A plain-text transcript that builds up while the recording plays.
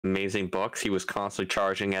amazing books, he was constantly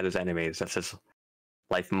charging at his enemies. That's his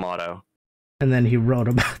life motto. And then he wrote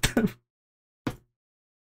about them.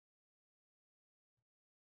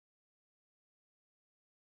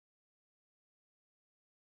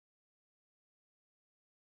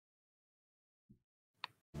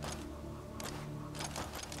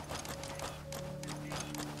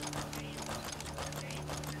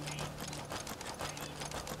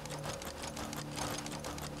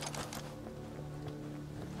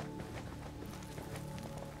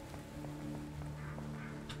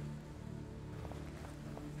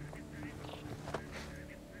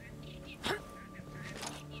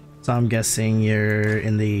 So I'm guessing you're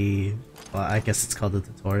in the, well, I guess it's called the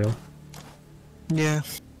tutorial. Yeah.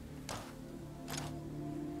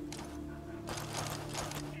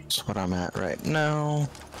 That's what I'm at right now.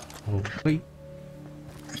 Oh, wait.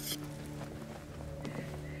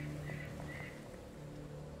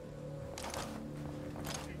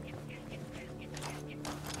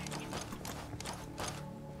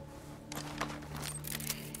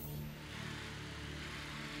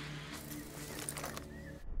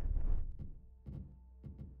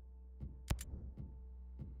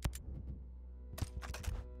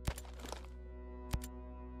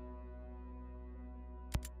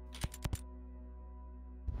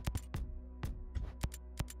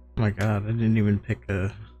 Oh my god, I didn't even pick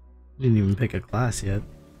a class yet.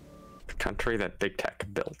 The country that big tech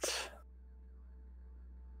built.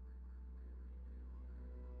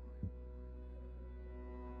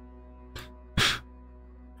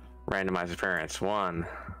 Randomized appearance. 1,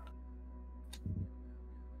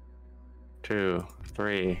 2,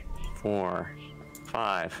 3, 4,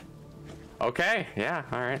 5. Okay, yeah,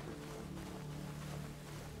 alright.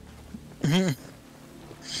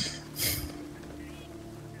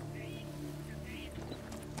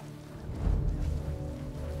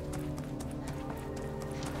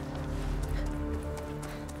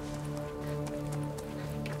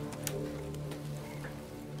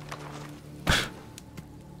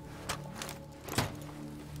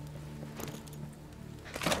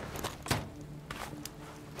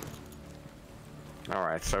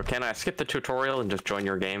 Alright, so can I skip the tutorial and just join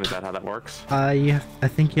your game? Is that how that works? Yeah, I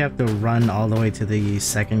think you have to run all the way to the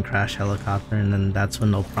second crash helicopter, and then that's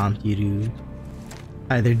when they'll prompt you to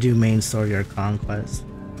either do main story or conquest.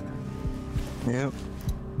 Yep.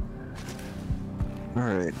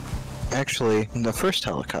 Alright. Actually, the first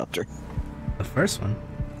helicopter. The first one?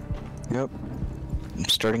 Yep. I'm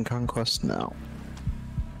starting conquest now.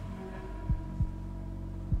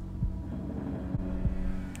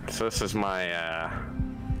 So this is my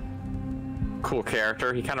cool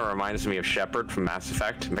character. He kind of reminds me of Shepard from Mass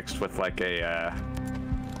Effect, mixed with like a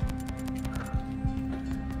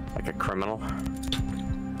criminal.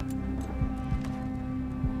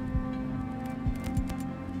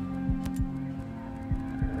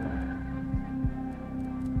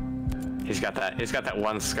 He's got that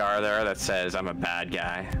one scar there that says I'm a bad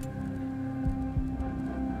guy.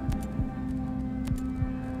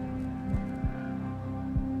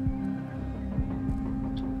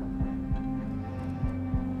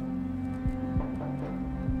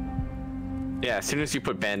 Yeah, as soon as you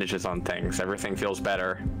put bandages on things, everything feels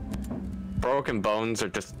better. Broken bones are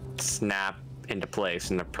just snap into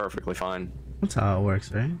place and they're perfectly fine. That's how it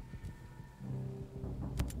works, right?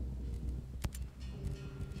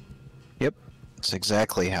 Yep. That's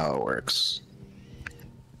exactly how it works.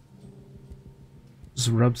 Just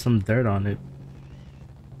rub some dirt on it.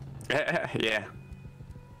 Yeah.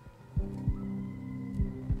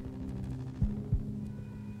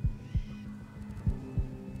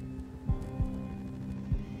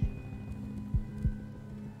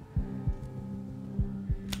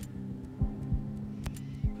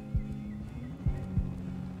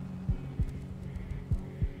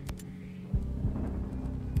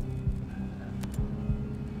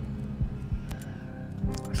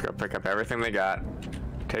 Let's go pick up everything they got.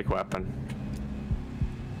 Take weapon.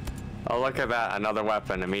 Oh, look at that. Another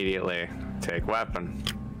weapon immediately. Take weapon.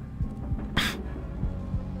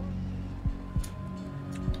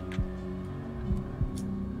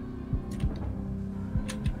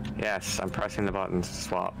 Yes, I'm pressing the buttons to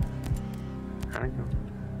swap. There we go.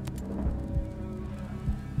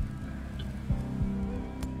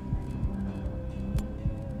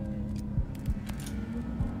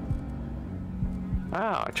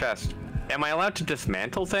 Oh, a chest. Am I allowed to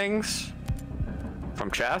dismantle things from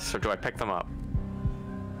chests, or do I pick them up?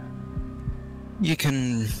 You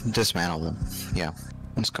can dismantle them. Yeah,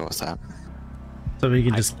 let's go with that. So we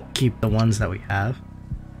can just keep the ones that we have.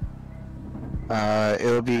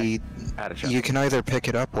 It'll be... Add a chest. You can either pick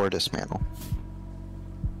it up or dismantle.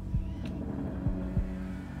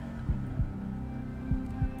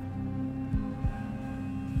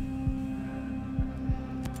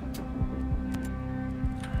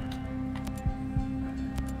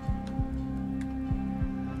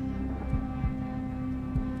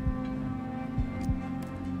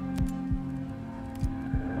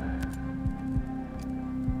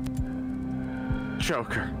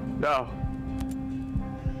 Joker, no.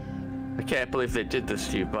 I can't believe they did this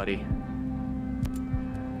to you, buddy.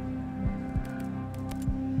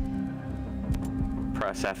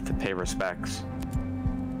 Press F to pay respects.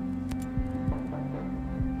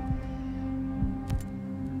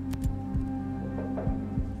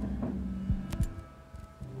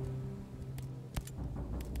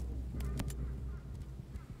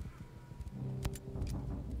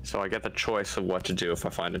 So I get the choice of what to do if I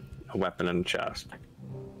find a weapon in the chest.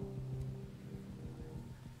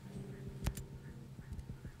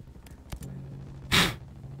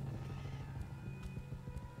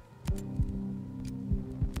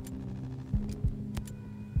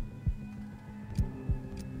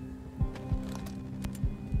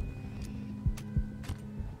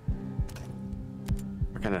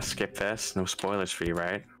 We're gonna skip this. No spoilers for you,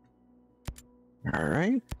 right? All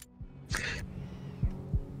right.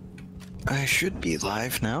 I should be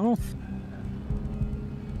live now.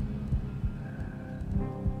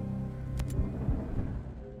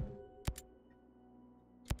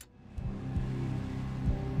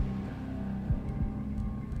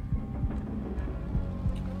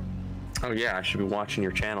 Oh yeah, I should be watching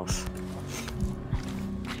your channels.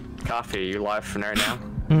 Coffee, are you live from right now?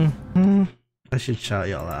 I should shout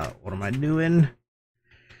y'all out. What am I doing?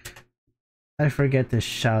 I forget to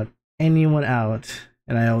shout anyone out,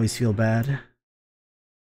 and I always feel bad.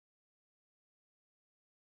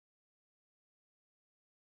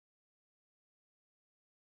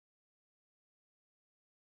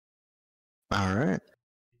 All right.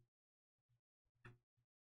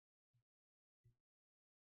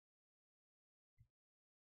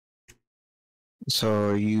 So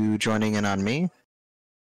are you joining in on me?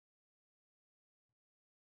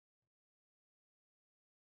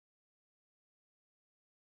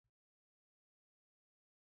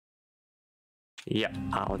 Yeah,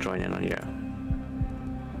 I'll join in on you.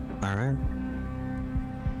 All right.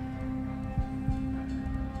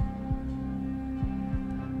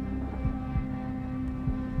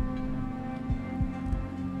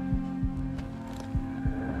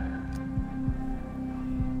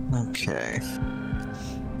 Okay.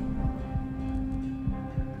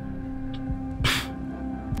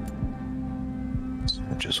 So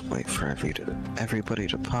I'll just wait for everybody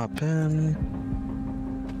to pop in.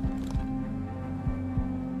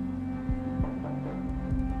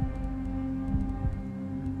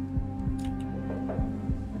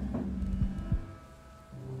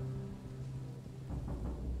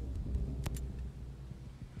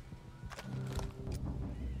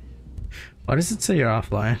 Why does it say you're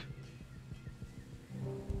offline?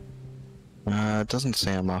 It doesn't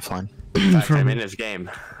say I'm offline. In fact, I'm in his game.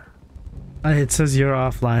 It says you're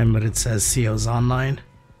offline, but it says CO's online.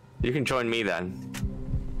 You can join me then.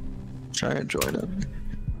 Try and join it.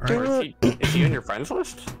 Or is he in your friends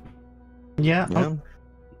list? Yeah. Yeah.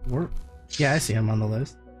 Yeah, I see him on the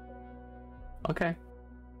list. Okay.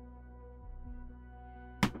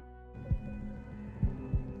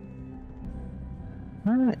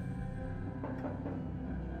 All right.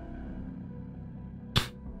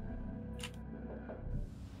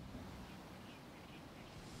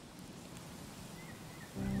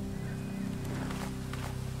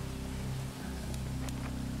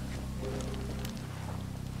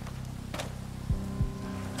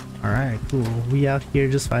 Alright, cool. We out here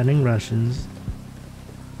just fighting Russians.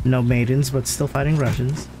 No maidens, but still fighting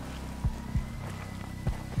Russians.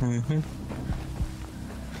 Mm-hmm.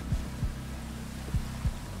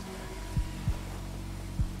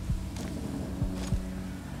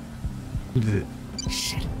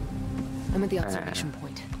 Shit. I'm at the observation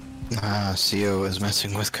point. CO is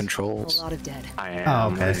messing with A controls. lot of dead. I am.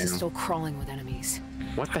 Oh, okay. This is still crawling with enemies.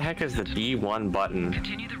 What the heck is the B1 button?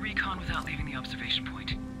 Continue the recon without leaving the observation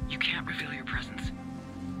point. You can't reveal your presence.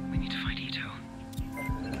 We need to find Ito.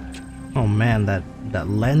 Oh man, that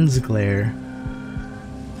lens glare.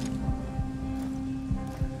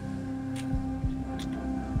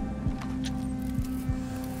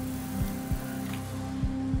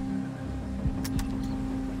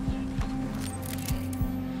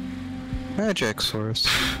 Hi, Jaxorus.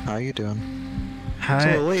 How you doing? It's a How,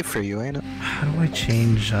 little late for you, ain't it? how do I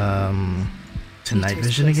change to night Ito's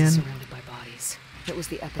vision place is again? surrounded by bodies. It was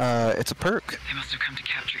the epic. It's a perk. They must have come to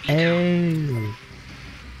capture Ito. Hey.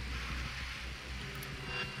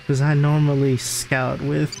 Because I normally scout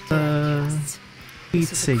with Yes. heat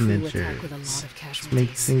This is a crew attack signatures. with a lot of Makes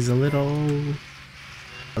casualties. things a little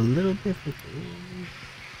difficult.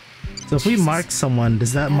 So if we mark someone,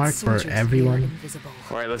 does that Had mark for soldiers here everyone? invisible.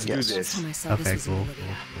 Alright, let's Yes. do Last time I this. saw this Okay, was in cool.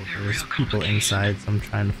 Bolivia. There's people inside, so I'm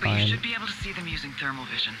trying to But you find. should be able to see them using thermal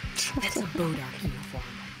vision. That's a Bodark uniform.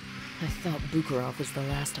 I thought Bukharov was the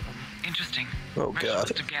last of them. Interesting. Oh, Russia God.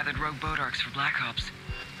 must have gathered rogue boat arcs for Black Ops.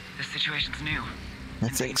 This situation's new. I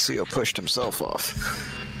think Seal pushed himself off.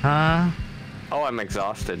 Huh? Oh, I'm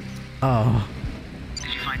exhausted. Oh.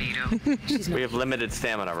 Did you find Ito? She's not We have limited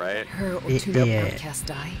stamina, right? her or two Yeah. more outcasts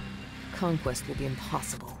die. Conquest will be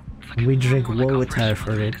impossible. It's like We a drink warlike Woe Tire operation for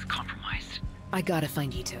motherland it. is compromised. I gotta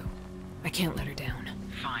find Ito. I can't let her down.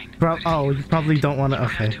 Fine. Bro, But if oh, Ito's you probably dead, don't want to. you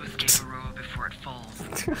have Okay. to escape Aroa before it falls.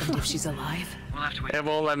 And if she's alive, We'll have to wait. It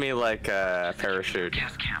won't let me like parachute.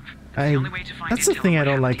 Gas camp. It's I, the only way to find that's the intel thing I on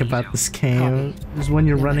what don't like happened to about Ito. this game. Is when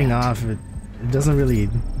you're Never running out. off, it doesn't really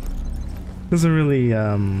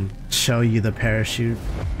show you the parachute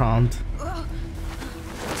prompt.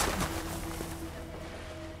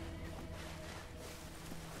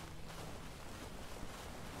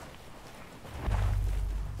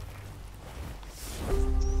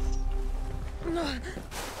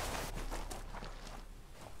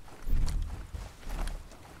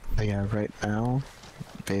 But yeah, right now,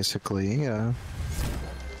 basically, Or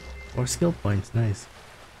skill points, nice.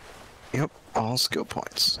 yep, all skill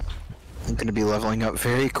points. I'm gonna be leveling up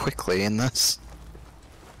very quickly in this.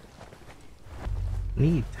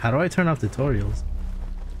 Neat. How do I turn off tutorials?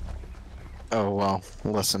 Oh, well,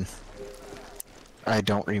 listen. I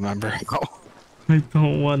don't remember how. I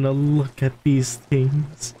don't want to look at these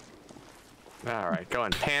things. Alright, go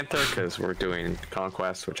in Panther, because we're doing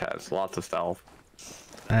Conquest, which has lots of stealth.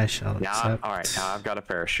 I shall Now, accept. alright, now I've got a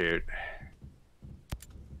parachute.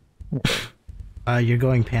 You're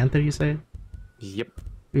going Panther, you say? Yep.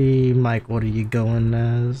 Mike, what are you going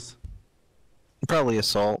as? Probably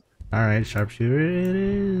Assault. Alright, sharpshooter it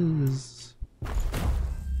is.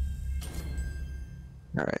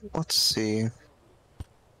 Alright, let's see.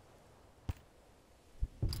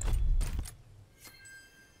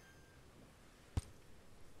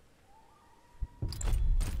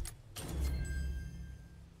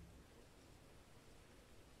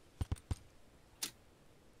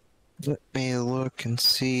 Let me look and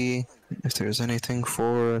see if there's anything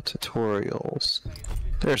for tutorials.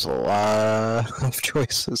 There's a lot of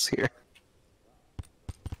choices here.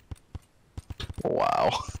 Wow.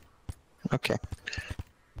 Okay.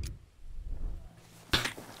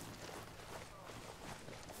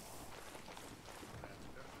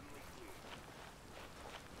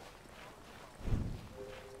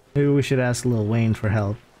 Maybe we should ask Lil Wayne for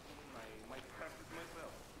help.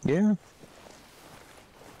 Yeah.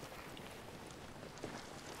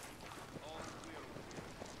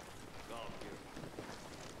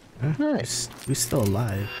 Huh? Nice. We're still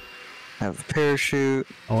alive. Have a parachute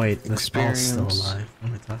Oh wait, the spell's still Experience. alive. What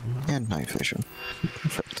am I talking about? and night vision.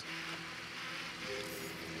 Perfect.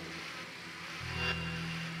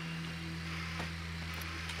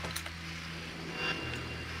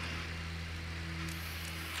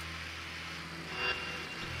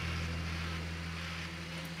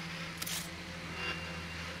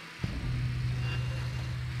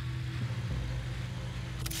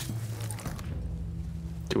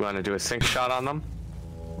 Do you want to do a sync shot on them?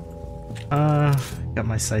 Got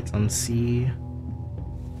my sights on C.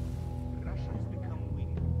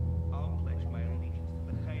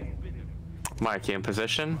 Mike, you in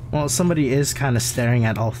position? Well, somebody is kind of staring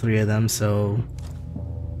at all three of them, so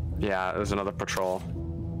Yeah, there's another patrol.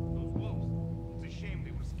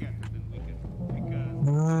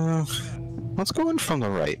 Let's go in from the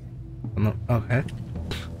right. okay.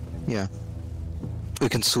 Yeah. We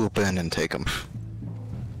can swoop in and take them.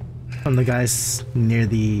 From the guys near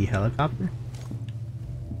the helicopter.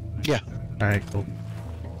 Yeah. All right, cool.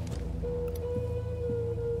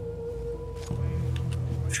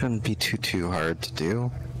 Shouldn't be too hard to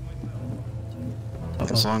do.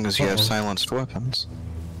 As long as you have silenced weapons.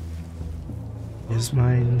 Is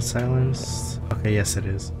mine silenced? Okay, yes it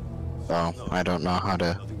is. Oh, I don't know how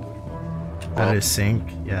to. How to sync?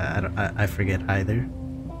 Yeah, I forget either.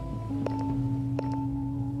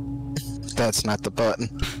 That's not the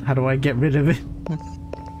button. How do I get rid of it?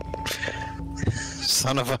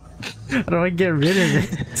 Son of a. How do I get rid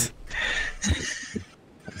of it?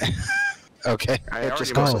 Okay. I it already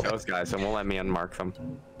just goes. marked those guys and won't let me unmark them.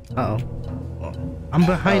 Uh oh. I'm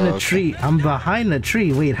behind a okay. tree. I'm behind a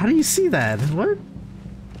tree. Wait, how do you see that? What?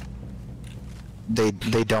 They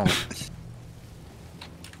don't.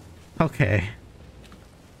 Okay.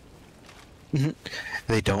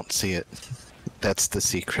 They don't see it. That's the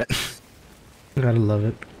secret. Gotta love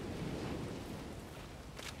it.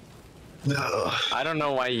 I don't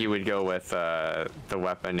know why you would go with the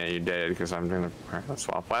weapon that you did, because I'm gonna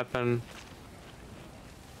swap weapon.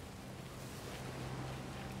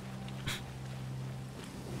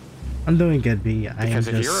 I'm doing good, B. I am Because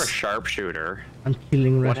just... if you're a sharpshooter, I'm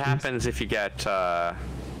killing what Russians. happens if you get,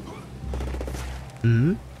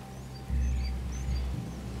 Hmm?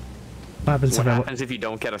 What happens What if happens if you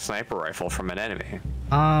don't get a sniper rifle from an enemy?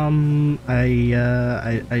 I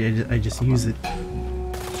just use it.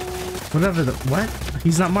 Whatever the... What?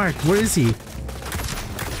 He's not marked. Where is he?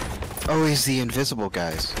 Oh, he's the invisible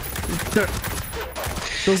guys.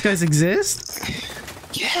 Those guys exist?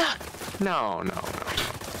 Yeah, No.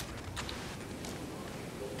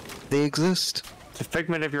 they exist. It's a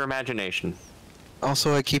figment of your imagination.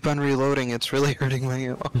 Also, I keep on reloading. It's really hurting my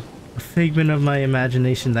ammo. A figment of my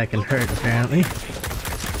imagination that can hurt, apparently.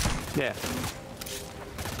 Yeah.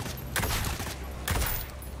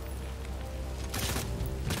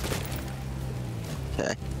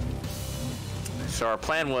 Okay. So our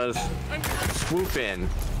plan was swoop in,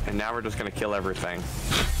 and now we're just gonna kill everything.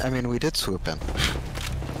 I mean, we did swoop in.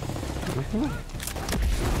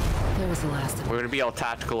 That was the last of We're it. gonna be all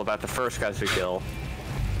tactical about the first guys we kill.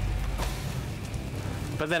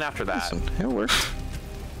 But then after that, Listen, it worked.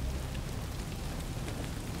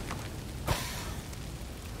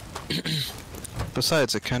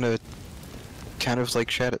 Besides, it kind of like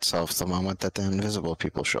shed itself the moment that the invisible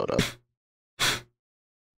people showed up.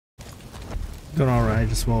 Doing alright, I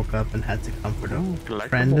just woke up and had to comfort a collectible.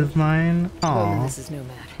 friend of mine. Roman, Aww. this is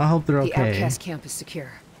Nomad. I hope they're The okay. outcast camp is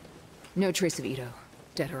secure. No trace of Ito,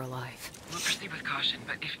 dead or alive. We'll proceed with caution,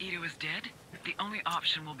 but if Ito is dead, the only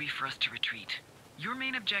option will be for us to retreat. Your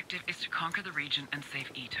main objective is to conquer the region and save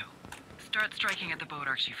Ito. Start striking at the boat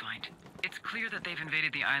arcs you find. It's clear that they've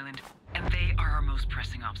invaded the island, and they are our most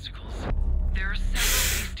pressing obstacles. There are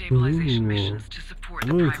several destabilization Ooh. missions to support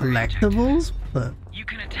the Ooh, primary collectibles? But objective. You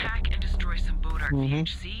can attack and destroy some boat arc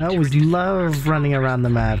VHC I to always reduce the love boat running arc's around the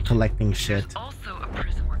progress map in the collecting region. shit. There's also a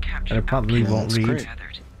prison where captured That I probably outcasts won't that's read. great.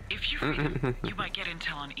 gathered. If you free them, you might get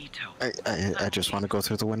intel on Ito. I just want to go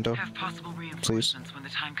through the window. Have possible reinforcements when the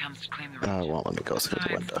time comes to claim the Oh, region. well, let me go through the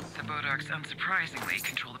Besides, window. the Bodarks unsurprisingly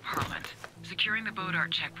control the Parliament. Securing the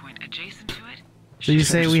Bodart checkpoint adjacent to it. So you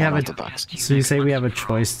say we have a the box. so you say we have a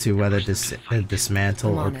choice to whether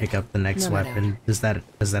dismantle or I'm on pick it. up the next No, no, no. weapon. Does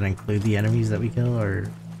that include the enemies that we kill, or?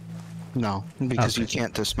 No, because you Okay.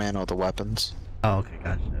 can't dismantle the weapons. Oh, okay,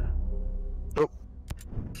 gotcha. Oh,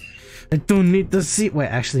 I don't need the seat. Wait,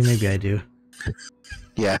 actually, maybe I do.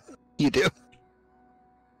 yeah, you do.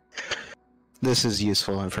 This is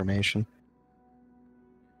useful information.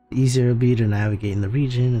 The easier it'll be to navigate in the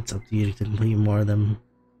region. It's up to you to complete more of them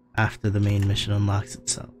after the main mission unlocks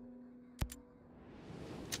itself.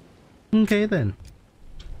 Okay then.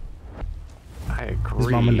 I agree. His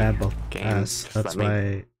mom and dad both Game, passed. just That's let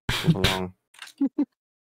me why. move along.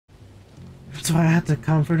 That's why I had to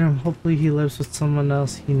comfort him. Hopefully he lives with someone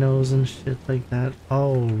else he knows and shit like that.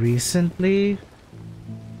 Oh, recently?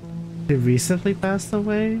 He recently passed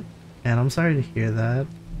away? And I'm sorry to hear that.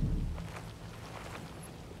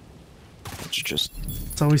 It's just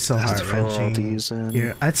It's always so Let's throw all heart-wrenching these in.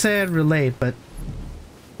 here. I'd say I'd relate, but...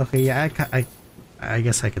 Okay, yeah, I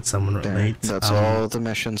guess I could somewhat there. relate. That's all the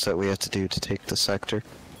missions that we have to do to take the sector.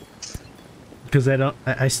 Because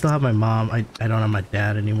I still have my mom. I don't have my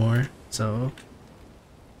dad anymore, so...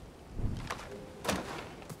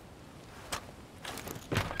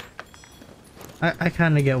 I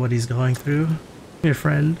kind of get what he's going through, your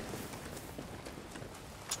friend.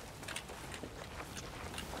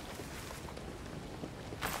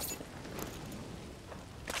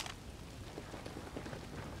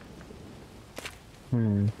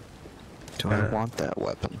 Do I want that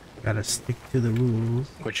weapon? Gotta stick to the rules.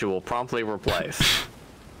 Which you will promptly replace.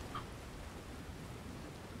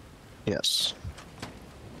 Yes.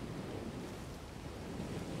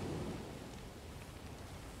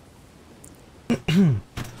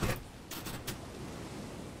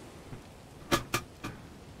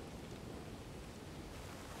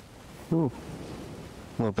 Ooh.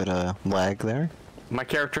 A little bit of lag there. My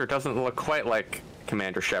character doesn't look quite like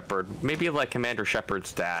Commander Shepard. Maybe like Commander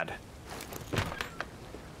Shepard's dad.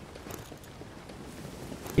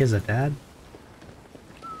 He has a dad?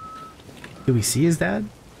 Do we see his dad?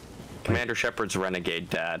 Commander Shepard's renegade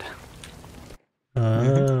dad.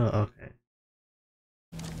 Okay.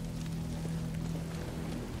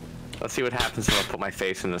 Let's see what happens if I put my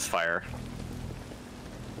face in this fire.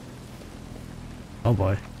 Oh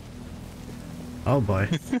boy. Oh boy.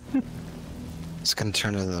 It's gonna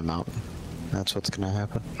turn into the mountain. That's what's gonna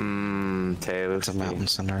happen. Taylor. It's a mountain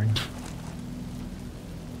scenario.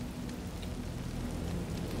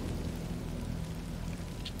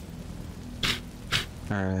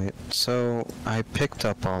 Alright, so I picked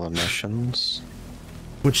up all the missions.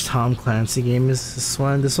 Which Tom Clancy game is this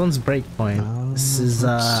one? This one's Breakpoint. This is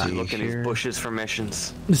Look in these bushes for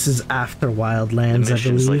missions. this is after Wildlands, The I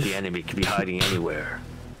missions believe. like the enemy could be hiding anywhere.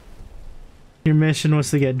 Your mission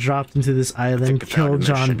was to get dropped into this island, think about kill a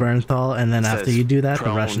John mission. Bernthal, and then It after says you do that, the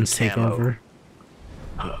drone Russians take camo. over.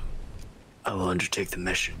 I will undertake the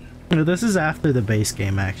mission. No, this is after the base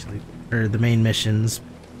game, actually. Or the main missions.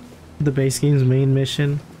 The base game's main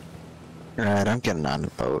mission. Alright, I'm getting on the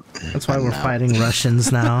boat. That's why I'm we're out. fighting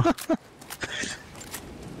Russians now.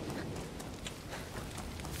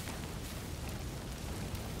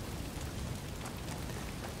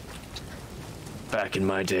 Back in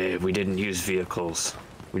my day, we didn't use vehicles.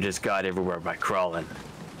 We just got everywhere by crawling.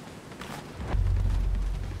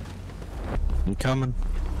 I'm coming.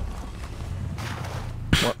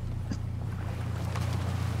 What?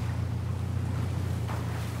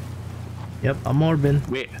 Yep, I'm Orbin.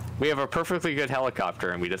 We have a perfectly good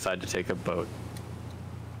helicopter, and we decide to take a boat.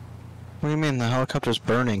 What do you mean? The helicopter's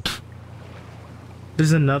burning.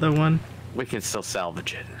 There's another one. We can still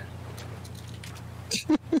salvage it.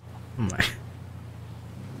 Oh my.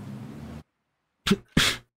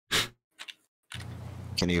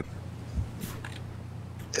 Can you...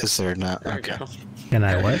 Is there not... There Okay. we go. Can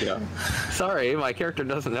I There what? we go. Sorry, my character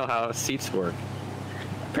doesn't know how seats work.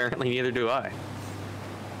 Apparently, neither do I.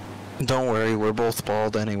 Don't worry, we're both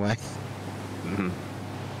bald anyway. Mm-hmm.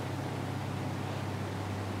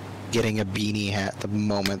 Getting a beanie hat the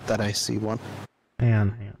moment that I see one. Hang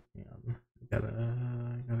on. I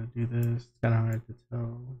gotta do this. It's kinda hard to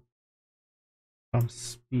tell if I'm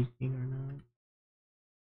speaking or not.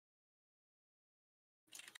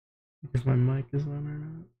 If my mic is on or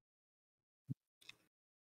not.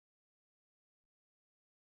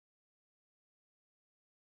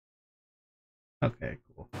 Okay,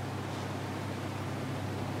 cool.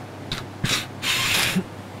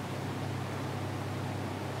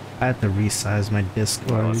 I had to resize my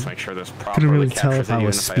Discord. Well, let's make sure this Couldn't properly really tell captures if I it,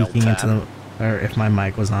 was even if I speaking into alt-tab. the, or if my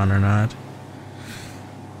mic was on or not.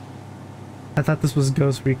 I thought this was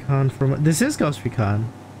Ghost Recon from. This is Ghost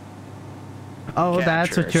Recon. Oh,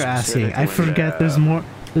 that's what you're Capture asking. I specific forget. There's window. more.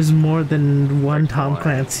 There's more than one Tom Breakpoint.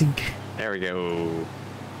 Clancy. There we go.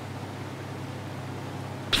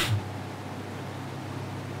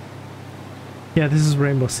 Yeah, this is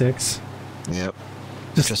Rainbow Six. Yep.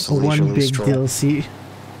 Just a one leisurely big stroll DLC.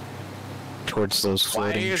 Towards those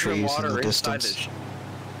Why floating is there trees in water the inside distance. the ship?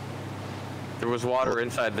 There was water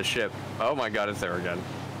inside the ship. Oh my god, it's there again.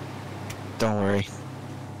 Don't worry.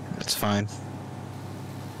 It's fine.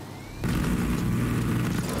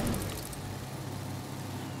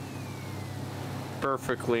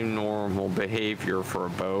 Perfectly normal behavior for a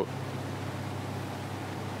boat.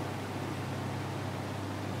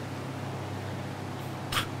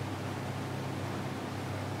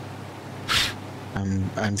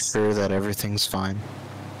 I'm sure that everything's fine.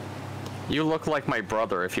 You look like my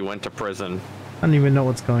brother if he went to prison. I don't even know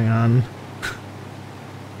what's going on.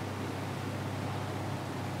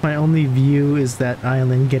 My only view is that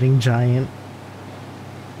island getting giant.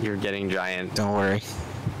 You're getting giant. Don't worry.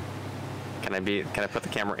 Can I put the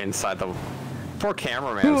camera inside the... Poor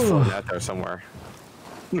cameraman's Ooh. floating out there somewhere.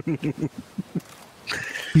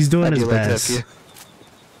 He's doing How'd his you like that best. view?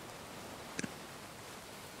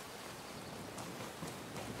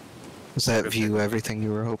 Is that view everything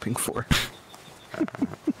you were hoping for?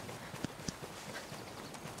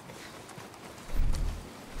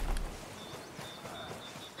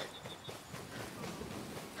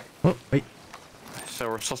 Oh, wait. So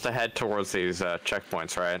we're supposed to head towards these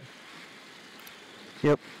checkpoints, right?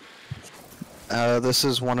 Yep. This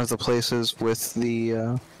is one of the places with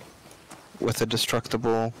the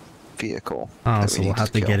destructible vehicle. Oh, that so we we'll need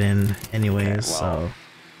have to kill. get in anyways, Okay, well, so...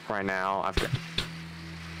 Right now, I've got...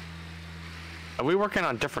 Are we working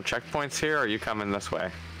on different checkpoints here, or are you coming this way?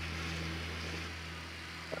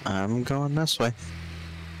 I'm going this way.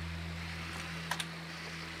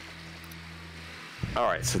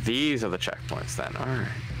 Alright, so these are the checkpoints then. Alright.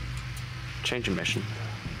 Change of mission.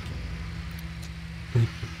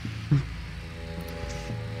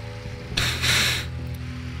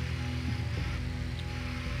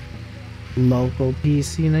 Local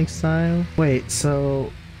PC next time? Wait,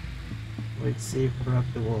 so... Wait, save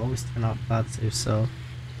corrupted will always turn off cloud save, so...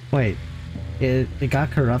 Wait, it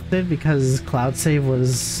got corrupted because cloud save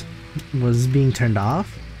was being turned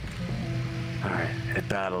off? Alright, a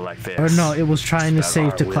battle like this. Or no, it was trying to It's about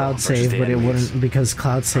save our to will cloud versus save, the but it enemies. wouldn't because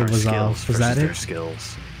cloud save Our was skills off. Was versus that their it?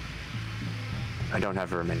 skills. I don't have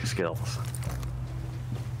very many skills.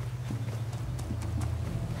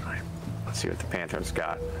 Alright, let's see what the Panther's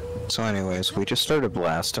got. So anyways, we just started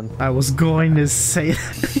blasting. I was going to say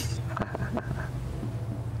that.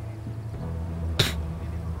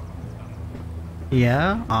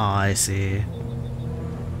 Yeah? Oh, I see.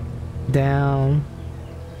 Down.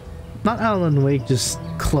 Not Alan Wake just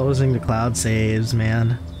closing the cloud saves,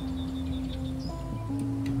 man.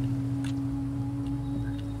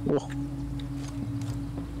 Whoa.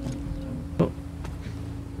 Oh.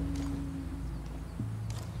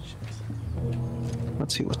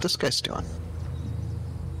 Let's see what this guy's doing.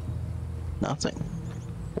 Nothing.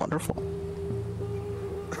 Wonderful.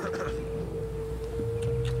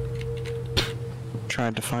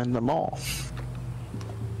 Tried to find them all.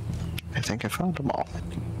 I think I found them all.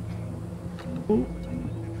 Ooh.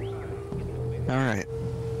 Alright.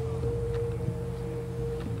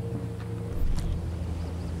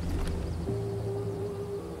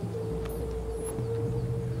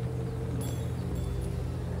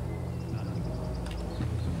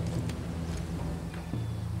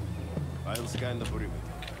 I'll scan the perimeter,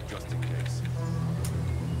 just in case.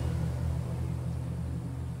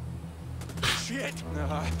 Shit!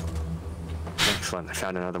 Excellent, I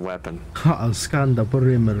found another weapon. I'll scan the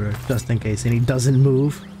perimeter just in case, and he doesn't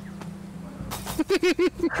move.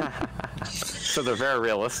 So they're very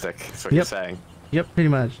realistic, is what Yep. you're saying. Yep, pretty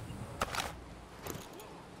much.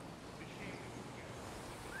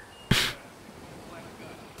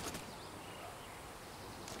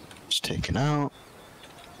 Just taken out.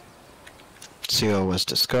 CO was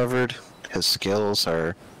discovered. His skills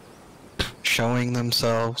are showing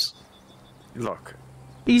themselves. Look,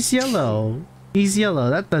 He's yellow. He's yellow.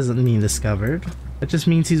 That doesn't mean discovered. That just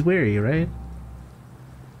means he's weary, right?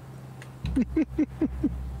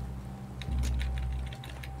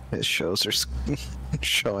 His shows are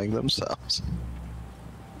showing themselves.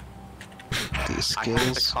 These I have to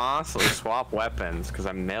skills. constantly swap weapons because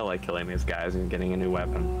I'm melee killing these guys and getting a new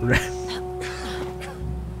weapon.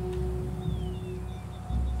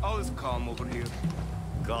 All is calm over here.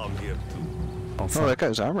 Calm here, too. Oh, Oh, fuck. that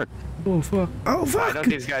guy's armored. Oh, fuck. Oh, Why fuck! don't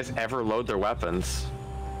these guys ever load their weapons?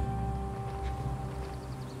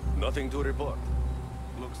 Nothing to report.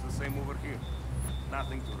 Looks the same over here.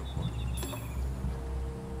 Nothing to report.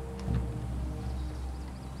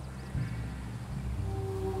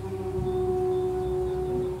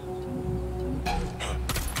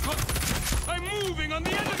 I'm moving on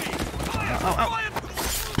the enemy! Fire!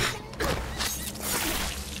 Fire!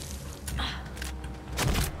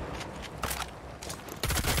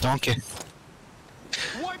 Donkey.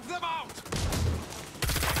 Wipe them out!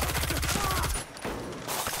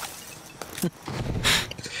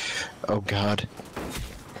 Oh god.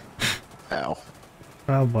 Ow.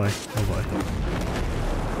 Oh, boy. Oh, boy.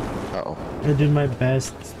 Uh-oh. I did my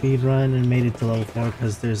best speed run and made it to level 4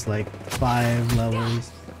 because there's like 5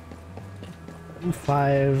 levels.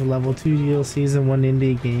 5 level 2 DLCs and 1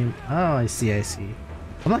 indie game. Oh, I see, I see.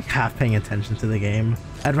 I'm like half paying attention to the game.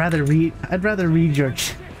 I'd rather read your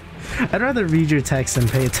text and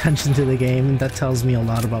pay attention to the game. That tells me a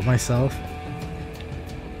lot about myself.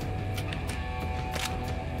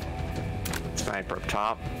 Sniper up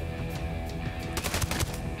top.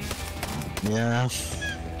 Yeah.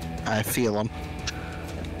 I feel him.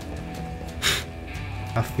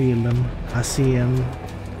 I feel him. I see him.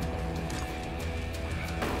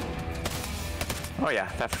 Oh yeah,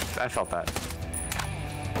 I felt that.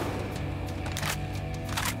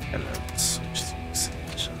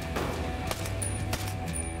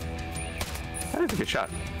 That is a good shot.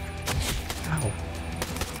 Ow.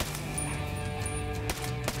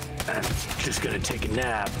 I'm just gonna take a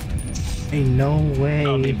nap. Ain't no way.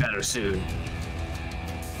 I'll be better soon.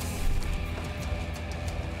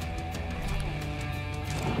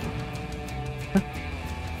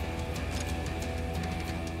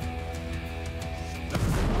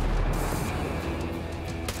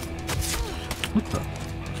 What the?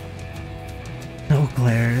 No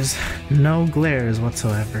glares. No glares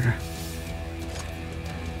whatsoever.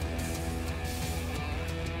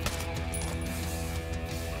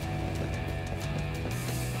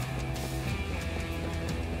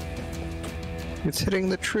 It's hitting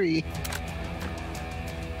the tree.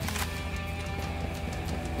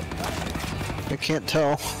 I can't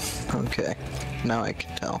tell. Okay. Now I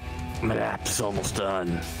can tell. My nap's almost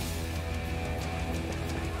done.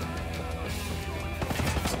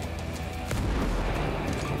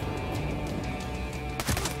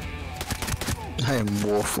 I am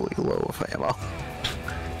woefully low of ammo.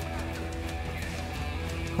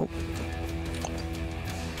 Oh.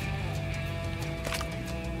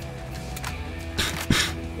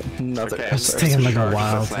 Another Okay, It's SR. taking like a Charge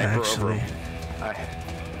while the to sniper over actually.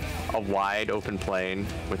 a wide open plain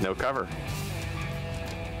with no cover,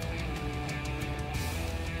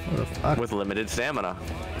 What the fuck? with limited stamina.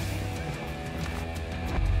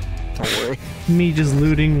 Don't worry. Me just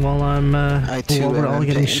looting while I'm I too while we're am all in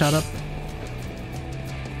getting pain. shut up.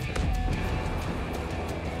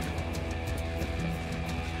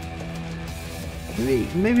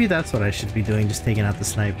 Maybe that's what I should be doing, just taking out the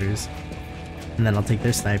snipers. And then I'll take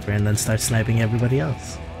their sniper and then start sniping everybody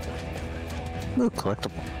else. Ooh,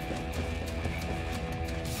 collectible.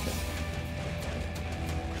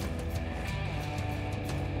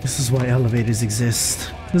 This is why elevators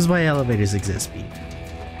exist. This is why elevators exist, Pete.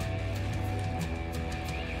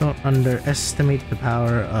 Don't underestimate the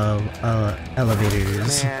power of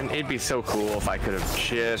elevators. Man, it'd be so cool if I could have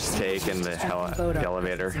just taken the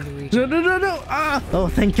elevator. No, no, no, no! Ah! Oh,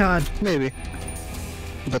 thank God. Maybe.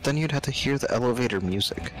 But then you'd have to hear the elevator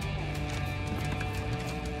music.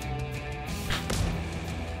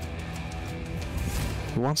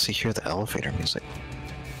 Who wants to hear the elevator music?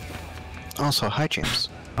 Also, hi James.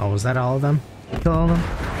 Oh, was that all of them? Kill all of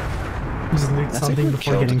them? Just loot think something we before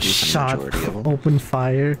killed a getting decent shot, majority of 'em. open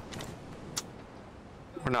fire.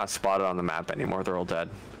 We're not spotted on the map anymore. They're all dead.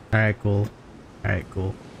 Alright, cool. Alright,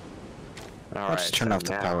 cool. All Let's right, turn so off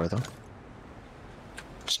the now- power though.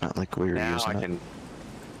 It's not like we were Now using I it. can.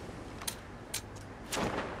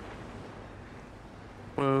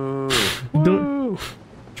 Whoa! Don't-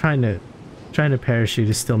 Trying to parachute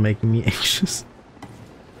is still making me anxious.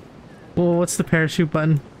 Well, what's the parachute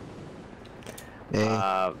button?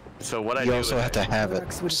 Eh, So what I you do also is have to have it,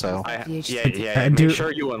 Works would so... I, VHC. yeah, I make do-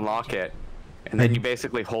 sure you unlock it, and then you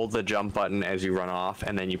basically hold the jump button as you run off,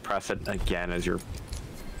 and then you press it again as you're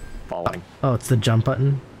falling. Oh, it's the jump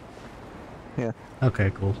button? Yeah.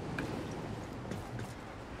 Okay, cool.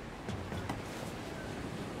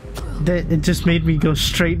 It just made me go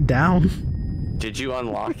straight down. Did you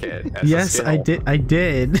unlock it? As a Yes, I skill? did. I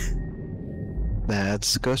did.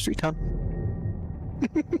 That's Ghost Recon.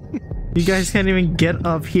 You guys can't even get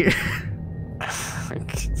up here.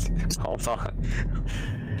 Hold on.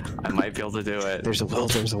 I might be able to do it. There's a will,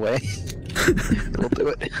 there's a way. We'll do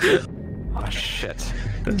it. Oh shit.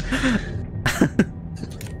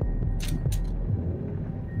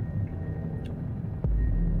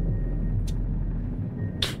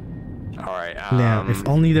 Alright, Now, if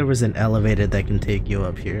only there was an elevator that can take you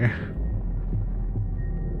up here.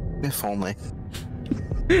 If only.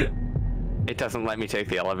 it doesn't let me take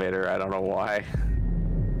the elevator, I don't know why.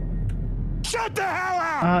 Shut the hell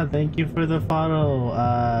up! Ah, thank you for the follow.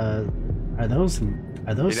 Are those You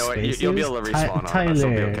know what, spaces? you'll be able to respawn on us, Tyler, it'll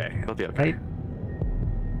be okay. It'll be okay. right?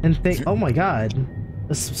 And thank. Oh my God,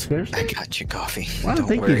 a subscription. I got you, Coffee. Wow, Don't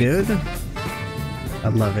thank worry. you, dude. I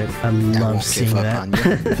love it. I won't love give seeing up that. on you.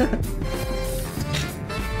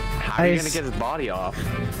 How are you I gonna get his body off?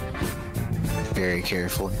 Very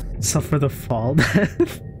carefully. Suffer the fall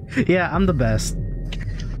death. Yeah, I'm the best.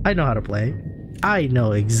 I know how to play. I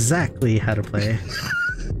know exactly how to play.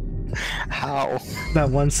 How? That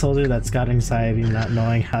one soldier that's got anxiety not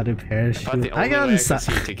knowing how to parachute. But the I only got way I can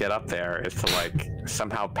anxiety. see to get up there is to like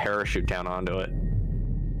somehow parachute down onto it.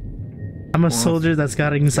 I'm a soldier that's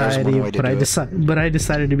got anxiety, way to but do it. I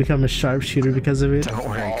decided to become a sharpshooter because of it. Don't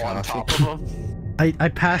worry, Fall on top Coffee. of him. I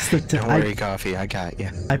passed the Don't worry, Coffee. I got you.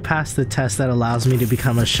 I passed the test that allows me to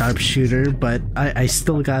become a sharpshooter, but I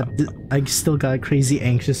still got crazy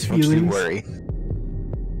anxious Don't you feelings. worry.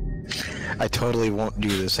 I totally won't do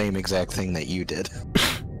the same exact thing that you did.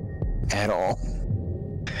 At all.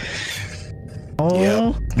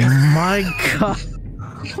 Oh my God!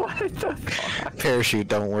 What the fuck? Parachute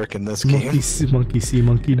don't work in this game. Monkey see,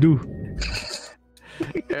 monkey do.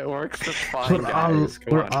 It works just fine, guys.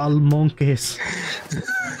 Come We're on. all monkeys.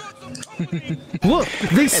 Look,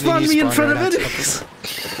 they spawned me in spawn front of right on enemies.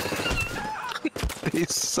 They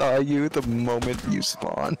saw you the moment you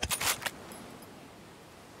spawned.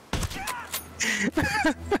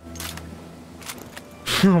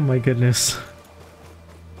 Oh my goodness.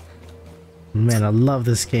 Man, I love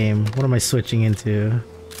this game. What am I switching into?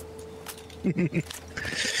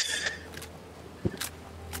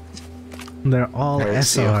 They're all Alright,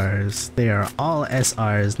 so- SRs. They are all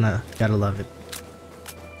SRs. Nah, gotta love it.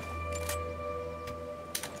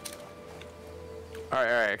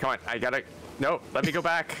 Alright, come on. I gotta. No, let me go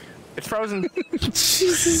back. It's frozen.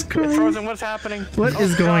 Jesus It's Christ. frozen. What's happening? What Oh,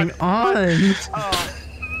 is going God. on? Oh.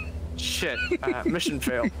 Shit. Mission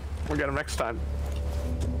failed. We'll get him next time.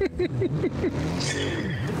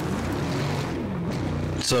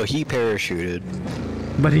 So he parachuted,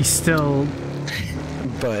 But he's still...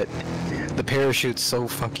 but the parachute's so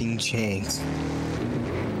fucking jank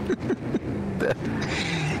that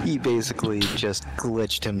he basically just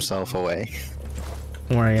glitched himself away.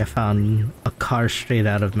 Don't worry, I found a car straight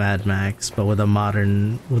out of Mad Max, but with a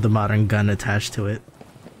modern gun attached to it.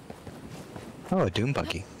 Oh, a doom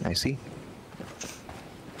buggy. I see.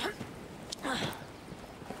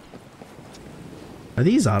 Are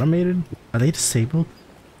these automated? Are they disabled?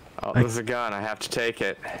 Oh, there's a gun. I have to take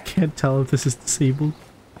it. Can't tell if this is disabled.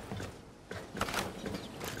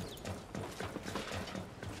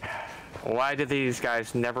 Why do these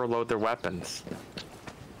guys never load their weapons?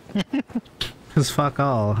 Cause fuck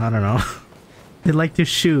all. I don't know. They like to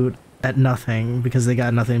shoot at nothing because they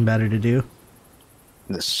got nothing better to do.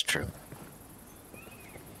 This is true.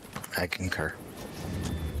 I concur.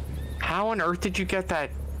 How on earth did you get that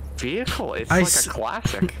vehicle? It's like a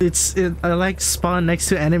classic. I like spawned next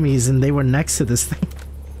to enemies and they were next to this thing.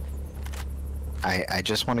 I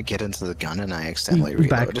just want to get into the gun and I accidentally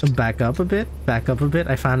reloaded. Back up a bit. Back up a bit.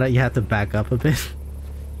 I found out you had to back up a bit.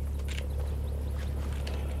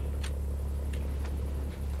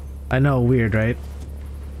 I know, weird, right?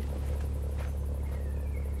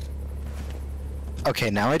 Okay,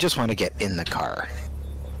 now I just want to get in the car.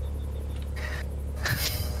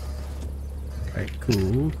 Right,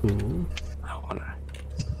 cool. I wanna...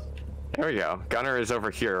 There we go. Gunner is over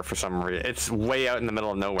here for some reason. It's way out in the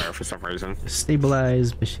middle of nowhere for some reason.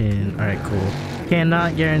 Stabilize machine. Alright, cool.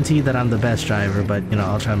 Cannot guarantee that I'm the best driver, but, you know,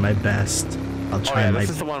 I'll try my best. I'll try my best. This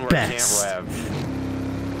is the one where I can't rev.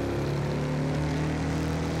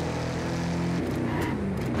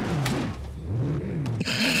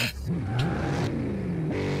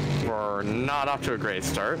 We're not off to a great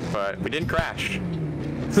start, but we didn't crash.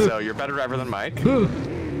 So you're a better driver than Mike.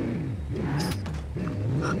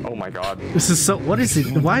 Oh my god. This is so... What is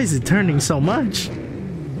it? Why is it turning so much?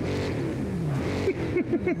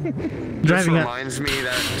 This reminds me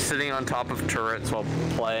that sitting on top of turrets while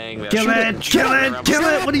playing... Kill it! Kill it! Kill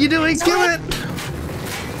it! What are you doing? Kill it!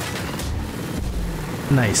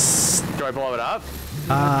 Nice. Do I blow it up?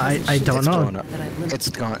 I don't know. It's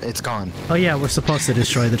gone. It's gone. Oh yeah, we're supposed to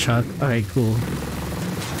destroy the truck. Okay, cool.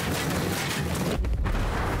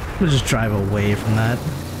 We'll just drive away from that.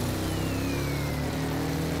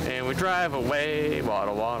 And we drive away,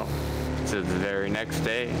 waddle waddle, to the very next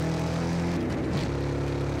day.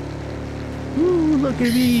 Ooh, look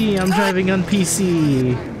at me! I'm driving on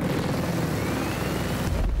PC.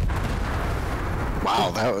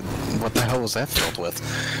 Wow, what the hell was that filled with?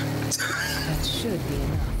 That should be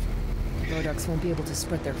enough. Lordarks won't be able to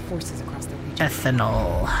spread their forces across the region.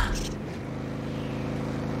 Ethanol.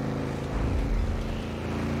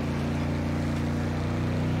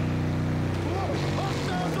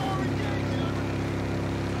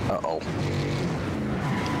 Uh-oh.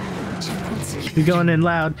 You're going in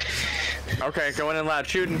loud. Okay, going in loud,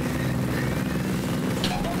 shooting.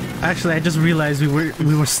 Actually, I just realized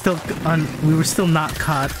we were still not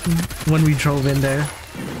caught when we drove in there.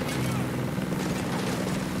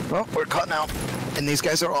 Well, we're caught now, and these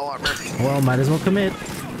guys are all armored. Well, might as well commit.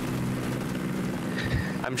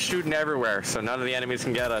 I'm shooting everywhere, so none of the enemies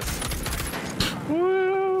can get us.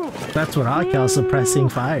 Woo! That's what I call suppressing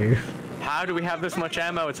fire. How do we have this much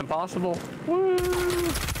ammo? It's impossible. Woo!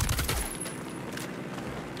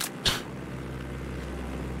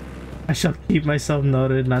 I shall keep myself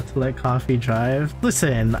noted not to let coffee drive.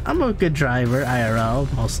 Listen, I'm a good driver,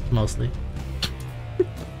 IRL, mostly.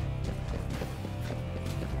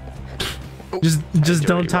 Just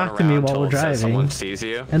don't talk to me while we're driving, someone sees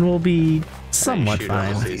you. and we'll be somewhat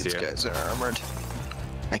fine. These guys are armored.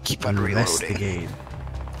 I keep on reloading. Investigate.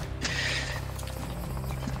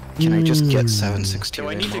 Can I just get 762 Do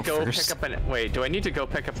I need to go first? pick up an... Wait, do I need to go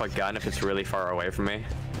pick up a gun if it's really far away from me?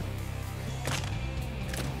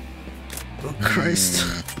 Oh,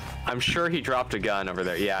 Christ. I'm sure he dropped a gun over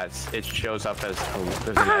there. Yeah, it shows up as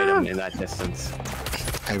there's an item in that distance.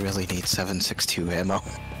 I really need 762 ammo.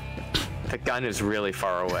 The gun is really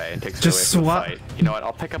far away. It takes Just away from the swap. fight. You know what?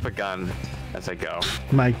 I'll pick up a gun as I go.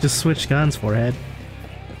 Mike, just switch guns, forehead.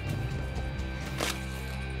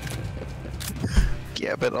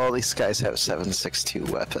 Yeah, but all these guys have 762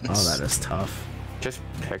 weapons. Oh, that is tough. Just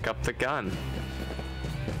pick up the gun.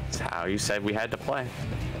 That's how you said we had to play.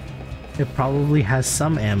 It probably has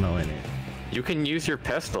some ammo in it. You can use your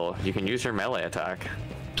pistol. You can use your melee attack.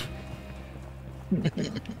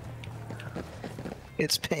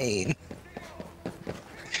 It's pain.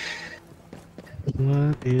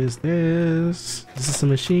 What is this? Is this a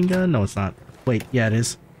machine gun? No, it's not. Wait, yeah, it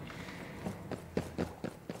is.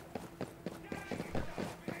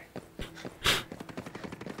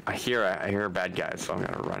 I hear a bad guy, so I'm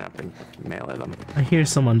gonna run up and melee them. I hear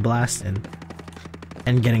someone blasting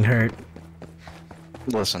and getting hurt.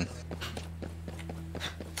 Listen.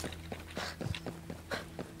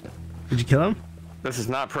 Did you kill him? This is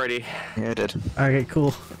not pretty. Yeah, I did. Okay,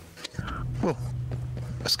 cool. Oh,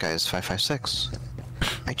 this guy is 556.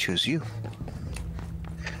 I choose you.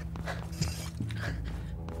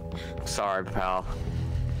 Sorry, pal.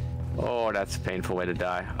 Oh, that's a painful way to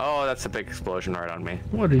die. Oh, that's a big explosion right on me.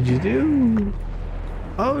 What did you do?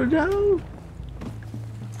 Oh no!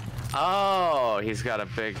 Oh, he's got a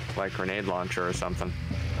big, like, grenade launcher or something.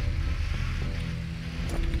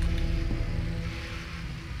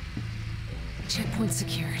 Checkpoint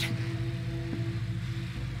secured.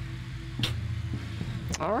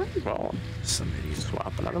 Alright, well, Somebody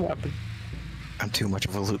swap another weapon. I'm too much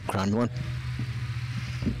of a loot gremlin.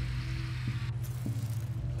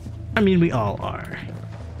 I mean, we all are.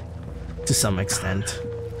 To some extent.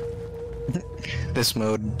 This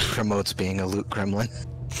mode promotes being a loot gremlin.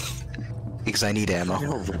 Because I need ammo.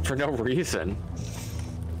 No, for no reason.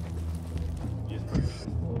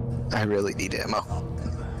 I really need ammo.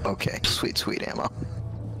 Okay, sweet, sweet ammo.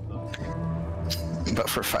 But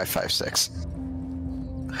for 5.56.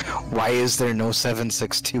 Why is there no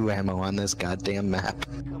 7.62 ammo on this goddamn map?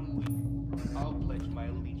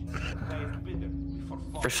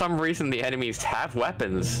 For some reason, the enemies have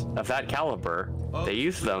weapons of that caliber. They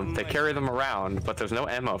use them, they carry them around, but there's no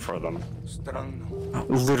ammo for them.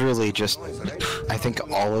 Literally just, I think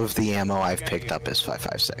all of the ammo I've picked up is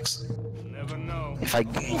 5.56. If I,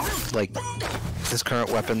 like, this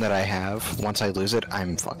current weapon that I have, once I lose it,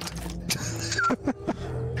 I'm fucked.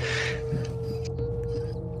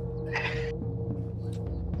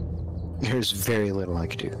 There's very little I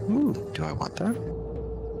could do. Ooh, do I want that?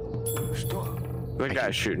 The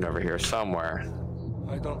guy's shooting over here somewhere.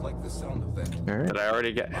 I don't like the sound of that. Alright. Did I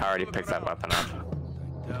already get? I already picked that weapon up.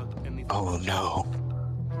 Oh no.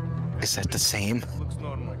 Is that the same? Looks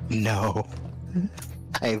normal. No.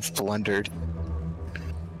 I've blundered.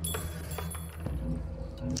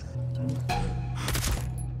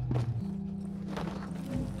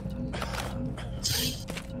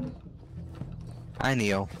 Hi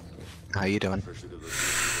Neo. How you doing?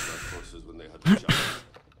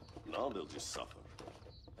 Now they'll just suffer.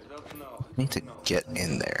 I don't know. Need to get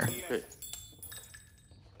in there.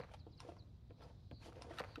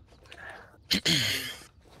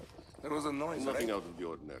 There was a noise. Nothing out of the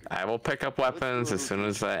ordinary. I will pick up weapons as soon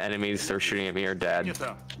as the enemies start shooting at me are dead.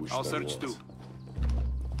 I'll search too.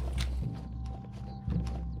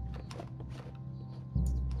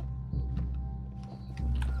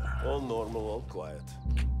 All normal, all quiet.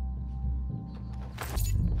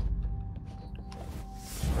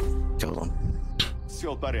 Killed him.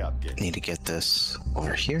 Need to get this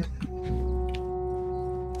over here.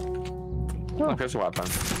 Look, there's a weapon.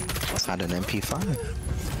 It's not an MP5.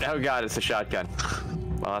 Oh god, it's a shotgun.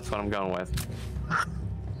 Well, that's what I'm going with.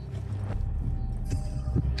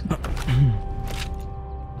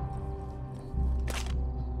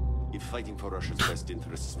 If fighting for Russia's best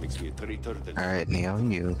interests makes me a traitor, then Alright, Neo,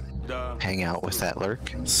 you hang out with that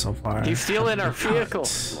lurk. So far. He's stealing our vehicle.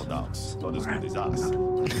 no doubts. Not as good as us.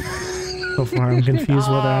 So far, I'm confused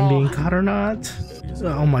whether I'm being caught or not.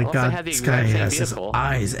 Oh my Unless they god, had the this guy exact same has his vehicle.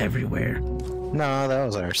 eyes everywhere. No, that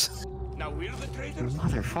was ours. Now we're the traitors.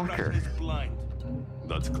 Motherfucker. Russia is blind.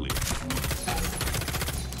 That's clear.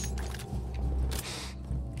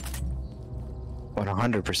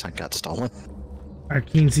 100% got stolen.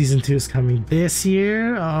 Arcane Season 2 is coming this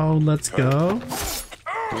year. Oh, let's go.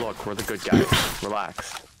 Look, we're the good guys.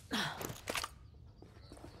 Relax.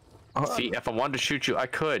 See, if I wanted to shoot you, I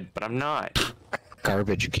could, but I'm not.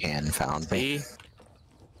 Garbage can found me.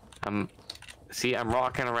 See, I'm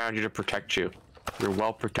rocking around you to protect you. You're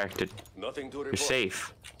well protected. Nothing to You're report.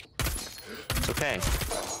 safe. It's okay.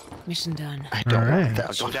 Mission done. I don't Alright. want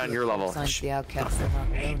that. I'll go down your level. Signs the outcasts are not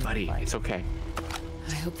Hey, alone in the buddy, fight. it's okay.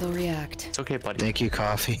 I hope they'll react. It's okay, buddy. Thank you,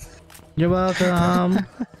 coffee. You're welcome.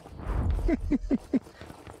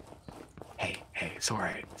 Hey, it's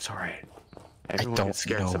alright. It's alright. Everyone don't gets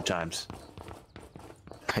scared know. sometimes.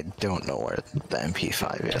 I don't know where the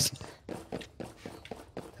MP5 is.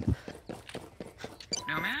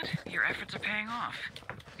 Nomad, your efforts are paying off.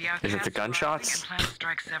 The Is it the outcasts are gunshots? arriving and plan to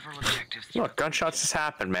strike several objectives. Look, gunshots just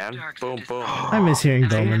happen, man. Boom, boom. I miss hearing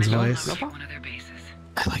And they Dolman's managed to voice. locate one of their bases.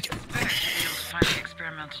 I like it. Better should be able to find the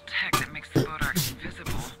experimental tech that makes the Bodarks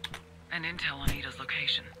invisible, and intel on Ito's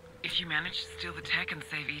location. If you manage to steal the tech and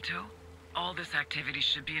save Ito, all this activity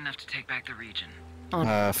should be enough to take back the region.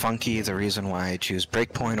 Funky, the reason why I choose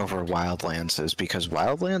Breakpoint over Wildlands is because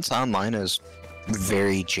Wildlands Online is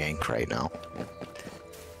very jank right now.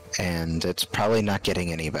 And it's probably not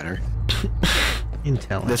getting any better.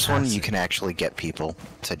 Intel. This one, has- you can actually get people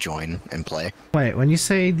to join and play. Wait, when you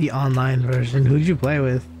say the online version, who did you play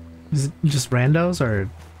with? Is it just randos or?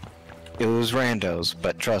 It was randos,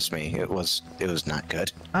 but trust me, it was not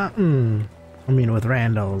good. I mean, with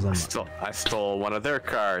randos, I stole one of their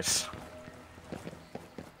cars.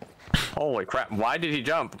 Holy crap, why did he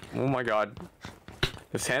jump? Oh my god.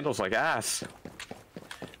 This handles like ass.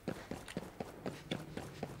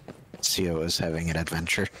 CO is having an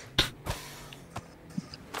adventure.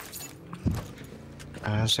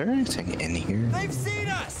 Is there anything in here? They've seen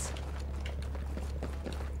us!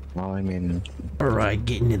 Well, I mean... Alright,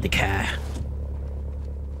 getting in the car.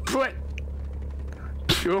 What?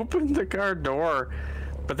 You opened the car door,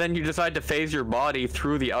 but then you decide to phase your body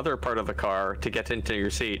through the other part of the car to get into your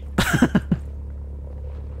seat.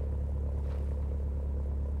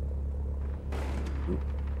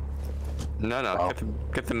 No, Oh.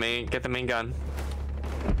 get the main gun.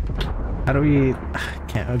 How do we...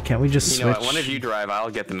 Can't we just You know switch... what? One of you drive, I'll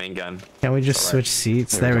get the main gun. Can't we just switch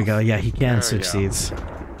seats? There we go. Yeah, he can There switch we go. seats.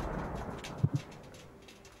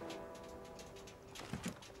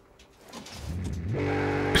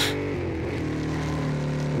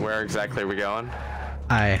 Where exactly are we going?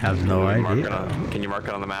 I have no Can you mark it idea. can you mark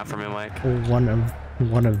it on the map for me, Mike?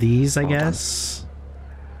 One of these, I guess.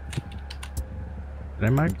 Did I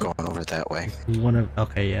mark Going over that way. one of?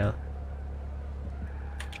 Okay, yeah.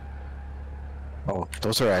 Oh,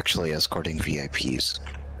 those are actually escorting VIPs.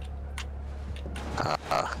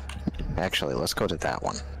 Actually, let's go to that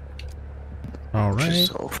one. All Which right.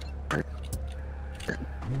 is over.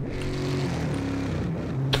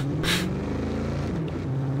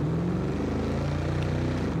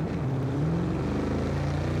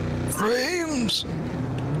 Frames!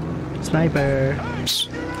 Sniper.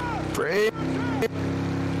 Frames!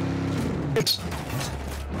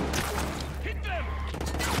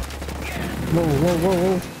 Whoa, whoa,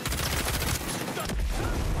 whoa, whoa.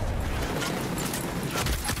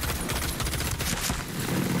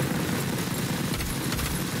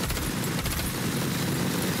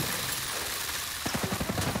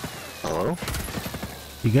 Hello?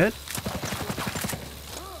 You good?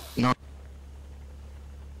 No.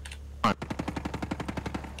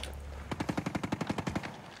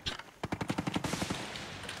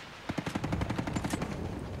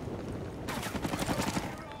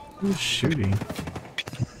 Who's shooting?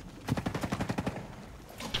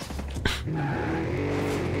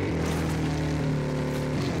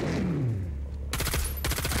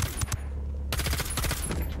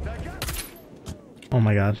 Oh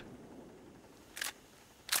my god.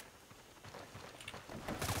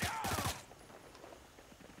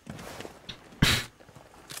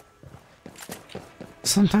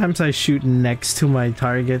 Sometimes I shoot next to my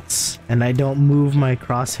targets and I don't move my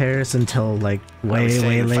crosshairs until like Are we way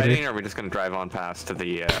staying and later. fighting, or are we just gonna drive on past to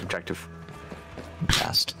the objective?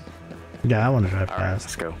 Fast. Yeah, I want to drive All right, fast.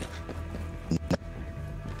 let's go.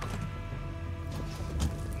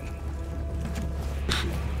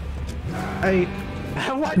 I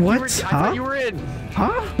What? What? I Huh? thought you were in.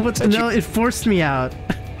 Huh? What? No, it forced me out.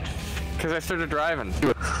 Because I started driving.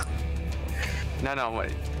 No,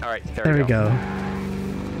 wait. All right, There we go.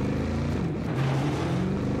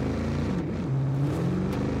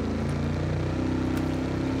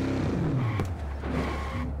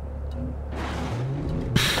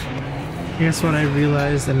 Here's what I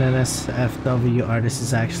realized: an NSFW artist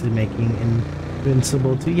is actually making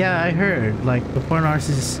Invincible 2. Yeah, I heard. Like the porn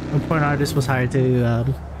artist was hired to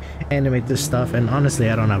animate this stuff, and honestly,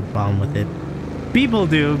 I don't have a problem with it. People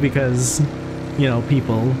do because, you know,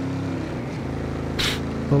 people.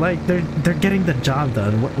 But like, they're getting the job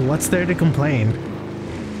done. What's there to complain?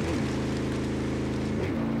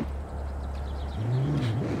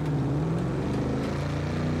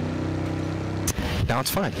 Now it's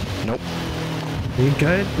fine. Nope. Are you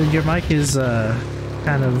good? Your mic is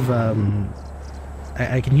kind of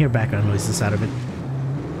I can hear background noises out of it.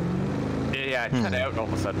 Yeah, it cut out all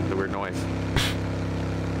of a sudden. The weird noise.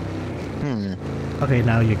 Okay,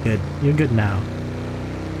 now you're good. You're good now.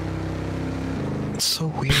 It's so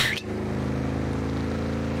weird.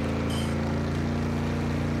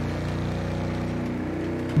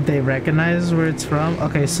 They recognize where it's from.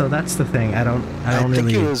 Okay, so that's the thing. I don't I think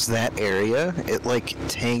really. it was that area. It like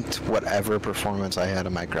tanked whatever performance I had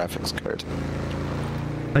on my graphics card.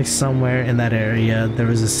 Like somewhere in that area, there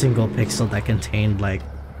was a single pixel that contained like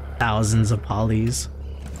thousands of polys.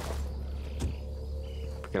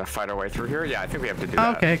 We're gonna fight our way through here. Yeah, I think we have to do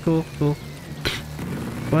that. Okay, cool.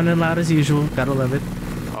 Going in loud as usual. Gotta love it.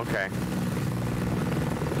 Okay.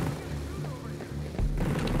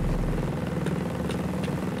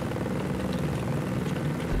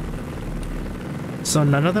 So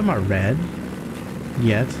none of them are red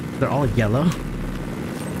yet. They're all yellow.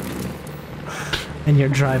 And you're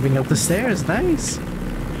driving up the stairs. Nice.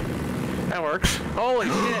 That works. Holy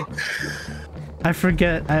shit! I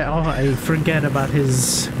forget about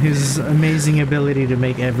his amazing ability to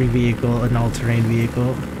make every vehicle an all-terrain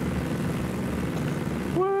vehicle.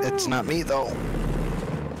 It's not me though.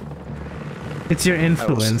 It's your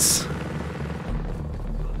influence.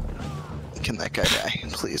 Can that guy die,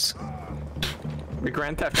 please? We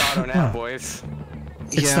Grand Theft Auto now, boys.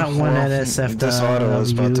 It's not one NSF. This auto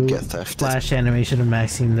is about to get thefted. Flash animation of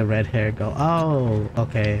Max seeing the red hair go. Oh,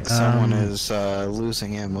 okay. Someone is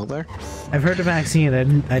losing ammo there. I've heard of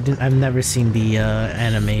Maxine. I've never seen the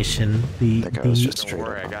animation. That guy was just straight Don't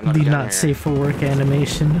worry, I up. got The another gun not here. safe for work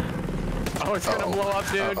animation. Oh, it's gonna blow up,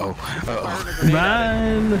 dude. Uh-oh. Fired a grenade at it.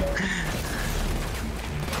 Run!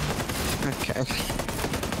 Okay.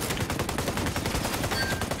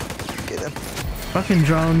 Get him. Fucking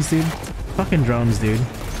drones, dude. Fucking drones, dude.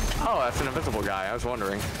 Oh, that's an invisible guy. I was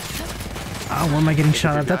wondering. Oh, why am I getting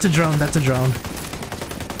shot at? That's a drone. That's a drone.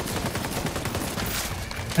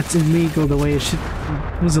 That's illegal the way it should.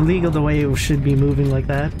 It was illegal the way it should be moving like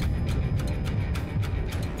that.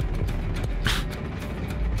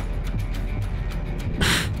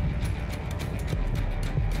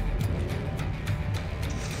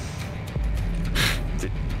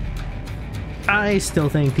 I still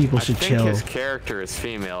think people should I think chill. his character is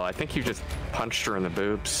female. I think you just punched her in the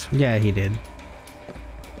boobs. Yeah, he did.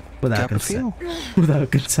 Without Cap a consent. feel.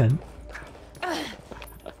 Without consent.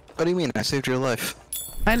 What do you mean? I saved your life.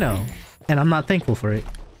 I know. And I'm not thankful for it.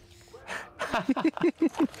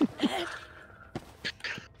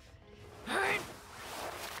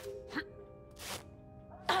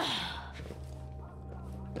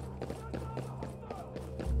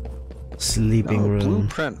 Sleeping room.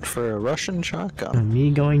 Blueprint for a Russian shotgun.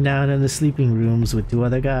 Me going down in the sleeping rooms with 2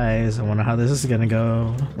 other guys. I wonder how this is gonna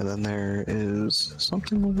go. And then there is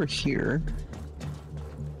something over here.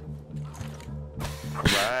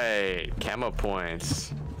 Right, camo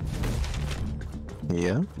points.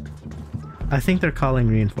 Yeah. I think they're calling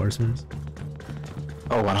reinforcements.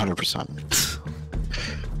 Oh, 100%.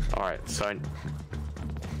 All right, so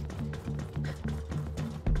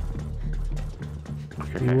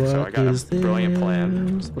okay, so I got a brilliant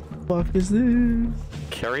plan. What the fuck is this?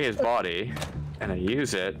 Carry his body, and I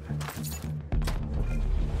use it.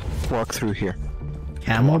 Walk through here.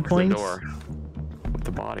 Camo Walk the points? door with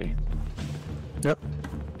the body. Yep.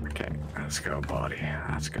 Okay, let's go, body.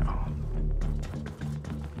 Let's go.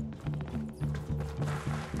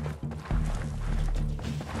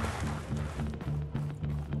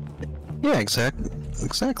 Yeah,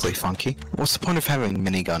 exactly, Funky. What's the point of having a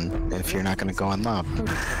minigun if you're not gonna go in loud?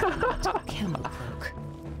 Camo cloak.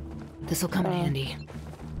 This'll come in handy.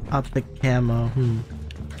 Optic camo.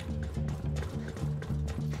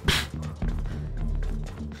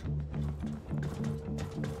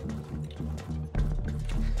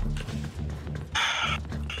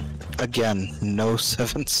 Again, no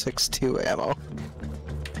 7.62 ammo.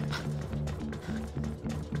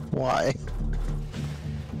 Why?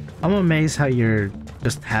 I'm amazed how you're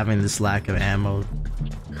just having this lack of ammo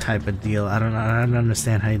type of deal. I don't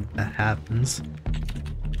understand how that happens.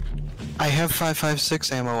 I have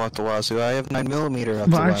 5.56 ammo at the wazoo. I have 9mm at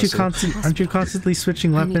But the wazoo. aren't you constantly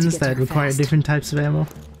switching I need to weapons get to that her require fast. different types of ammo?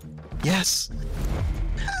 Yes,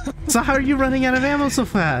 So how are you running out of ammo so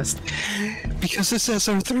fast? because it's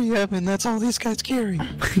SR3M and that's all these guys carry.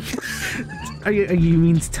 Are you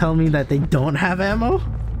mean to tell me that they don't have ammo?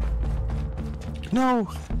 No,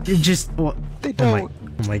 You just what? they Oh don't.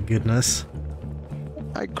 oh my goodness.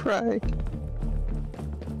 I cry.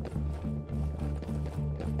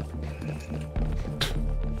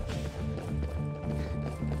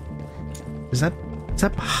 Is that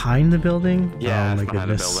behind the building? Yeah, oh my it's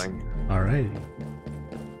behind the goodness. building. Alright.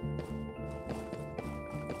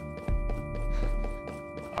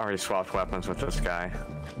 Already swapped weapons with this guy.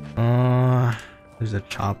 There's a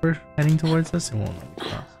chopper heading towards us. It won't let me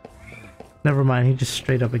cross. Never mind. He just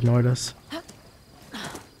straight up ignored us.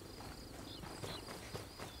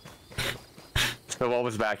 So what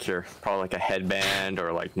was back here? Probably like a headband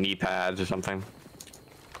or like knee pads or something.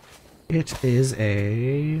 It is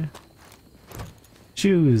a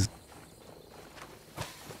shoes.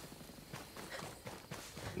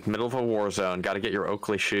 Middle of a war zone. Got to get your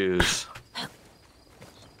Oakley shoes.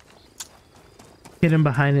 Hidden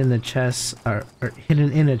behind in the chest, or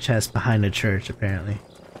hidden in a chest behind a church, apparently.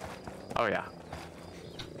 Oh yeah.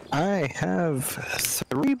 I have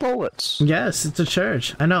 3 bullets. Yes, it's a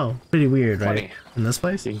church. I know. Pretty weird, right? Funny. In this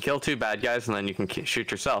place? You can kill 2 bad guys and then you can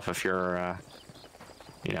shoot yourself if you're,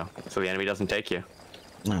 you know, so the enemy doesn't take you.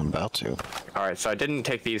 I'm about to. All right, so I didn't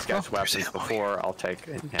take these guys' Oh, there's weapons ammo before. I'll take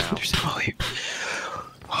it now. There's ammo here.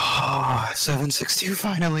 Oh, 7.62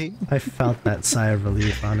 finally. I felt that sigh of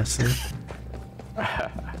relief, honestly.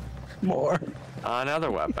 More.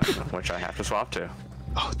 Another weapon, which I have to swap to.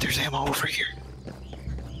 Oh, there's ammo over here.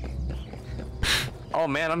 Oh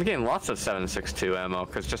man, I'm getting lots of 7.62 ammo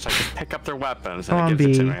because just I just pick up their weapons and Come on, it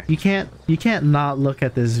gives it B. to me. You can't not look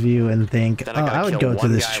at this view and think, Then oh, gotta I would kill go to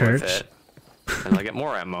one this guy church. with it, and I get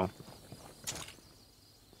more ammo.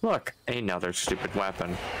 Look, another stupid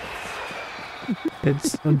weapon.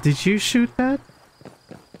 It's. Did you shoot that?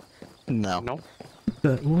 No. Nope.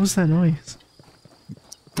 What was that noise?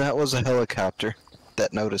 That was a helicopter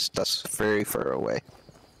that noticed us very far away.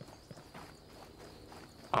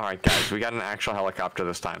 Alright guys, we got an actual helicopter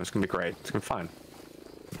this time. It's gonna be great. It's gonna be fine.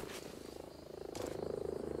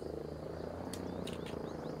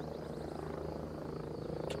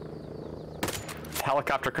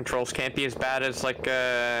 Helicopter controls can't be as bad as like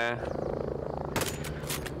yeah,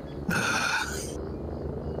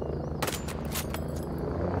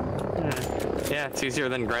 it's easier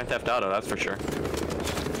than Grand Theft Auto, that's for sure.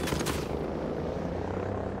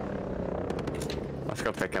 Let's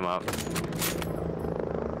go pick him up.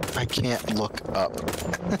 I can't look up.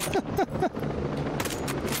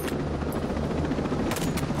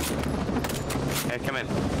 Hey, come in.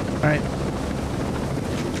 Alright.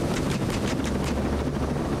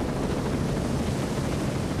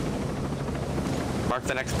 Mark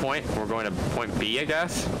the next point. We're going to point B, I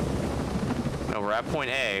guess? No, we're at point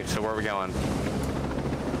A, so where are we going?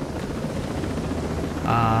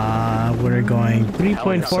 We're going 3.4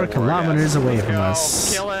 Helicopter, kilometers yes. away Let's from go.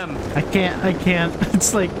 us. Kill him! I can't.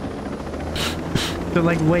 It's like they're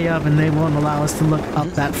like way up and they won't allow us to look up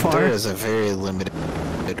that far. There is a very limited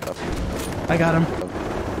up. I got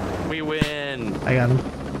him. We win! I got him.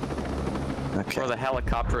 Okay. We're the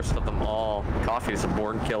helicopterist of them all. Coffee's a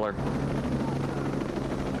born killer.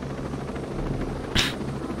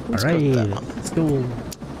 Let's go Alright, with that one. let's go.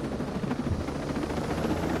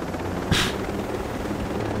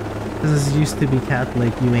 This is used to be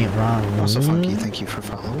Catholic, you ain't wrong. Also, Funky, thank you for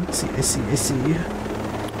following. I see.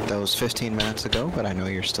 That was 15 minutes ago, but I know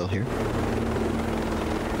you're still here.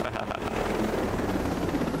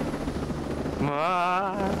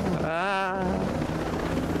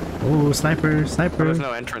 Oh, sniper. There's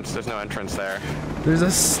no entrance there. There's a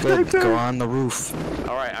Good, sniper. go on the roof.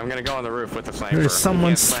 Alright, I'm gonna go on the roof with the sniper. There's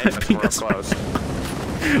someone You can't snipe if we're sniping up us. close.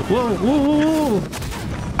 Whoa.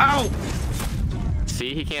 Ow!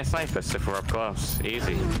 See, he can't snipe us if we're up close.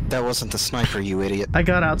 Easy. That wasn't the sniper, you idiot. I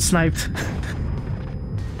got out sniped.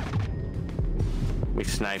 We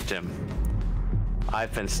sniped him.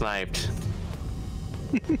 I've been sniped.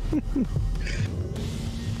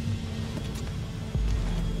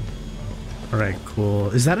 Alright, cool.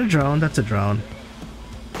 Is that a drone? That's a drone.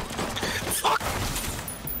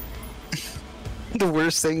 The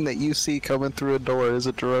worst thing that you see coming through a door is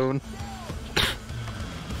a drone.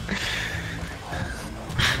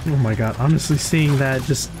 Oh my god, honestly seeing that,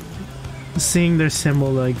 just seeing their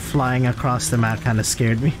symbol like flying across the map kind of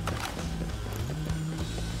scared me.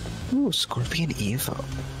 Ooh, Scorpion Evo.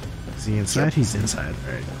 Is he inside? Yep. He's inside.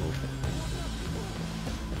 Alright,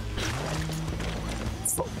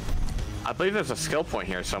 cool. I believe there's a skill point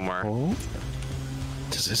here somewhere. Oh.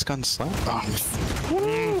 Does this gun slap?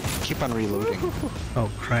 Oh. Keep on reloading.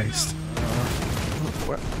 Oh, Christ.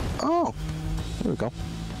 Where? Oh. There we go.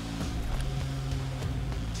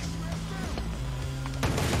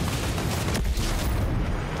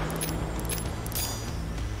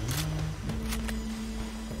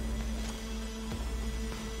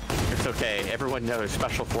 It's okay. Everyone knows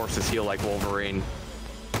special forces heal like Wolverine.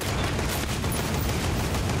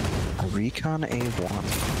 Recon A1.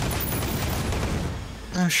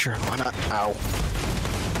 Oh, sure, why not? Ow.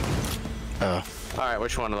 Alright,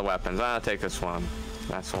 which one of the weapons? I'll take this one.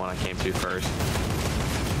 That's the one I came to first.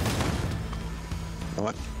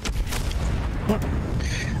 What?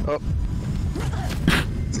 Oh.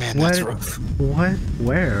 Man, that's rough. What?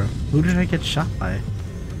 Where? Who did I get shot by?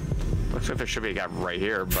 Looks like there should be a guy right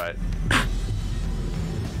here, but...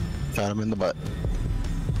 Found him in the butt.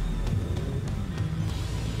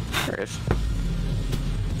 There he is.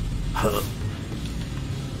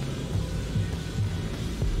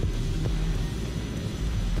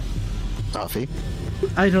 Coffee.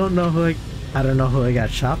 I don't know who I got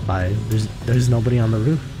shot by. There's nobody on the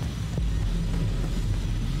roof.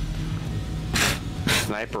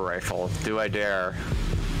 Sniper rifle. Do I dare?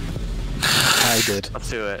 I did. Let's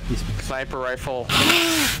do it. Sniper rifle.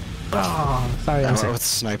 Oh, sorry, I I'm went sorry. with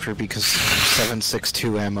sniper because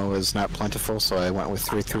 7.62 ammo is not plentiful, so I went with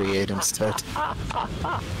 3.38 instead.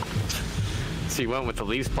 So you went with the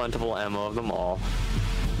least plentiful ammo of them all.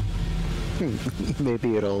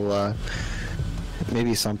 Maybe it'll,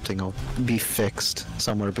 maybe something will be fixed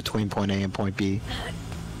somewhere between point A and point B.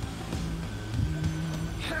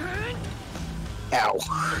 Ow.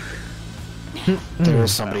 There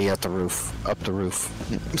is somebody at the roof. Up the roof.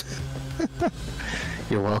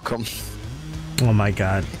 You're welcome. Oh my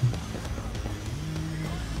god.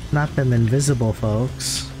 Not them invisible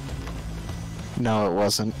folks. No, it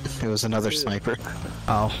wasn't. It was another sniper.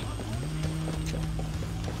 Oh.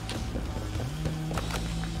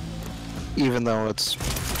 Even though it's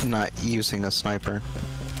not using a sniper.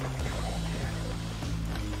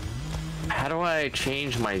 How do I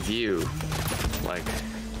change my view? Like...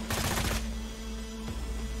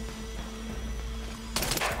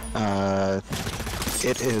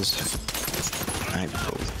 It is...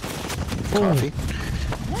 Coffee?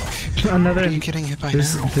 Another... Are you getting hit by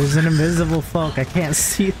there's, now? there's an invisible folk. I can't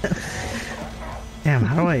see them. Damn,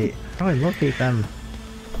 how do I locate them?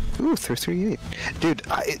 Ooh, 338. Dude,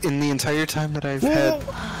 in the entire time that I've had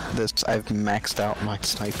this, I've maxed out my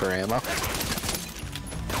sniper ammo.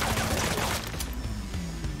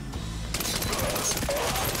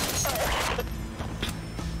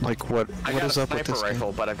 Like, what is up with this sniper rifle,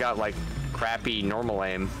 game? but I've got like crappy normal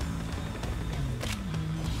aim.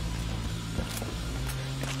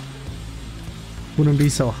 Wouldn't be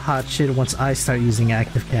so hot shit once I start using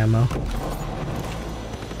active camo.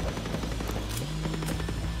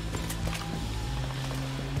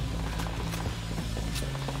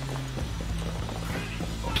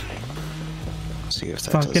 See if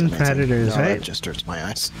that Fucking does anything. predators, No, right? That just hurts my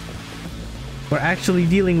eyes. We're actually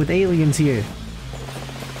dealing with aliens here.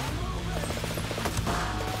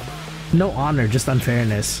 No honor, just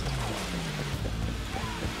unfairness.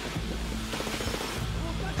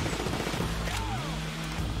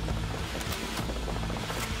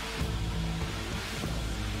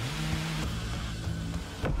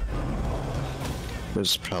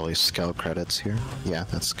 There's probably skill credits here. Yeah,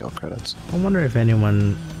 that's skill credits. I wonder if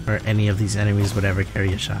anyone or any of these enemies would ever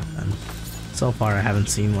carry a shotgun. So far, I haven't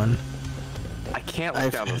seen one. I can't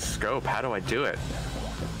look down the scope. How do I do it?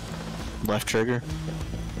 Left trigger.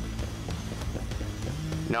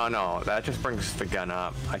 No, that just brings the gun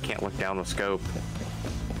up. I can't look down the scope.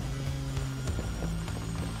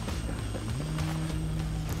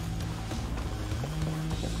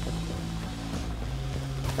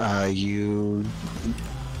 The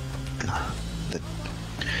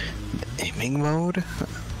aiming mode?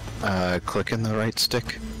 Click in the right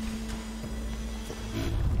stick.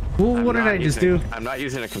 Ooh, what did I just do? I'm not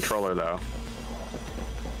using a controller though.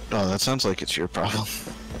 Oh, that sounds like it's your problem.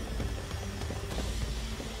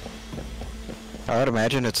 I would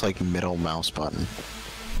imagine it's like middle mouse button.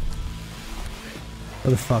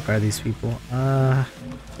 Where the fuck are these people? Let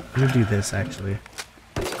me do this actually.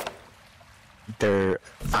 They're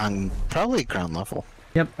on probably ground level.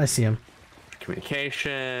 Yep, I see them.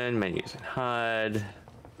 Communication, menus and HUD.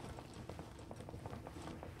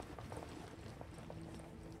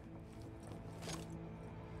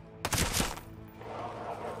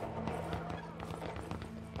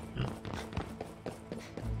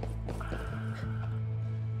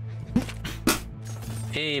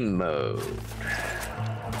 Aim mode.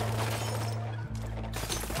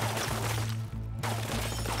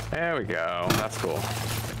 There we go. That's cool.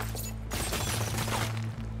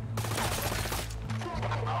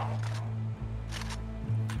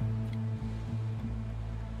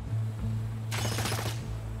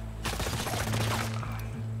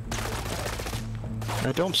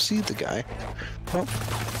 I don't see the guy. Oh.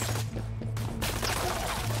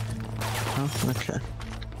 Oh, okay.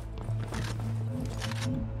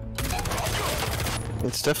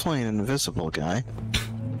 It's definitely an invisible guy.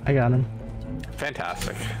 I got him.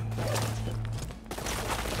 Fantastic.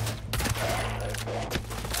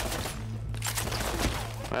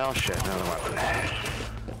 Well, shit, another weapon.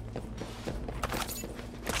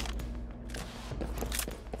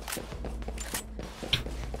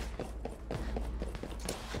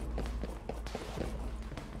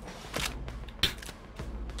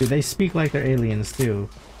 Dude, they speak like they're aliens too,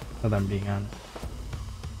 for them being honest.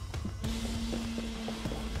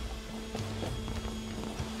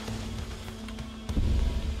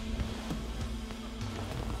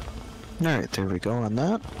 Alright, there we go on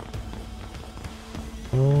that.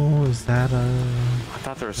 Oh, is that a... I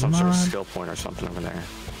thought there was some sort of Mod? skill point or something over there.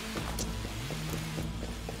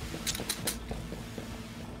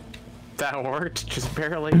 That worked, just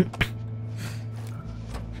barely.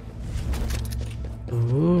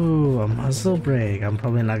 Ooh, a muzzle brake. I'm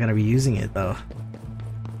probably not gonna be using it though.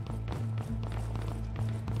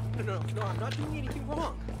 No, I'm not doing anything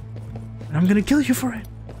wrong. I'm gonna kill you for it.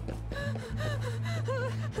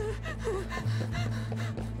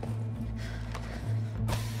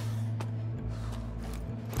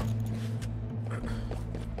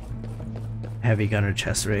 Heavy gunner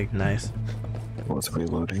chest rig, nice. What's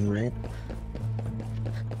reloading rate?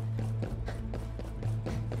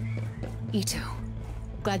 Ito.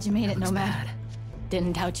 Glad you made it, Looks Nomad. bad.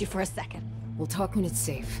 Didn't doubt you for a second. We'll talk when it's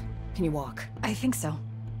safe. Can you walk? I think so.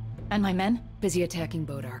 And my men? Busy attacking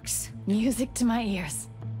boat arcs. Music to my ears.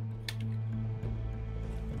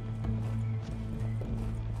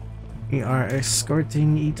 We are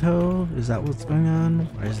escorting Ito. Is that what's going on?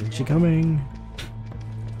 Or isn't she coming?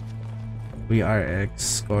 We are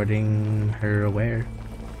escorting her where?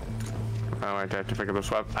 Oh, I have to pick up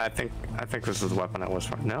this weapon. I think this is the weapon I was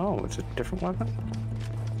from. No, it's a different weapon.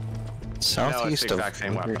 Southeast the of exact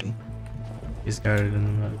same weapon. Liberty. She's guarded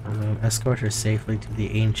in the escort her safely to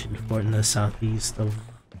the ancient fort in the southeast of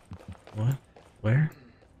what? Where?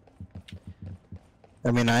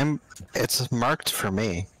 I mean, it's marked for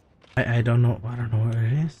me. I don't know. I don't know where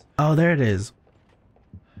it is. Oh, there it is.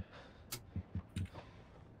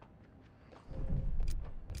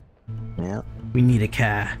 Yeah, We need a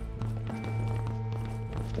car.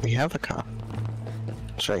 we have a car.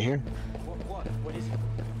 It's right here.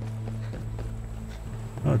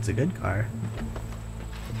 Oh, it's a good car.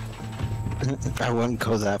 I wouldn't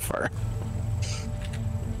go that far.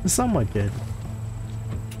 It's somewhat good.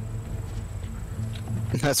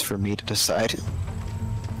 That's for me to decide.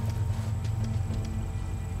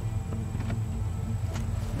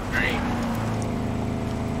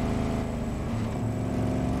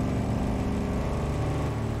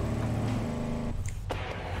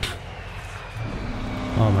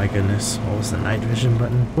 Oh my goodness. What was the night vision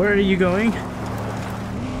button? Where are you going?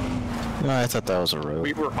 No, I thought that was a road.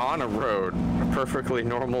 We were on a road, a perfectly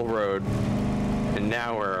normal road, and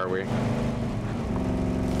now where are we?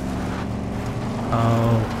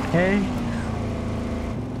 Okay.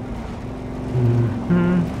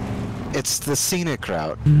 It's the scenic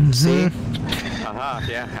route. Mm-hmm. See? Aha,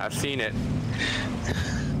 yeah, I've seen it.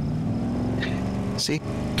 See?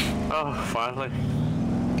 Oh, finally.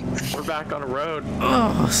 We're back on a road.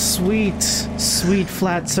 Oh, sweet, sweet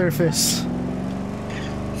flat surface.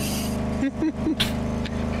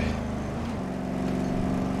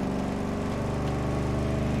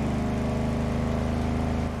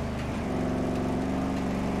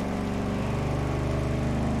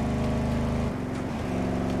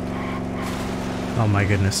 Oh my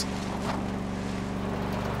goodness.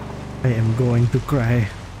 I am going to cry.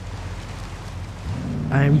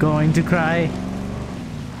 I am going to cry.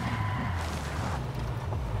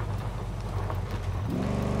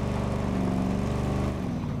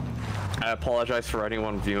 I apologize for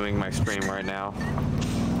anyone viewing my stream right now.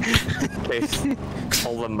 In case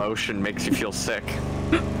all the motion makes you feel sick.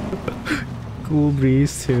 Cool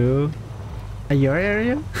breeze too. At your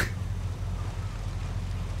area?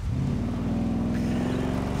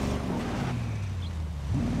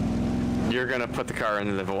 You're gonna put the car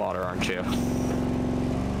into the water, aren't you?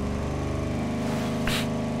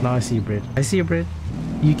 No, I see a bridge. I see a bridge.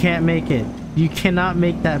 You can't make it. You cannot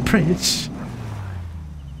make that bridge.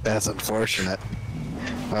 That's unfortunate.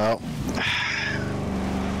 Well.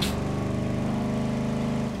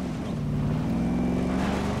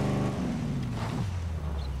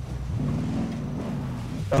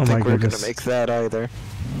 I don't think we're gonna make that either.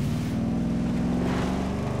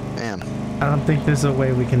 Man. I don't think there's a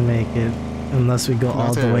way we can make it unless we go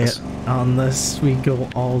all the way. Unless we go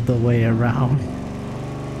all the way around.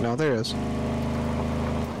 No, there is.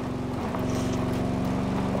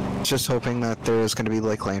 Just hoping that there is going to be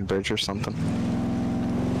like land bridge or something.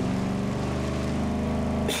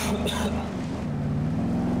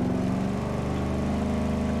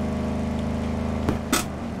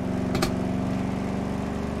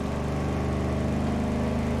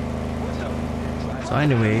 So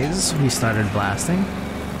anyways, we started blasting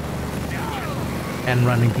and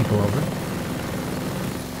running people over.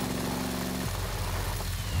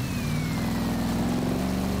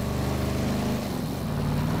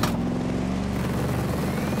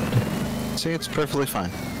 See, it's perfectly fine.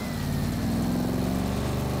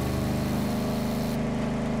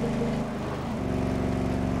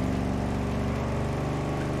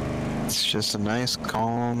 It's just a nice,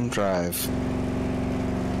 calm drive.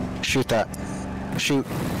 Shoot that. Shoot.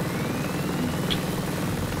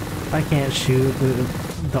 I can't shoot.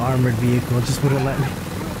 The armored vehicle just wouldn't let me.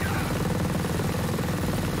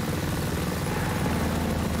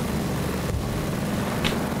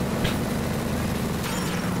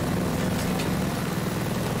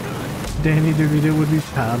 Danny DeVito would be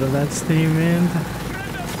proud of that statement.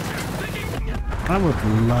 I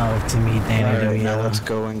would love to meet Danny Alright, DeVito. now let's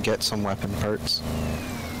go and get some weapon parts.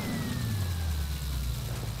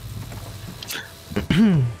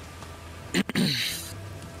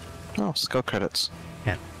 Oh, skill credits.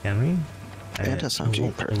 Can we? And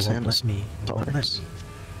SMG parts and let me. parts.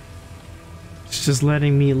 It's just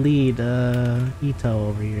letting me lead Ito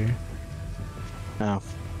over here. No.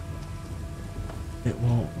 It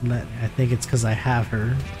won't let. I think it's because I have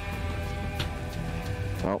her.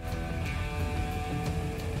 Well.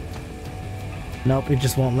 Nope, it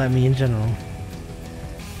just won't let me in general.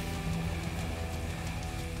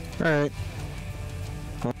 Alright.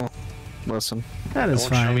 Well, listen. That is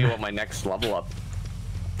It won't show me fine. what my next level up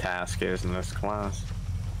task is in this class.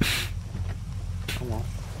 Oh well.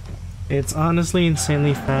 It's honestly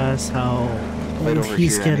insanely fast how Right old over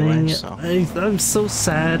he's here getting. anyway, so. I'm so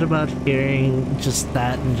sad about hearing just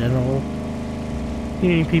that in general.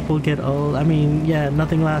 Hearing people get old. I mean, yeah,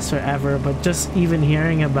 nothing lasts forever, but just even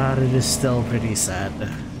hearing about it is still pretty sad.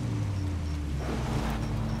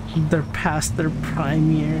 They're past their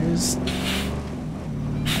prime years.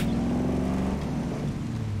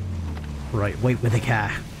 Right, wait with the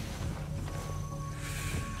car.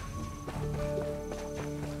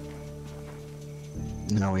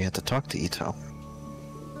 Now we have to talk to Ito.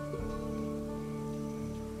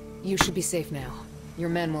 You should be safe now. Your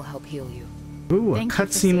men will help heal you. Ooh, a Thank you for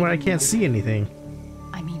cutscene where I saving can't me. see anything.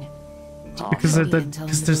 I mean it. Because Maybe of the, you can tell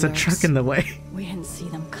because him there's the a lyrics. truck in the way. We didn't see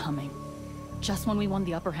them coming. Just when we won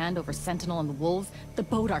the upper hand over Sentinel and the Wolves, the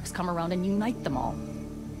Bodarks come around and unite them all.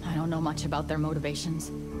 I don't know much about their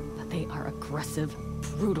motivations, but they are aggressive,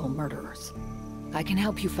 brutal murderers. I can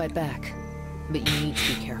help you fight back, but you need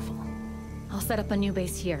to be careful. I'll set up a new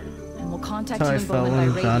base here, and we'll contact So you I in felt Bowman by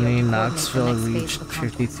when radio Johnny to coordinate the Knoxville next phase reached of the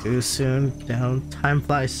conflict. 52 soon. Down, time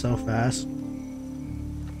flies so fast.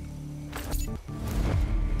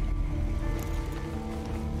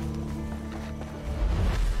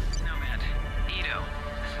 Nomad, Ito,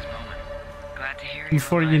 this is Bowman. Glad to hear you're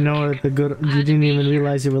Before alive you and know it, kicking. the good, you didn't even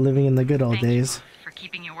realize you were living in the good old Thank you days. both for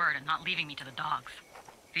keeping your word and not leaving me to the dogs.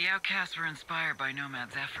 The outcasts were inspired by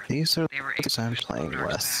Nomad's efforts. These are They were the able to I'm push the playing Bodarks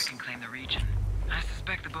with. back and claim the region. I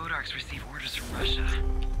suspect the Bodarks receive orders from Russia.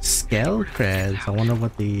 Scale creds. I wonder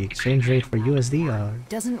what the exchange rate for USD are.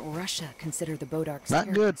 Doesn't Russia consider the Bodarks Not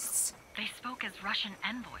good. terrorists? They spoke as Russian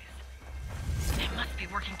envoys. They must be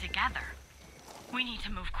working together. We need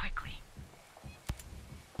to move quickly.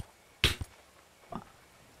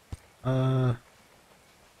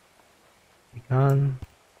 Recon.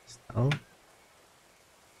 Stealth.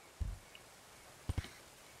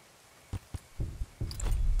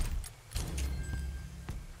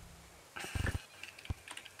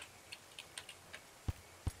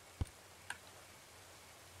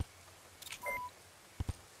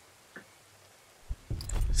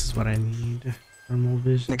 This is what I need. Thermal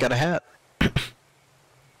vision. They got a hat.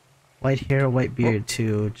 White hair, white beard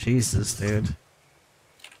too. Jesus, dude.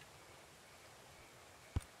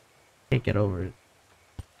 Can't get over it.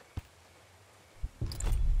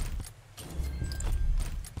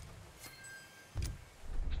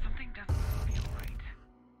 Something doesn't feel right.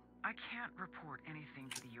 I can't report anything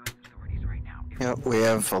to the U.S. authorities right now. If Yep, we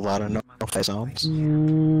have a lot of no-fly zones.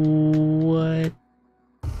 What?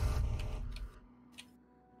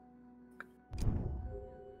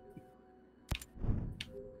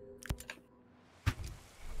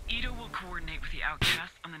 Ito will coordinate with the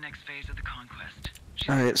outcasts on the next phase of the conquest.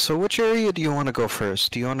 Alright, so which area do you want to go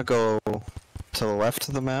first? Do you want to go to the left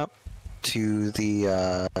of the map? To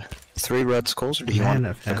the, 3 red skulls? Or do you want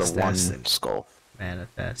like a Manifest 1 destiny. skull?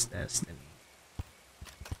 Manifest destiny.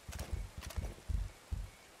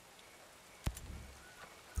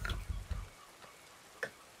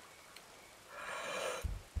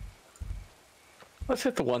 Let's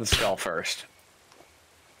hit the one skull first.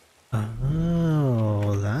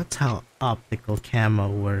 Oh, that's how optical camo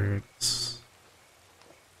works.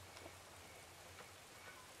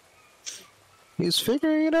 He's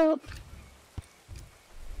figuring it out.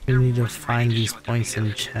 We They're need to more than ready find to these show what they're points made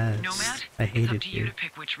in of. chest. Nomad, I hate it's up it to you here. to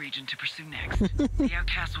pick which region to pursue next. The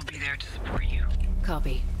outcasts will be there to support you.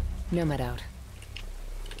 Copy. Nomad out.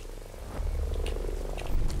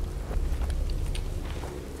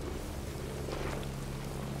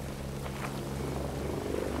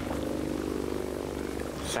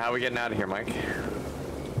 So how are we getting out of here, Mike?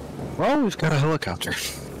 Well, we've got a helicopter.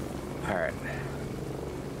 Alright.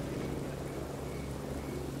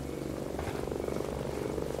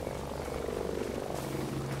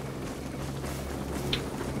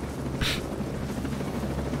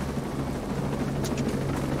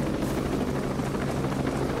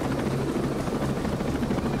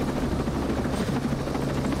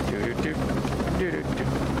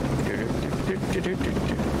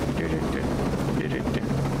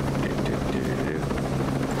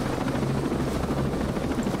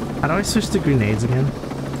 How do I switch to grenades again?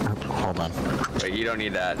 Hold on. Wait, you don't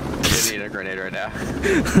need that. You don't need a grenade right now.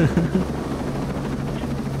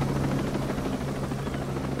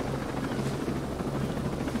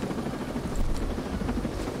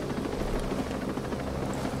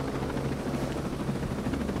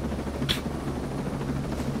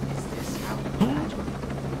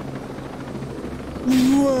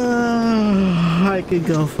 could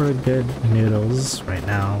go for good noodles right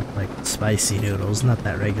now, like spicy noodles, not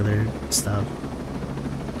that regular stuff.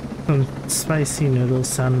 Some spicy noodles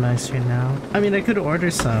sound nice right now. I mean, I could order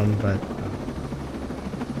some, but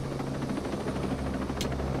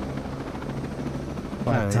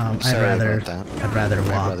I'd rather walk.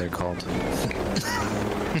 My brother called.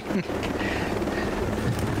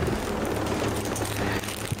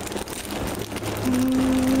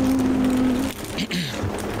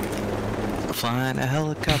 Flying a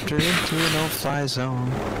helicopter into a no-fly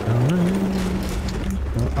zone.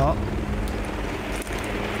 Oh.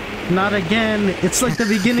 Not again! It's like the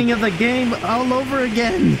beginning of the game all over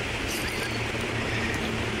again!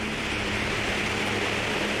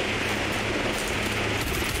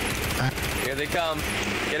 Here they come.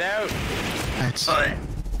 Get out!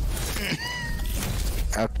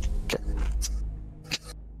 Okay.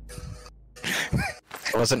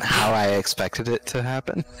 It wasn't how I expected it to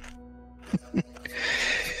happen.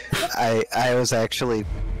 I was actually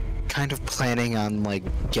kind of planning on like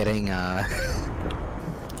getting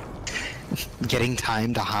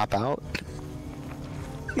time to hop out.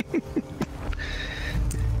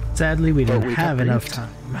 Sadly, we don't have enough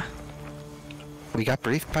time. We got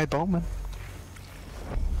briefed by Bowman.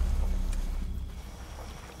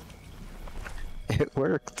 It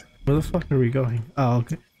worked. Where the fuck are we going? Oh,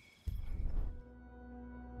 okay.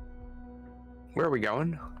 Where are we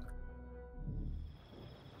going?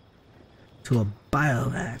 To a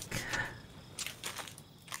biovac.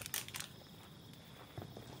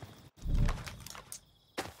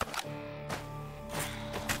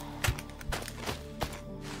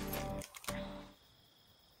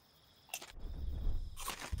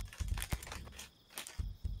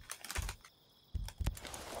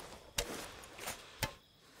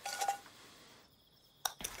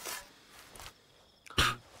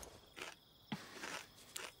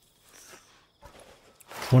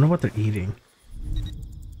 I wonder what they're eating.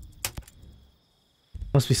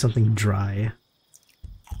 Must be something dry.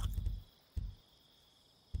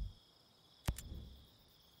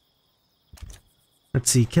 Let's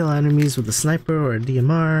see, kill enemies with a sniper or a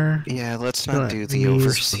DMR. Yeah, let's not do the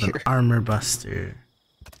overseer. With an armor buster.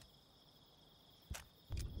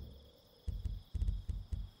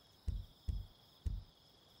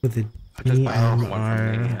 With a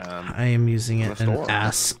DMR, I am using it an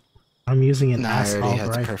ass. I'm using an I already had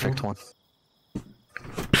the rifle. perfect one.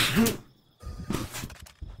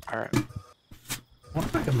 Alright. What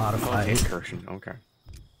if I can modify it? Incursion, okay.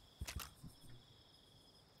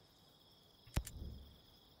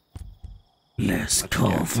 Let's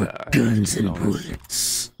call for guns and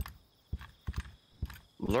bullets.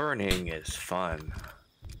 Learning is fun.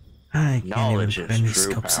 I Knowledge can't even put any is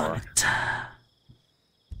true scopes power. on it.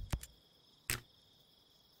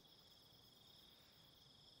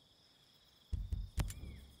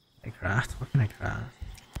 What can I craft?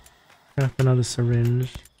 Craft another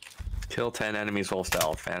syringe. Kill 10 enemies while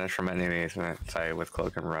stealth. Vanish from enemies sight with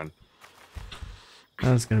cloak and run.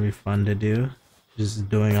 That's gonna be fun to do. Just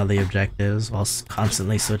doing all the objectives while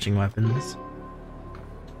constantly switching weapons.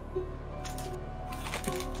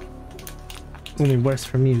 It's only worse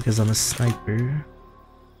for me because I'm a sniper.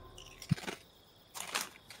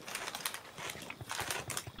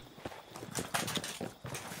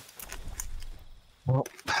 Well.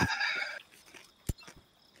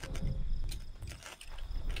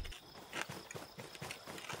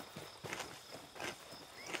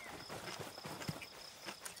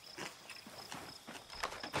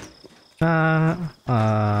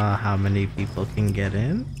 How many people can get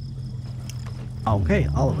in? Okay,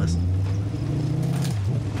 all of us.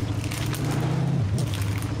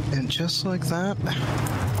 And just like that,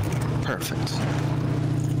 perfect.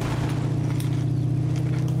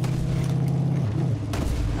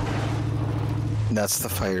 That's the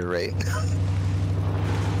fire rate.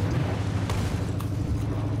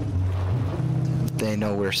 They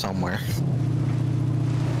know we're somewhere.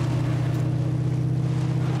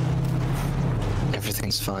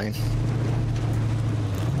 Everything's fine.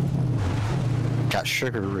 Got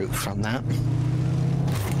sugar root from that.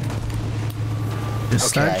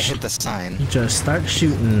 Just okay, I hit the sign. Just start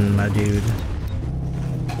shooting, my dude.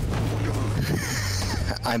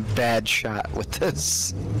 I'm bad shot with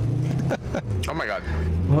this. Oh my god.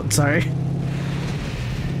 Oh, sorry.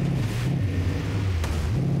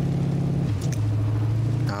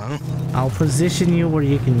 Oh. I'll position you where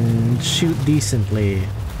you can shoot decently.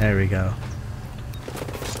 There we go.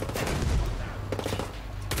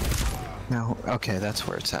 No, okay, that's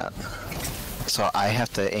where it's at. So I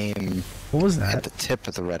have to aim What was that? at the tip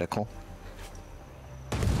of the reticle.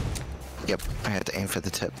 Yep, I had to aim for the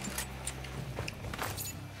tip.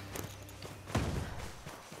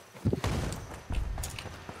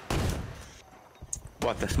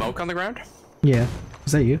 What, the smoke on the ground? Yeah.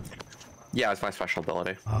 Is that you? Yeah, it's my special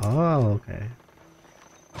ability. Oh, okay.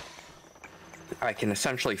 I can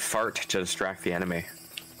essentially fart to distract the enemy.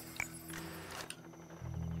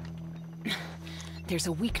 There's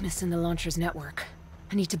a weakness in the launcher's network.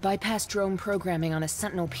 I need to bypass drone programming on a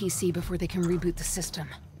Sentinel PC before they can reboot the system.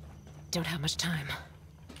 Don't have much time.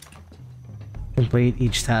 Complete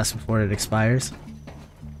each task before it expires.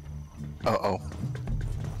 Uh-oh.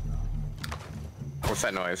 What's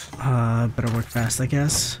that noise? Better work fast, I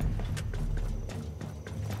guess.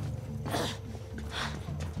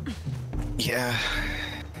 Yeah.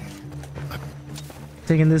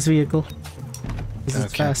 Taking this vehicle. 'Cause it's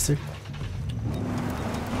Okay. faster.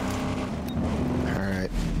 Alright.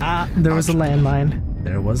 Ah, there was a landmine.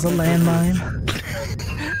 There was a landmine.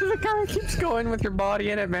 The car keeps going with your body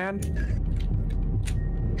in it, man.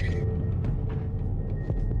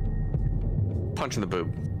 Punch in the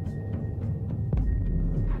boob.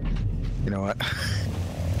 You know what?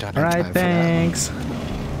 Don't have Alright, time for that. thanks.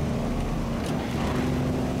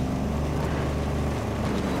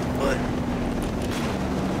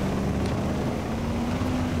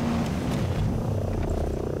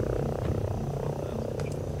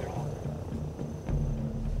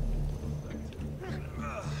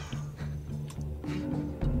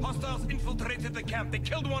 Hostiles infiltrated the camp. They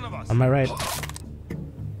killed one of us. Am I right?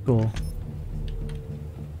 Cool.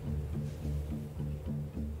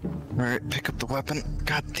 Alright, pick up the weapon.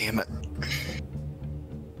 God damn it.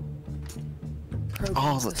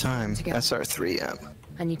 All the time. SR3M.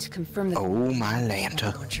 I need to confirm the Oh my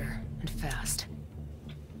Lanta. launcher, and fast.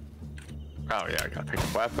 Oh yeah, I gotta pick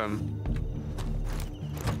a weapon.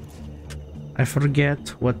 I forget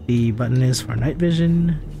what the button is for night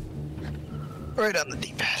vision. Right on the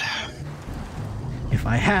D-pad. If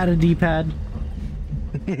I had a D-pad.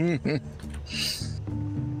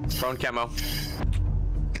 Drone camo.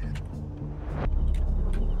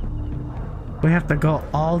 We have to go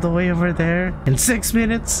all the way over there in 6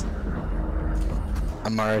 minutes.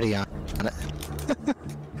 I'm already on it.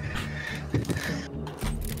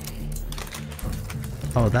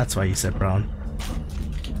 Oh, that's why you said brown.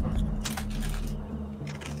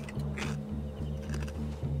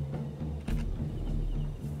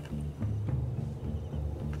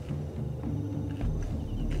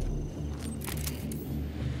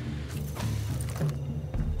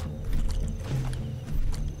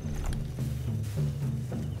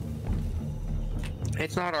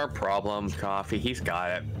 It's not our problem, Coffee. He's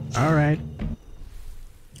got it. Alright.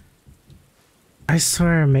 I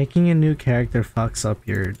swear, making a new character fucks up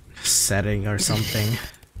your setting or something.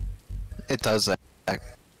 It does that.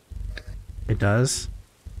 It does?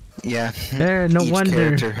 Yeah. There, no Each wonder.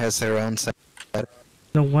 character has their own set.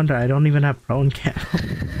 No wonder I don't even have prone cam.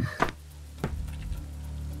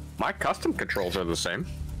 My custom controls are the same.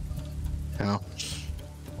 Oh.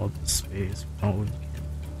 Hold the space. Prone.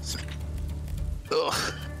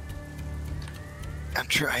 Ugh. I'm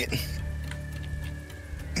trying.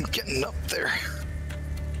 I'm getting up there.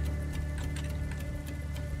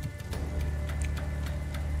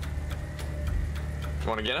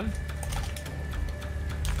 Want to get him?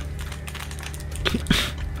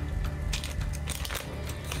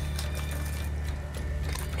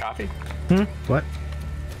 Coffee? What?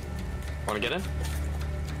 Want to get in?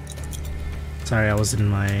 Sorry, I was in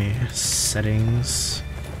my settings.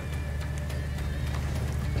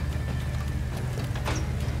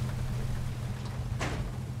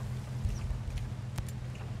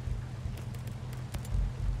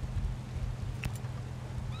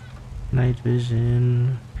 Night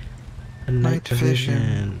vision. Night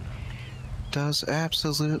vision. Does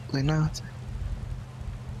absolutely nothing.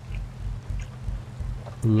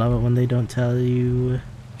 Love it when they don't tell you.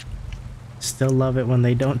 Still love it when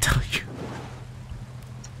they don't tell you.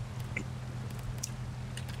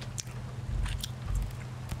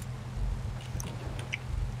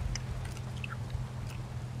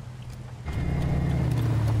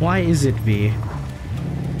 Why is it V?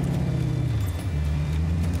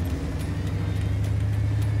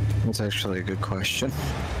 That's actually a good question.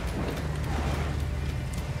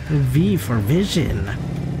 V for vision.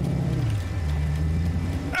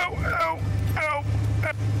 Ow, ow, ow,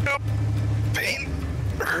 ow, pain,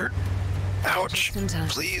 hurt, ouch, Just in time.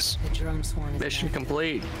 please. The drone swarm is Mission back.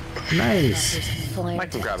 complete. Nice.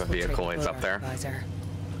 Mike can grab a vehicle when it's up there.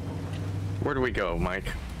 Where do we go, Mike?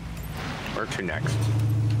 Where to next?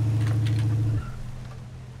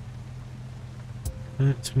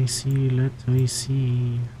 Let me see, let me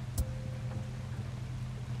see.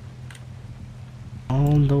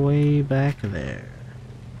 All the way back there.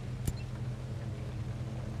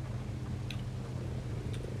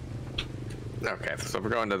 Okay, so we're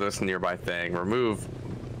going to this nearby thing. Remove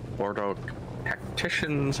ordo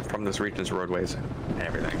tacticians from this region's roadways and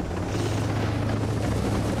everything.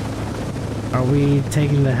 Are we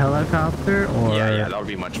taking the helicopter or? Yeah, that would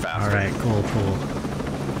be much faster. All right, cool.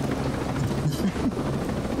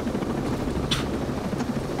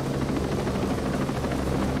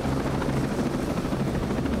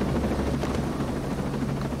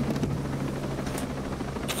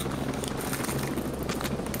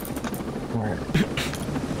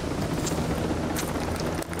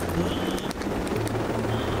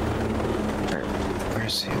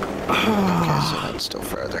 Where's he? Okay, so that's still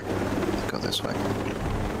further. Go this way.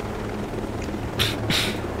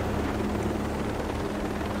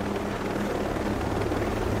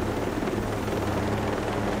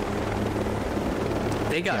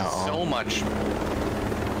 They got so much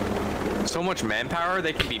manpower.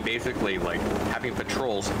 They can be basically like having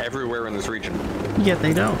patrols everywhere in this region. Yet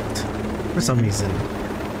they don't, for some reason.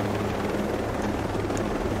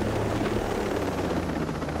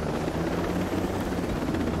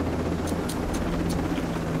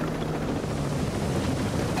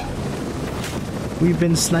 We've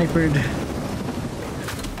been sniped.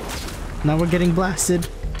 Now we're getting blasted.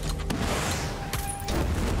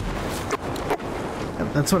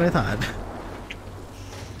 Yep, that's what I thought.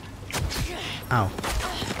 Ow.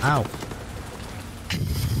 Ow.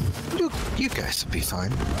 You guys will be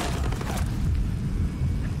fine.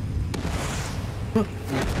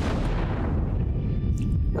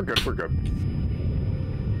 We're good, we're good.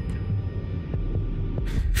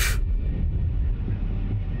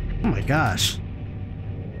 Oh my gosh.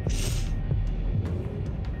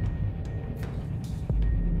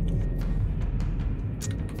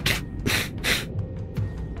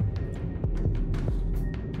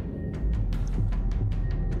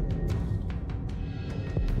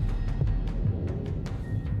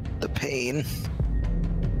 The pain.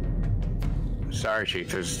 Sorry, Chief.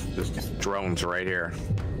 There's drones right here.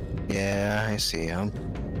 Yeah, I see them.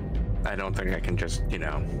 I don't think I can just, you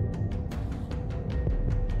know.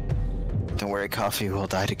 Don't worry, Coffee, we'll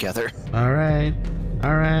die together. Alright.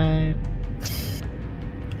 Alright.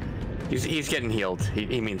 He's getting healed.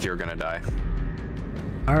 He means you're gonna die.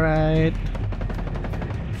 Alright.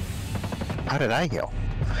 How did I heal?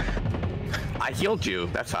 I healed you.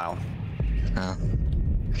 That's how.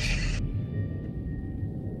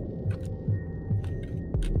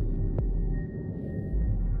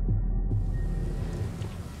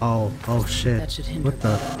 Oh. Oh shit. That should hinder What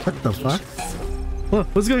the fuck? Whoa,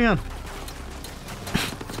 what's going on?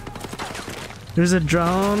 There's a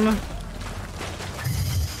drone.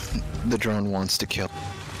 The drone wants to kill.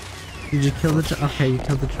 Did you kill the drone? Okay, you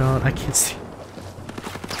killed the drone. I can't see.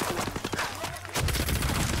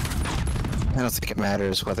 I don't think it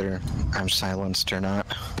matters whether I'm silenced or not.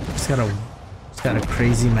 It's got a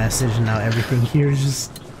crazy message and now everything here is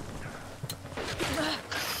just.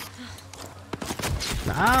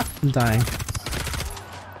 Ah, I'm dying.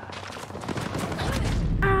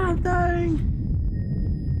 Ah, I'm dying.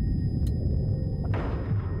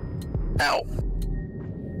 Ow!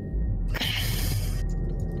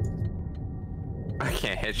 I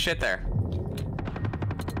can't hit shit there.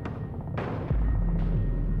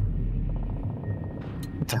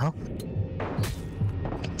 What the hell?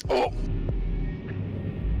 Oh!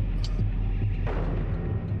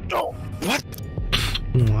 Oh! What?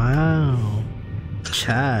 Wow.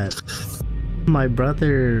 Chat. My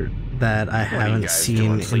brother that I haven't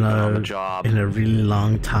seen in a really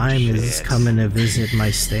long time is coming to visit my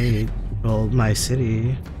state. Well, my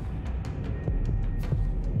city.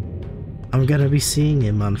 I'm gonna be seeing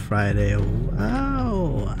him on Friday.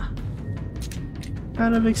 Wow.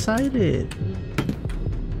 Kind of excited.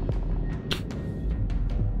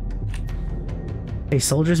 Hey,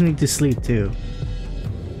 soldiers need to sleep too.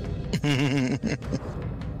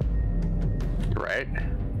 Right?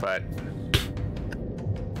 But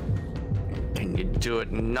can you do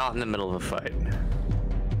it not in the middle of a fight?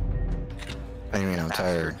 I mean, I'm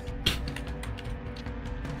tired.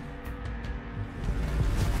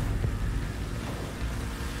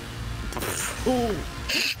 Ooh.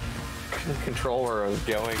 Control where I was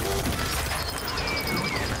going.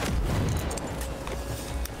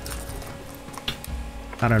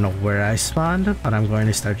 I don't know where I spawned, but I'm going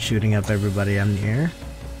to start shooting up everybody I'm near.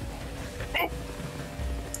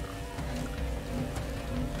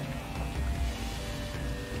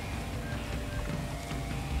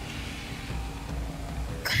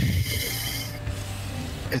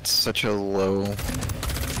 It's such a low...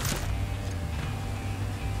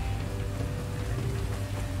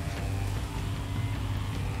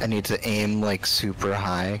 I need to aim like super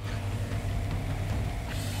high.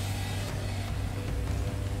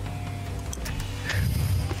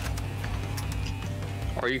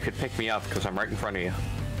 Or you could pick me up because I'm right in front of you.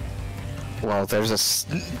 Well, there's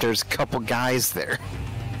a couple guys there.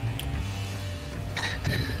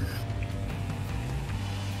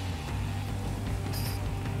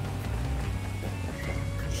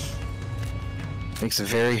 Makes it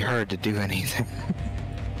very hard to do anything.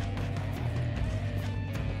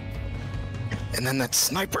 And then that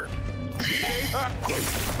sniper.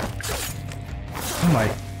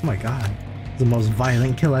 Oh my god. The most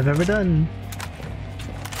violent kill I've ever done.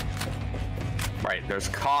 Right, there's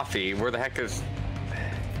coffee. Where the heck is...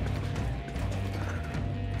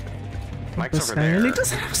 Mike's This over guy there. really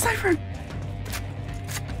doesn't have a sniper.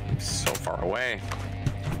 So far away.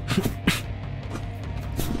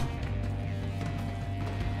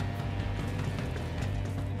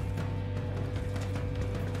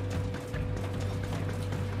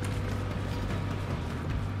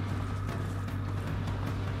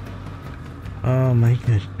 Oh my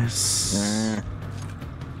goodness.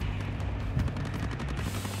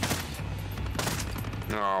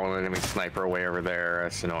 Oh, enemy sniper way over there.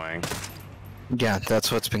 That's annoying. Yeah,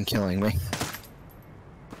 that's what's been killing me.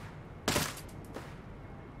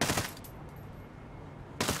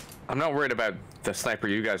 I'm not worried about the sniper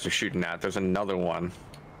you guys are shooting at. There's another one.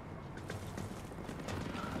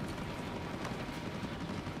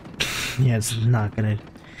 Yeah, it's not gonna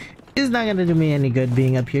do me any good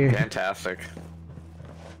being up here. Fantastic.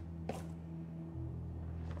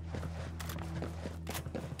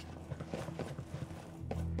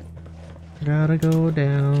 Gotta go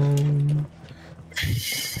down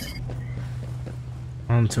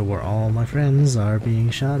onto where all my friends are being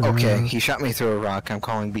shot at. Okay, he shot me through a rock. I'm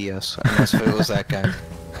calling BS. Unless it was that guy.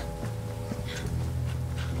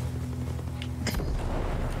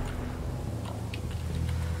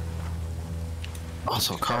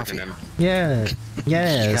 Also coffee. Yeah.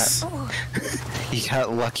 Yes. He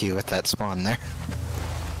got lucky with that spawn there.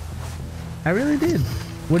 I really did.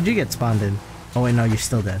 What'd you get spawned in? Oh wait, no, you're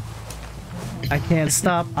still dead. I can't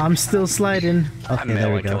stop. I'm still sliding. Okay, I'm there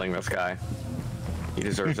we melee go. killing this guy. He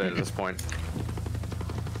deserves it at this point.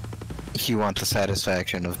 You want the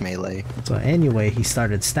satisfaction of melee. So anyway, he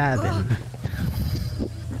started stabbing.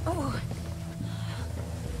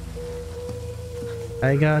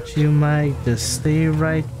 I got you, Mike. Just stay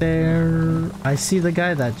right there. I see the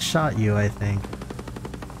guy that shot you, I think.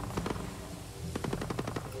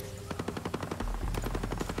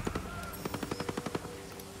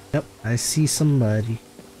 Yep, I see somebody.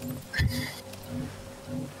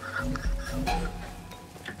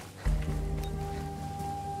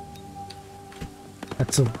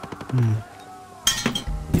 That's a...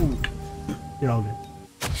 You're all good.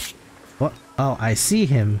 What? Oh, I see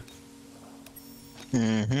him.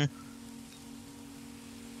 Mm-hmm.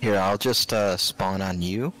 Here, I'll just spawn on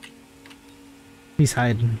you. He's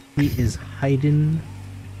hiding. He is hiding.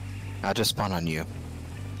 I'll just spawn on you.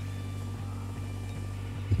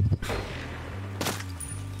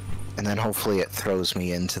 And then hopefully it throws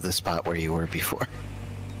me into the spot where you were before.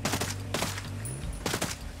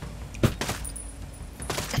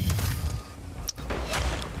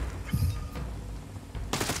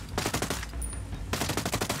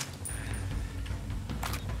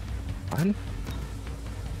 What?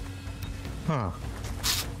 Huh.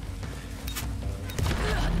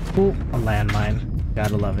 Ooh, a landmine.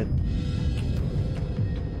 Gotta love it.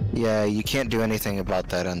 Yeah, you can't do anything about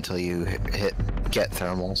that until you get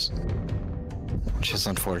thermals. Which is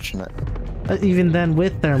unfortunate. Even then,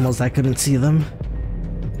 with thermals, I couldn't see them.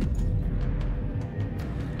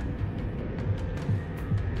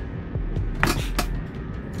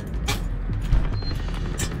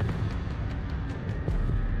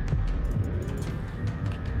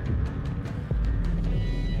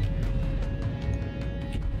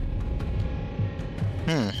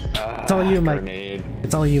 It's all you, Mike. Grenade.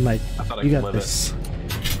 It's all you, Mike. I thought I You could got live this.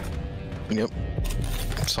 Yep.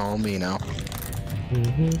 It's all me now.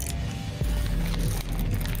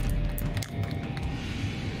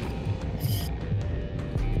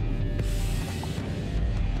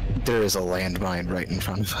 There is a landmine right in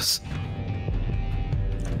front of us.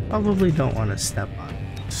 Probably don't want to step on it.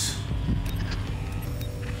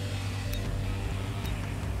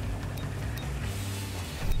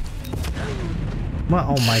 What?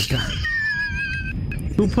 Oh my god.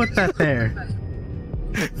 Who put that there?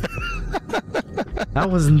 That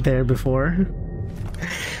wasn't there before.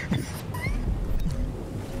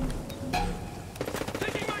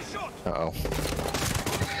 Uh-oh.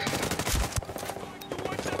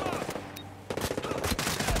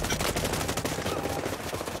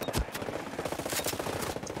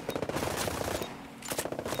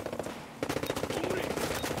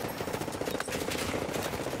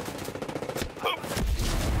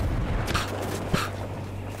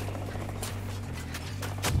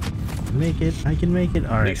 make it. I can make it.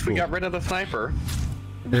 All At right. least we got rid of the sniper.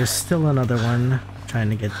 There's still another one trying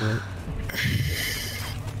to get to it.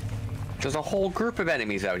 There's a whole group of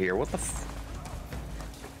enemies out here. What the f...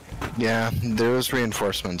 Yeah, there was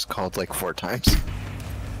reinforcements called like 4 times.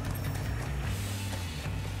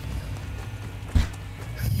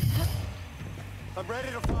 I'm ready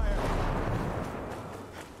to fire.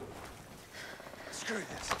 Screw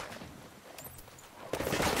this.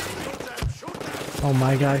 Shoot them, shoot them. Oh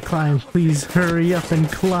my god, climb. Please hurry up and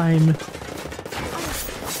climb.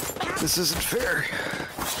 This isn't fair.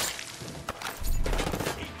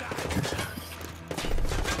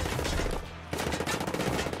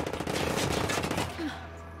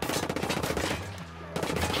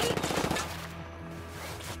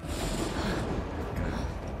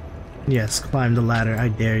 Yes, climb the ladder. I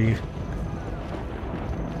dare you.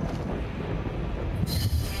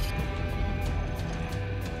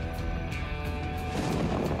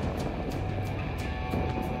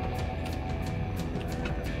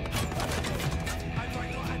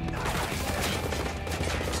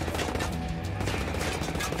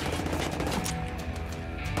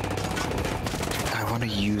 I want to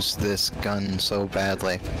use this gun so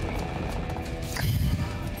badly.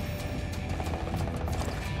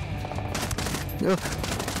 Ugh.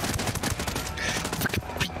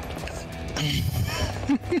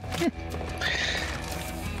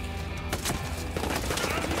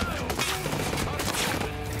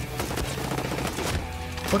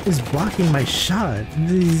 What is blocking my shot?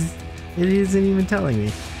 It isn't even telling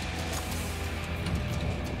me.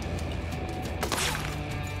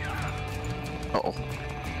 Uh-oh.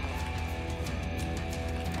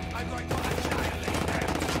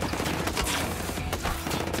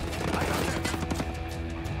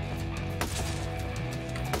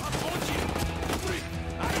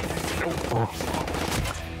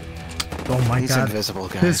 Oh my He's god. invisible,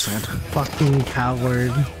 guys, This man. fucking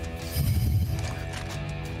coward.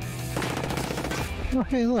 Oh,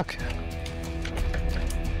 hey, look.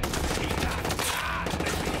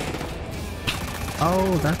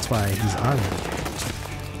 Oh, that's why he's armored.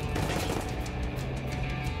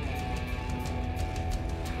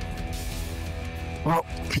 Well,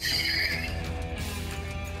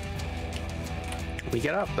 Let me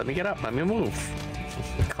get up. Let me get up. Let me move.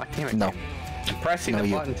 God damn it. no. I'm pressing No, the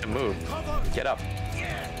you- button to move. Get up.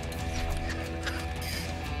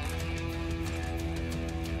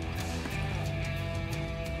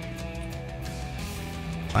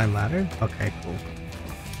 Climb ladder? Okay, cool.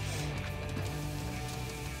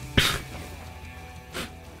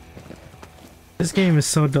 This game is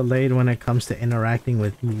so delayed when it comes to interacting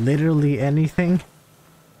with literally anything.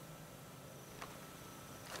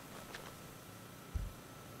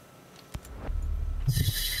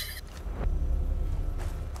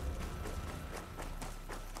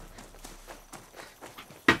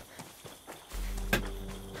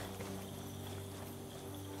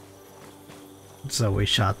 So we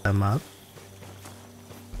shot them up.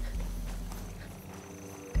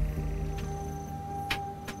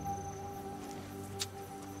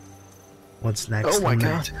 What's next? Oh my on the-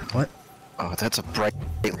 god. What? Oh, that's a bright...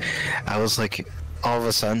 I was like, all of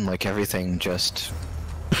a sudden, like, everything just...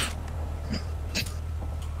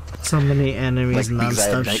 So many Like, enemies because I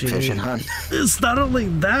had non-stop night vision shooting. on. It's not only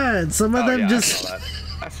that. Some of Oh, them yeah, just...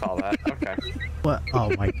 I saw that. Okay. What? Oh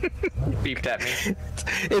my... Beeped at me.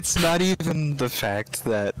 It's not even the fact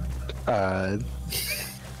that, that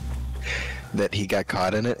he got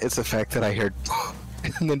caught in it. It's the fact that I heard...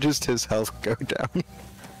 and then just his health go down.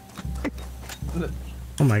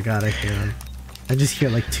 Oh my god, I hear him. I just hear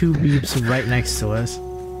like 2 beeps right next to us.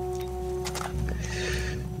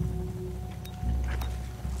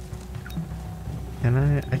 And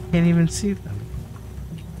I can't even see them.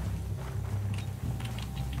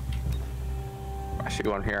 I see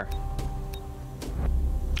one here.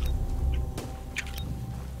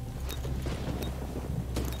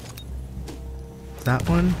 That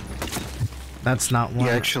one? That's not one.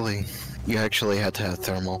 You actually had to have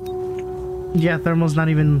thermal. Yeah, thermal's not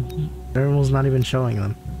even showing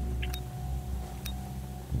them.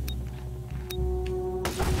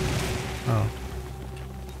 Oh.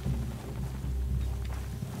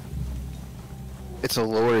 It's a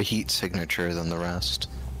lower heat signature than the rest.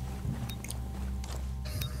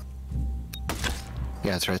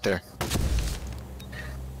 Yeah, it's right there.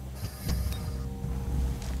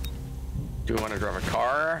 Do we want to drive a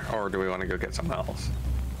car, or do we want to go get something else?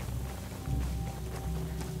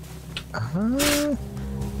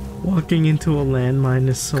 Walking into a landmine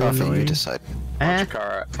is so Coffee, you annoying. decide.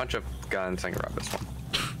 Bunch of guns, I can grab this one.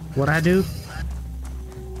 What I do?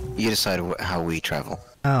 You decide how we travel.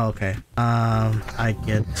 Oh, okay. I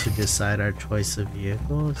get to decide our choice of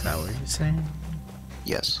vehicle. Is that what you're saying?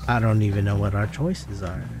 Yes. I don't even know what our choices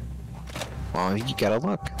are. Well, you gotta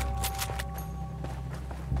look.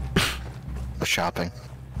 The shopping.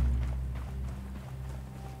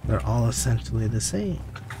 They're all essentially the same.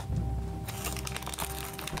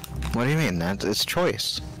 What do you mean? It's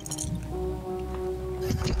choice.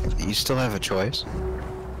 You still have a choice.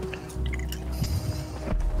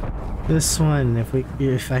 This one,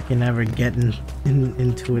 if I can ever get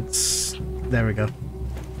into its, there we go.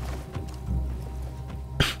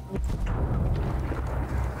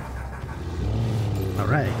 All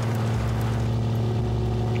right.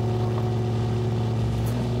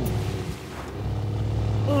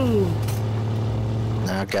 Ooh.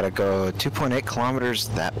 Now I gotta go 2.8 kilometers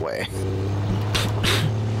that way.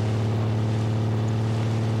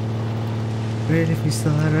 Great if we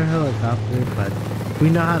still had our helicopter, but we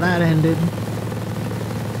know how that ended.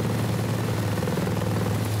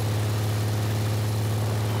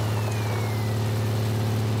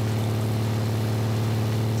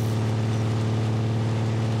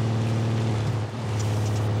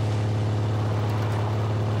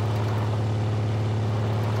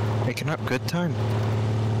 Making up good time.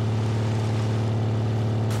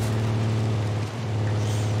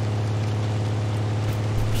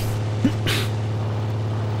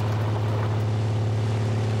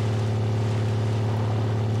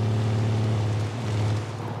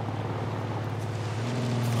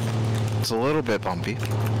 It's a little bit bumpy.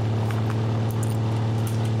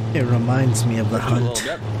 It reminds me of the hunt.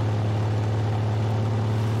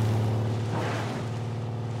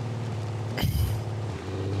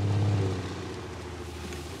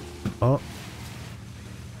 Oh.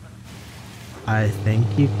 I think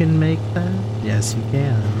you can make that? Yes, you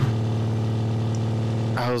can.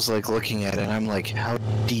 I was like looking at it and I'm like, how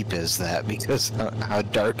deep is that? Because how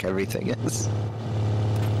dark everything is.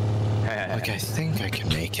 Like, I think I can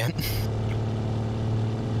make it.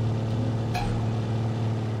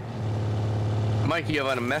 Mike, you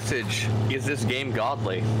have a message. Is this game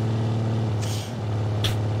godly?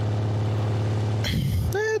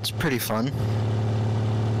 It's pretty fun.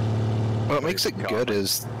 What makes it good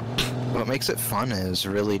is... What makes it fun is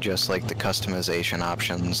really just like the customization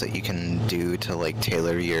options that you can do to like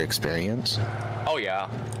tailor your experience. Oh yeah.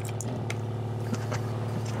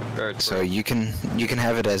 So you can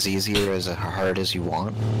have it as easy or as hard as you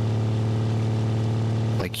want.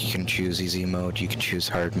 Like you can choose easy mode, you can choose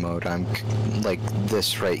hard mode. I'm like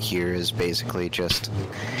this right here is basically just,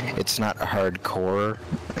 it's not hardcore,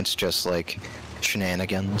 it's just like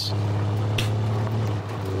shenanigans.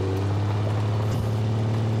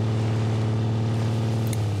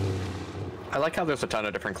 I like how there's a ton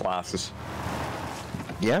of different classes.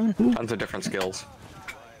 Yeah. Tons of different skills.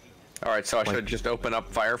 Alright, so I should just open up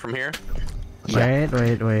fire from here? Wait,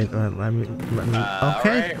 let me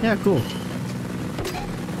okay, right. yeah, cool.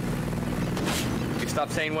 You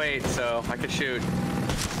stopped saying wait, so I could shoot.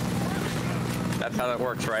 That's how that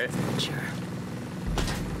works, right? Sure.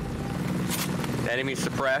 Enemy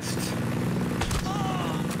suppressed.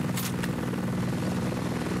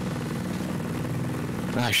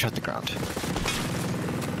 I shut the ground.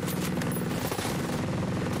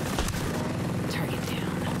 Target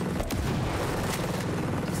down.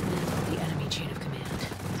 Dismantle the enemy chain of command.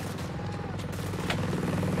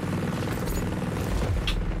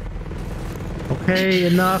 Okay,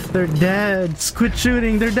 enough, they're dead. Quit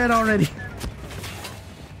shooting, they're dead already.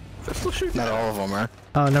 They're still shooting. Not all of them are.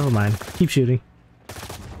 Oh, never mind. Keep shooting.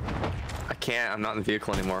 I can't, I'm not in the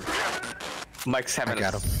vehicle anymore. Mike's having I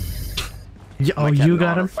got him. Oh, Mike you had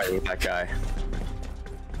got an him? fight with that guy.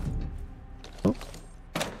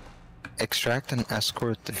 Extract and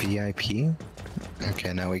escort the VIP.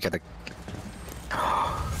 Okay, now we gotta...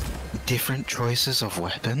 Different choices of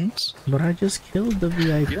weapons? But I just killed the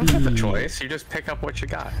VIP. You don't have a choice, you just pick up what you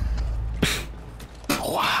got.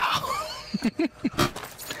 Wow!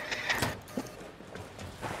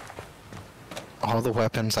 All the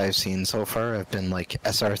weapons I've seen so far have been like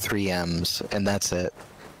SR3Ms, and that's it.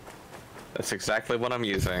 That's exactly what I'm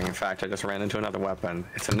using. In fact, I just ran into another weapon.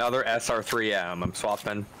 It's another SR3M. I'm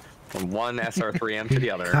swapping from one SR3M to the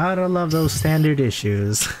other. Gotta love those standard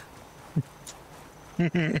issues.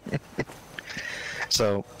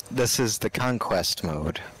 So, this is the conquest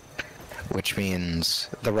mode, which means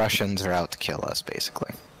the Russians are out to kill us,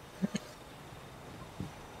 basically.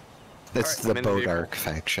 It's Alright, the I'm in the Bodark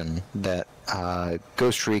faction that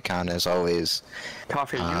Ghost Recon is always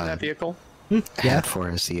Coffee, are you in that vehicle? had for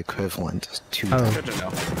as the equivalent to Oh. Good to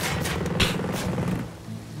know.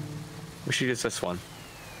 We should use this one.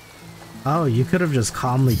 Oh, you could have just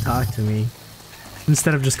calmly talked to me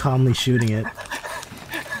instead of just calmly shooting it.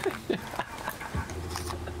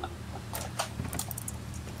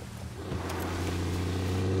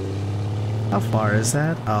 How far is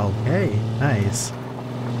that? Okay, nice.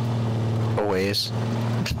 A ways.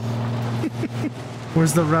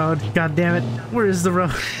 Where's the road? God damn it! Where is the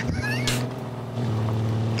road?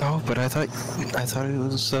 Oh, but I thought it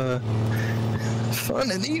was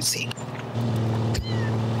fun and easy.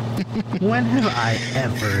 When have I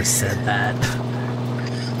ever said that?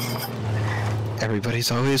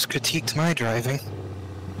 Everybody's always critiqued my driving.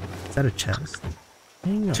 Is that a chest?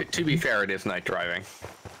 Hang on. To be fair, it is night driving.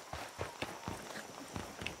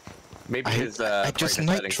 Maybe his I just brightness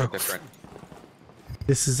night settings are drove. different.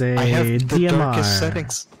 This is a I have the DMR. darkest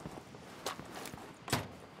settings.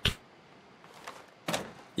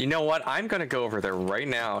 You know what? I'm gonna go over there right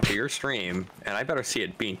now to your stream, and I better see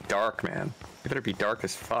it being dark, man. It better be dark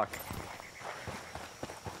as fuck.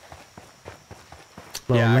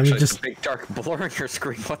 Well, yeah, let actually, me just... it's a big dark blur on your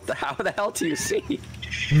screen. What the? How the hell do you see?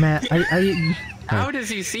 Man, How does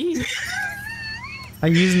he see? I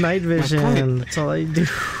use night vision. That's all I do.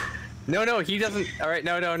 No, he doesn't. All right,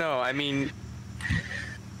 no. I mean,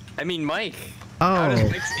 Mike. Oh, How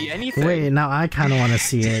does Mike see anything? wait, now I kind of want to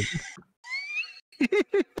see it.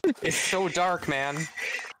 It's so dark, man.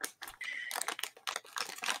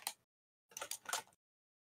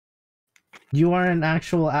 You are an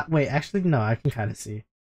actual... wait, actually, no, I can kind of see.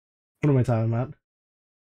 What am I talking about?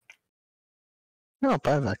 No,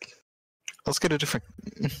 buyback. Let's get a different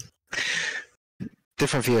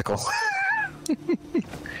vehicle.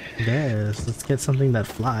 Yes, let's get something that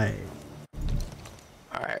flies.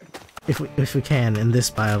 All right. If we can, in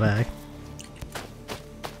this biovac.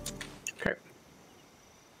 Okay.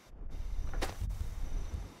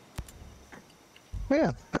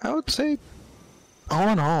 Yeah, I would say, all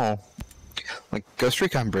in all, like Ghost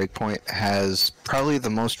Recon Breakpoint has probably the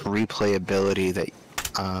most replayability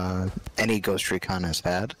that any Ghost Recon has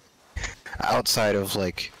had, outside of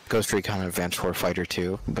like Ghost Recon Advanced Warfighter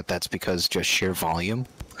 2, but that's because just sheer volume.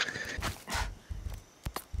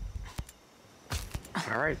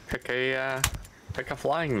 All right. Pick a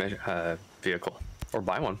flying vehicle, or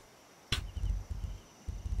buy one.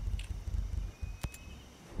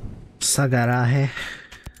 Sagarahe.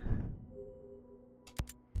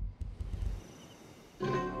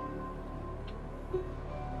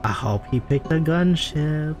 I hope he picked a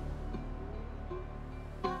gunship.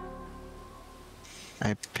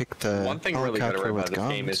 I picked a One thing really good helicopter about with this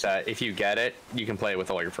game guns. is that if you get it, you can play it with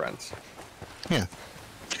all your friends. Yeah.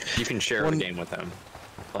 You can share the game with them.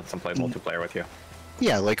 Let them play multiplayer with you.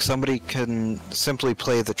 Yeah, like somebody can simply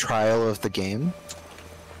play the trial of the game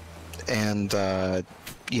and,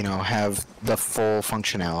 you know, have the full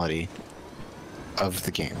functionality of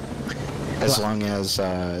the game. As long as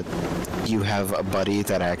you have a buddy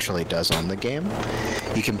that actually does own the game,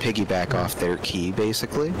 you can piggyback off their key,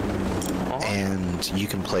 basically, and you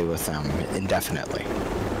can play with them indefinitely.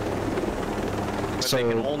 But So- they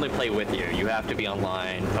can only play with you. You have to be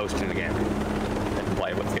online, posting the game, and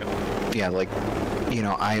play with you. Yeah, like, you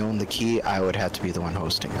know, I own the key, I would have to be the one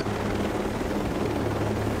hosting it.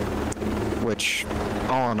 Which,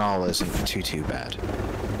 all in all, isn't too bad.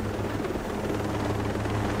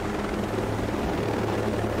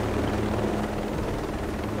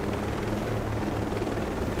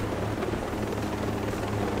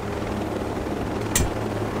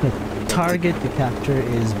 Target to capture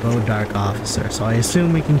is Bow Dark Officer, so I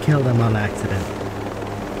assume we can kill them on accident.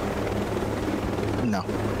 No.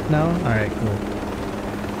 No? Alright, cool.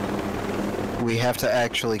 We have to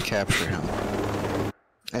actually capture him.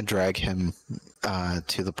 And drag him,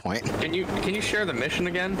 to the point. Can you share the mission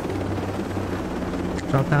again?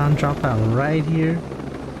 Drop down right here.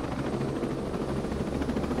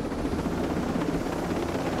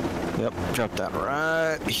 Yep, drop that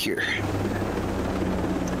right here.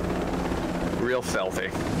 Real stealthy.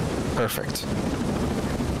 Perfect.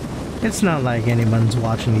 It's not like anyone's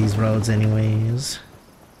watching these roads anyways.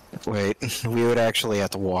 Wait, we would actually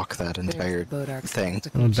have to walk that entire thing.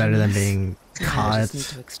 Well, better than being I just need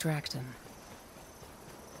caught. to extract him.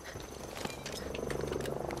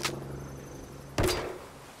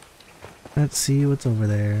 Let's see what's over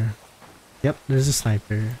there. Yep, there's a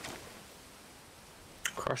sniper.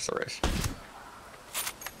 Of course there is.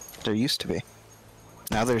 There used to be.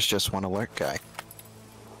 Now there's just one alert guy.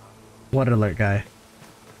 What alert guy?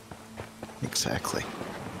 Exactly.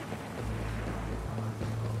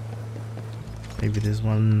 Maybe there's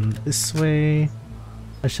one this way.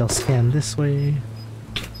 I shall scan this way.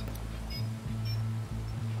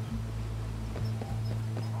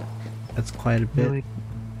 That's quite a bit.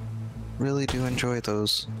 really do enjoy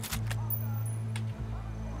those.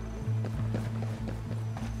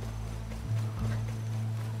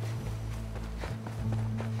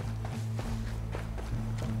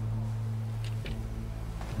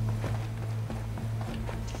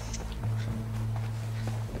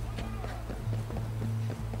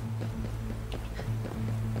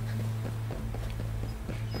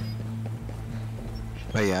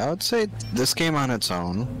 But yeah, I would say this game on its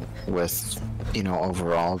own, with, you know,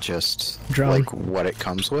 overall just Drone. like what it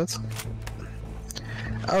comes with,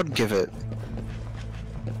 I would give it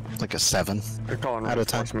like a 7 They're calling out of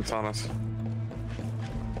 10. reinforcements on us.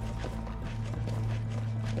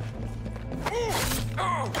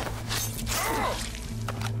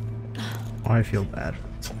 Oh, I feel bad.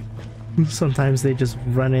 Sometimes they just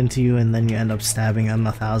run into you and then you end up stabbing them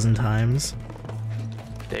 1,000 times.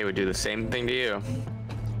 They would do the same thing to you.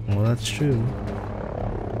 Well, that's true.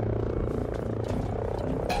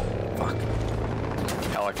 Fuck.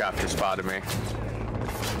 Helicopter spotted me.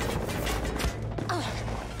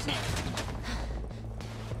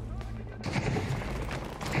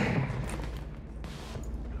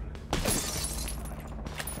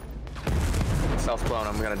 Self-blown,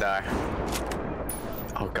 I'm gonna die.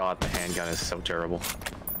 Oh god, the handgun is so terrible.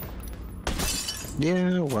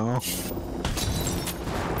 Yeah, well,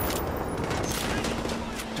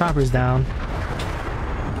 Chopper's down.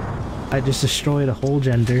 I just destroyed a whole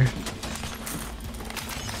gender.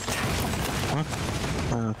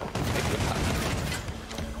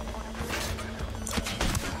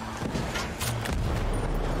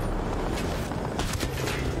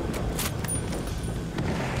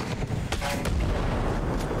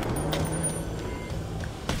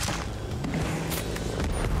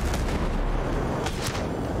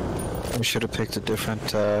 we should have picked a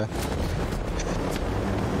different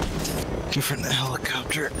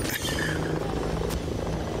helicopter.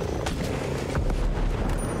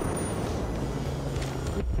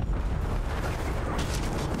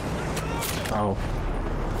 Oh.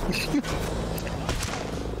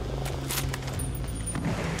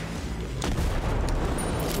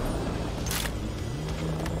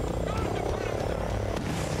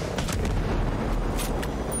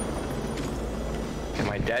 Am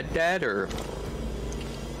I dead or?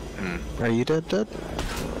 Are you dead?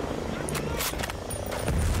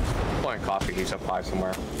 Pouring coffee, he's up high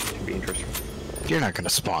somewhere. Should be interesting. You're not gonna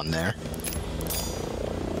spawn there.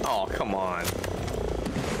 Oh, come on.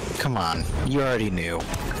 Come on, you already knew.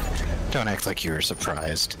 Don't act like you were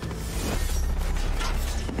surprised.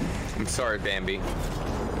 I'm sorry, Bambi.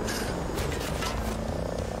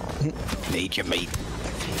 Made you, mate.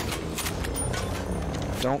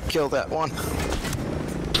 Don't kill that one.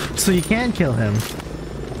 So you can kill him.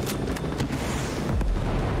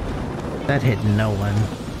 That hit no one.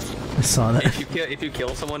 I saw that. If you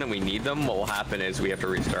kill someone and we need them, what will happen is we have to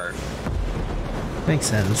restart. Makes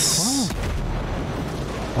sense.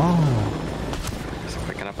 Oh. So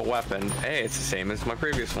picking up a weapon. Hey, it's the same as my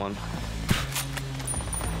previous one.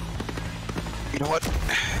 You know what?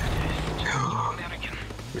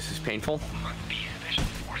 This is painful.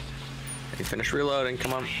 You finish reloading,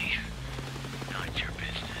 come on. Not your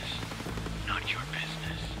business. Not your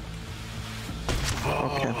business.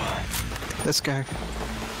 Okay. This guy.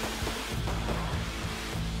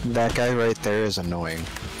 That guy right there is annoying.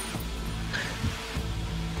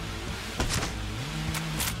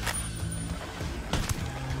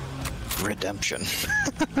 Redemption.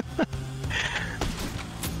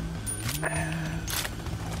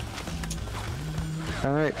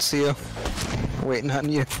 Alright, see ya. Waiting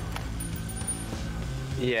on you.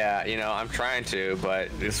 Yeah, you know, I'm trying to, but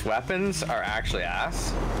these weapons are actually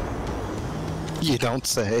ass. You don't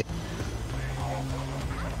say.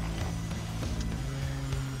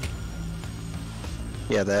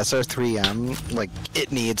 Yeah, the SR3M, like,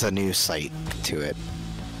 it needs a new sight to it.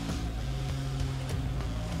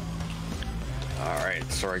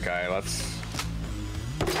 Alright, sorry guy, let's...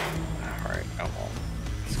 Alright, oh well.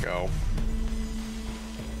 Let's go.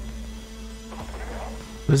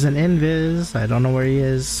 There's an invis. I don't know where he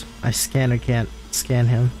is. I scan or can't scan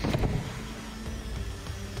him.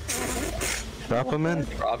 Drop him in.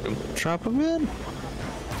 Dropped him. Drop him in.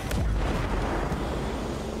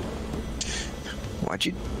 Why'd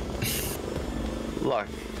you... Look,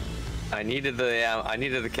 I needed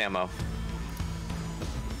the camo.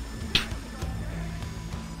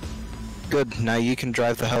 Good, now you can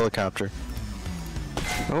drive the helicopter.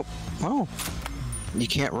 Oh, oh. You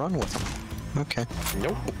can't run with him. Okay.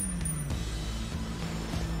 Nope.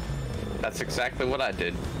 That's exactly what I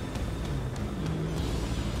did.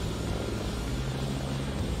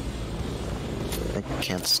 I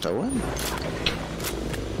can't stow him?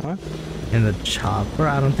 What? In the chopper?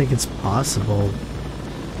 I don't think it's possible.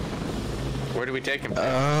 Where do we take him?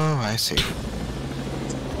 Oh, I see.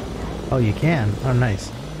 Oh, you can? Oh,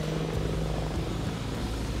 nice.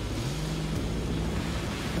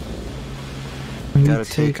 You Gotta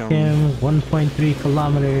take take him 1.3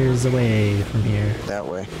 kilometers away from here. That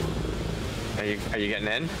way. Are you getting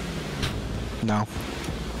in? No.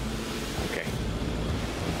 Okay.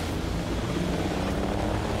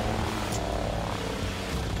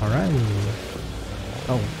 Alright.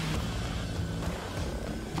 Oh.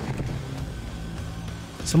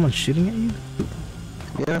 Someone's shooting at you?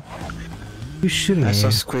 Yeah. Who's shooting I at saw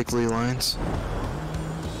you? squiggly lines.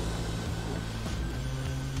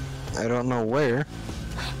 I don't know where.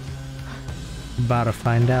 About to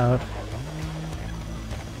find out.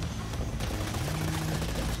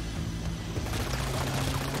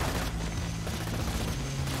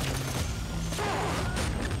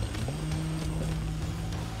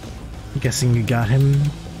 Guessing you got him?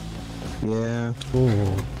 Yeah.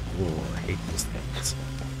 Oh, I hate these things.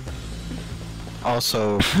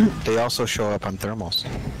 Also, they also show up on thermals.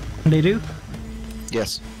 They do?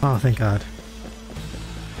 Yes. Oh, thank God.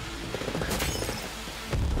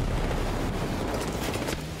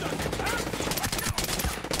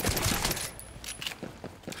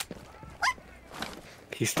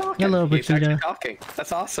 He's talking. Hello, He's actually Bakita. talking.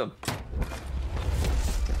 That's awesome.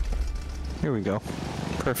 Here we go.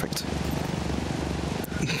 Perfect.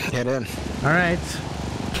 Get in. Alright.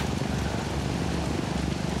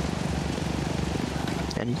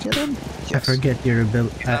 Can you get in? I forget your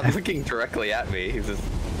ability. He's not looking directly at me. He's just.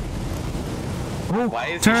 Why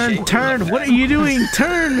is he Turn, shaking turn! like What that? are you doing?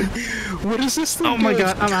 Turn! What is this thing? Oh my doing?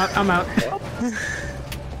 God! I'm out! I'm out!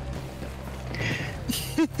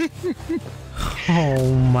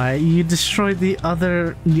 Oh my! You destroyed the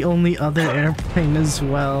only other airplane as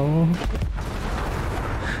well.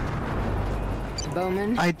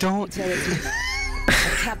 Bowman, I don't. I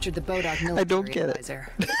captured the Bodog military I don't get it. advisor.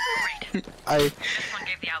 I This one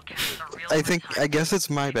gave the outcasts a real hard time. I guess it's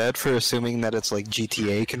my bad for assuming that it's like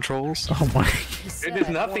GTA controls. Oh my! It is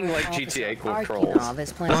nothing like GTA controls.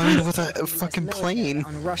 Why with a fucking plane?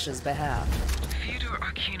 On Russia's behalf. Fyodor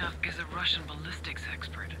Arkinov is a Russian ballistics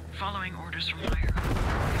expert, following orders from higher up.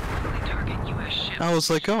 They target U.S. ships. I was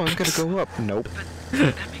like, oh, I'm gonna go up. Nope. But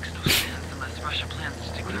that makes no sense unless Russia plans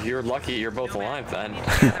to declare. You're lucky you're both alive then. We need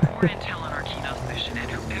to gather more intel on Arkinov's mission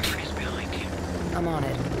and whoever is behind him. I'm on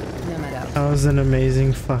it. Nomad out. That was an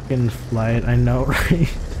amazing fucking flight. I know, right?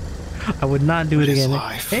 I would not do it What is again.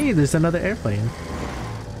 life? Hey, there's another airplane.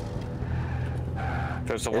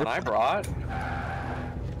 There's the one I brought.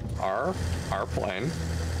 Our plane.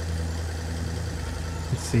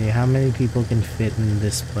 Let's see, how many people can fit in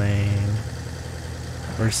this plane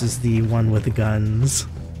versus the one with guns?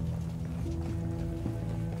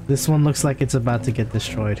 This one looks like it's about to get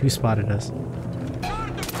destroyed. Who spotted us?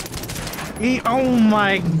 Oh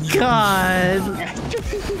my God!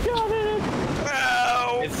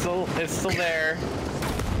 It's still there.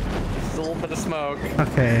 Still a little bit of smoke.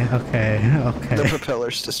 Okay. The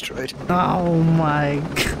propeller's destroyed. Oh my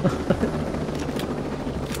God.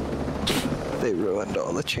 They ruined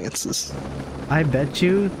all the chances. I bet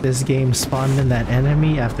you this game spawned in that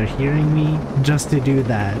enemy after hearing me just to do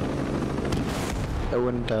that. I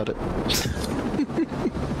wouldn't doubt it.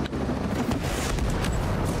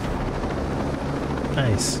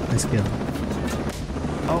 Nice kill.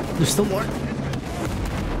 Oh, there's still more.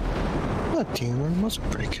 That teamwork must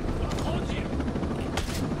break.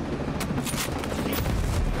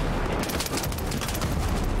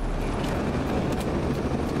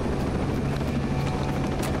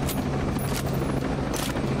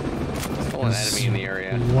 Still an enemy in the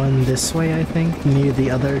area. One this way, I think, near the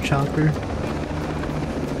other chopper.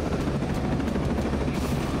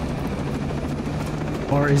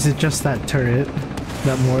 Or is it just that turret?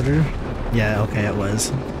 That mortar? Yeah, okay, it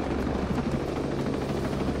was.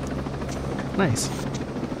 Nice.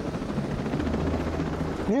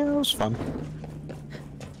 Yeah, it was fun.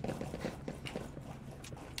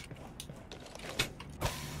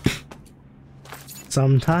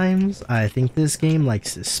 Sometimes I think this game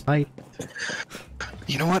likes to spite.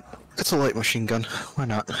 You know what? It's a light machine gun. Why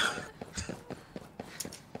not?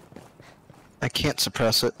 I can't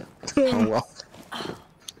suppress it. Oh well.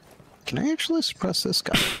 Can I actually suppress this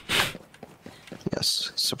guy?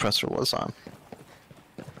 Yes, suppressor was on.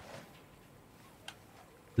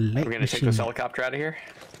 Light We're gonna take machine. this helicopter out of here.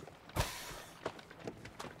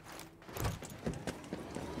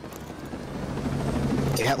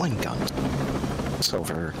 Gatling gun. It's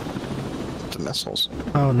over the missiles.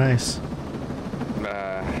 Oh, nice.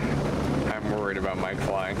 I'm worried about Mike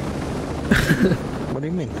flying. What do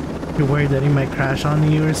you mean? You're worried that he might crash onto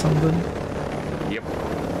you or something? Yep.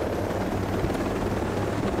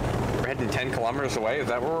 We're heading 10 kilometers away. Is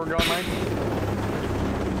that where we're going, Mike?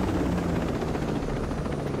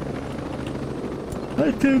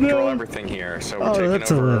 I don't Control know. everything here, so we're Oh, taking that's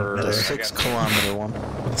a little over. better. The 6 kilometer one.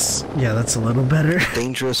 Yeah, that's a little better.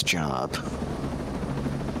 Dangerous job.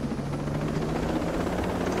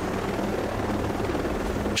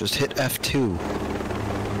 Just hit F2.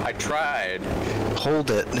 I tried. Hold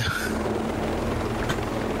it.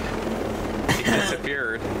 He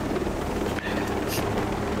disappeared.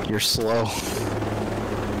 You're slow.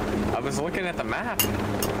 I was looking at the map.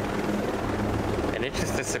 And it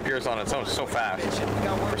just disappears on its own so fast.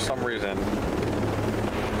 For some reason.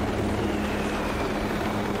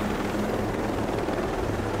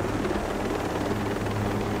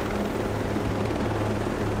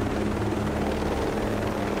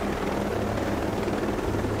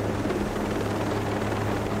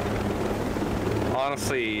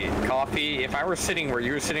 Honestly, Coffee, if I were sitting where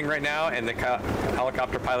you're sitting right now and the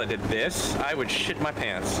helicopter pilot did this, I would shit my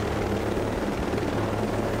pants.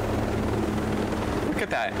 Look at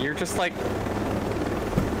that. You're just like...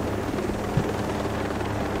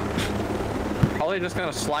 Probably just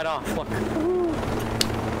gonna slide off. Look.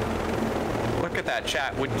 Look at that,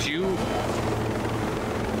 chat. Would you...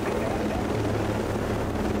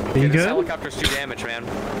 Are you This good? helicopter's too damaged, man.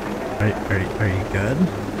 Are you good?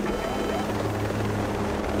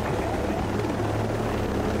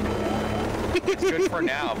 It's good for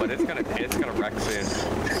now, but it's gonna wreck soon.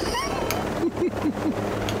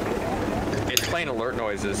 It's playing alert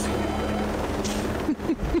noises.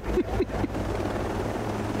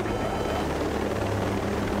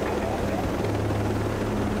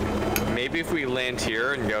 Maybe if we land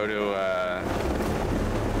here and go to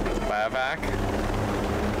Biovac.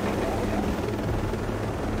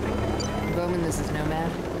 Bowman, this is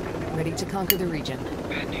Nomad. Ready to conquer the region.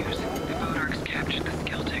 Bad news. The Bodarks captured the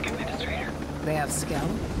Skeltech administrator. They have Skell?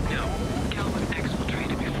 No. Skell was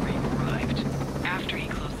exfiltrated before you arrived. After he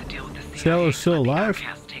closed the deal with the CIA, Skell is still let the alive?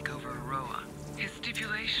 Outcasts take over Aroa. His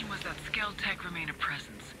stipulation was that Skeltech remain a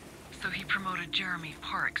presence, so he promoted Jeremy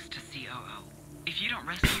Parks to COO. If you don't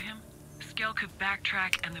rescue him, Skell could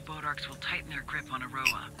backtrack and the Bodarks will tighten their grip on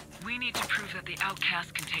Aroa. We need to prove that the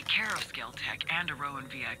Outcasts can take care of Skeltech and Aroan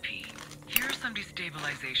VIP. Here are some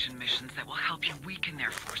destabilization missions that will help you weaken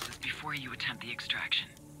their forces before you attempt the extraction.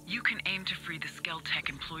 You can aim to free the Skeltech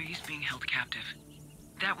employees being held captive.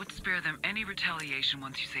 That would spare them any retaliation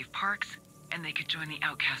once you save Parks, and they could join the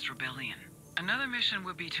Outcast Rebellion. Another mission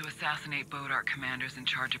would be to assassinate Bodark commanders in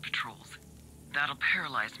charge of patrols. That'll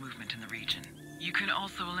paralyze movement in the region. You can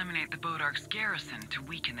also eliminate the Bodark's garrison to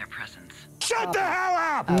weaken their presence. Shut the hell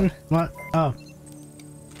up! What? Oh.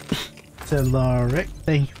 Celaric,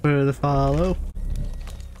 thank you for the follow.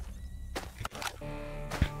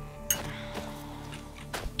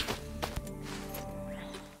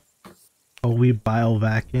 Oh, we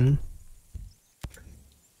biovacking.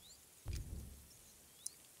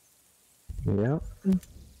 Yeah.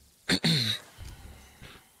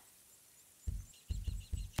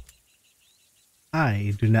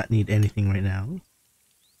 I do not need anything right now.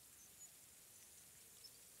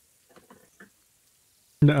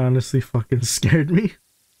 That honestly fucking scared me.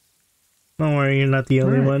 Don't worry, you're not the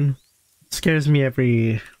only one. It scares me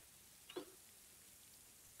every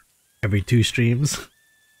 2 streams.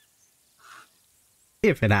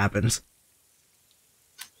 If it happens.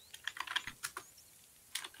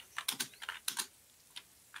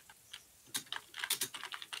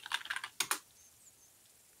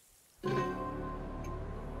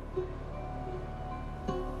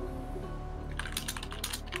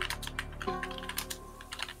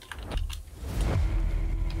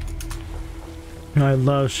 I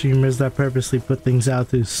love streamers that purposely put things out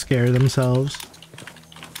to scare themselves.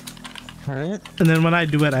 Alright. And then when I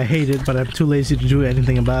do it, I hate it, but I'm too lazy to do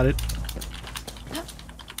anything about it.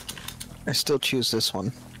 I still choose this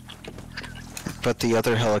one. But the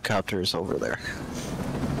other helicopter is over there.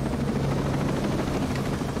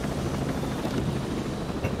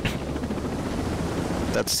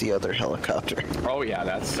 That's the other helicopter. Oh yeah,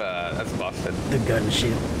 that's busted. The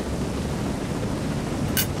gunship.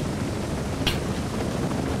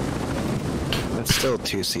 That's still a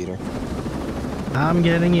 2-seater. I'm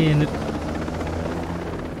getting in it.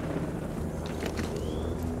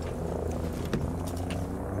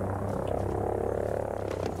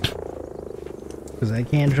 Because I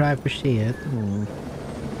can't drive for shit.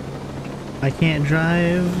 I can't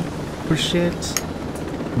drive for shit,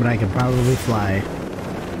 but I can probably fly.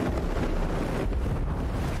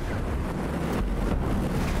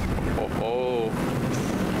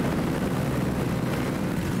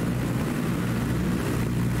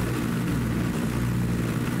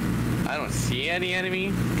 don't see any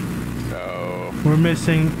enemy, so We're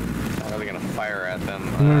missing. how are they gonna fire at them?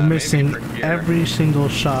 We're Maybe missing for here. every single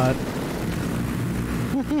shot.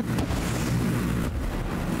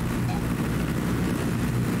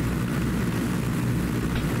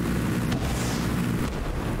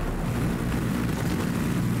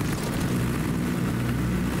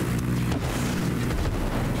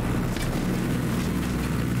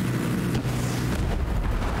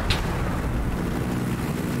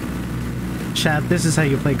 Chat, this is how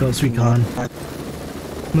you play Ghost Recon.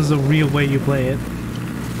 This is the real way you play it.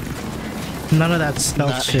 None of that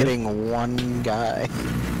stealth Not shit. hitting one guy.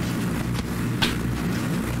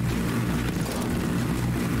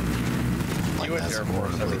 U.S. Air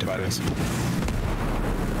Force, everybody.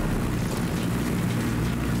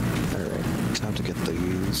 Alright, time to get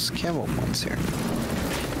these camo points here.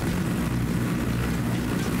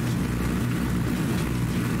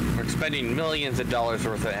 We're expending millions of dollars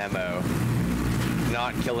worth of ammo,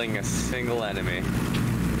 not killing a single enemy.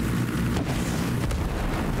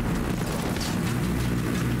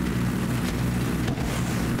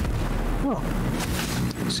 Oh,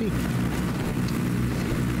 see.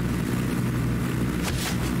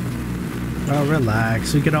 Oh,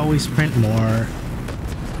 relax. We could always print more.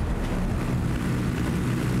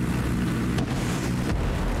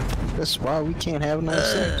 That's why we can't have no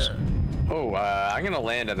sex. Oh, I'm gonna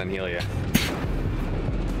land and then heal you.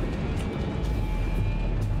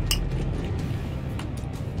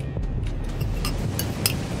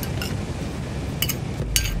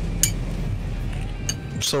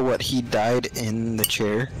 So what, he died in the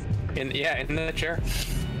chair? In the chair.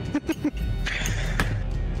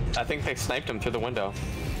 I think they sniped him through the window.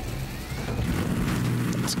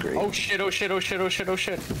 That's great. Oh shit, oh shit, oh shit, oh shit, oh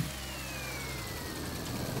shit.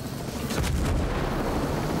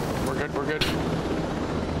 We're good, we're good.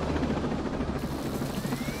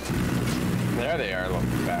 There they are,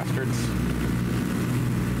 little bastards.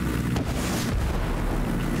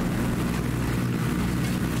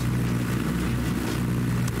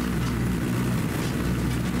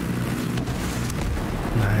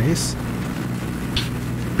 Nice.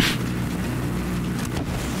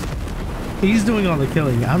 He's doing all the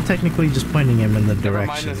killing. I'm technically just pointing him in the Never mind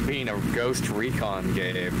direction. this being a Ghost Recon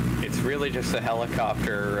game. It's really just a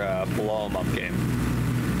helicopter blow 'em up game.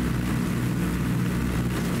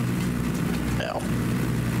 No.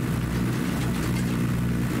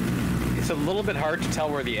 It's a little bit hard to tell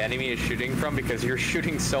where the enemy is shooting from because you're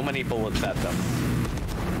shooting so many bullets at them.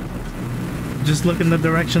 Just look in the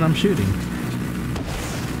direction I'm shooting.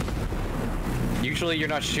 Usually you're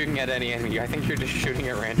not shooting at any enemy. I think you're just shooting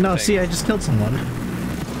at random No, things. see, I just killed someone.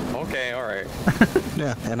 Okay, alright.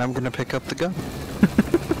 Yeah, and I'm gonna pick up the gun.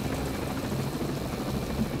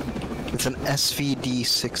 It's an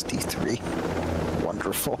SVD-63.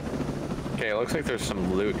 Wonderful. Okay, it looks like there's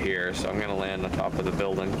some loot here, so I'm gonna land on top of the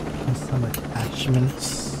building. Some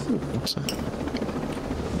attachments. Ooh, what's that?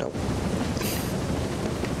 Nope.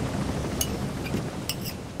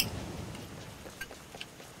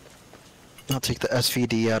 I'll take the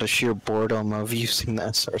SVD out of sheer boredom of using the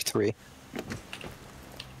SR3.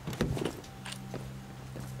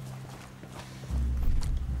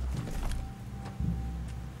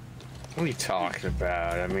 What are you talking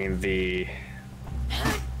about? I mean, the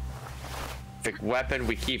weapon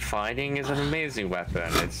we keep finding is an amazing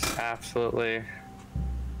weapon. It's absolutely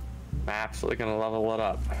gonna level it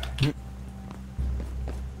up.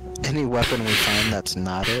 Any weapon we find that's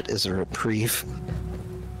not it is a reprieve.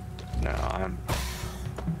 No,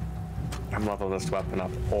 I'm leveling this weapon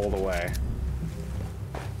up all the way.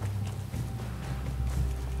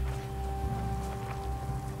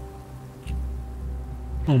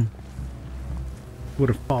 Would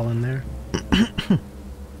have fallen there.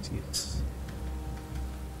 Jeez.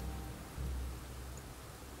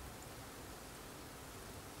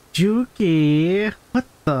 Juki, what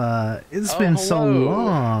the? It's been so hello.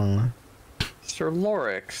 long. Sir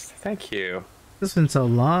Lorix, thank you. It's been so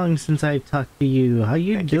long since I talked to you. How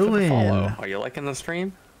you Thank you for the doing? follow. Are you liking the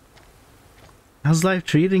stream? How's life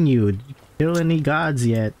treating you? Did you kill any gods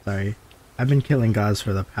yet? Sorry. I've been killing gods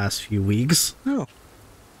for the past few weeks. Oh.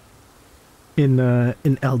 In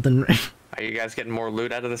Elden Ring. Are you guys getting more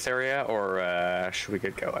loot out of this area, or should we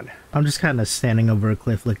get going? I'm just kind of standing over a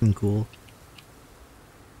cliff looking cool.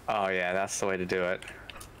 Oh yeah, that's the way to do it.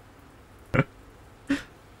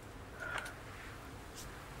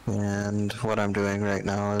 And what I'm doing right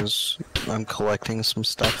now is I'm collecting some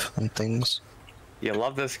stuff and things. You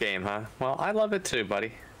love this game, huh? Well, I love it too,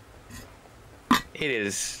 buddy. It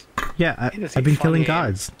is. Yeah, It is a I've been fun killing game.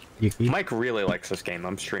 gods. Yuki. Mike really likes this game.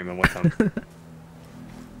 I'm streaming with him.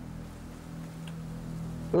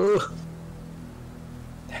 Ugh.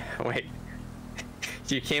 Wait.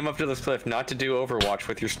 You came up to this cliff not to do Overwatch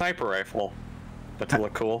with your sniper rifle, but to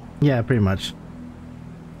look cool? Yeah, pretty much.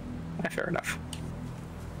 Fair enough.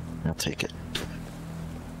 I'll take it.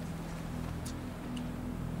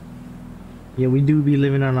 Yeah, we do be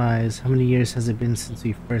living on eyes. How many years has it been since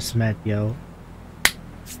we first met, yo?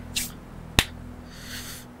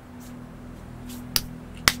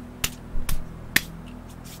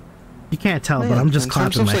 You can't tell, but I'm just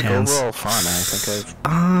clapping my hands. Overall fun, I think I've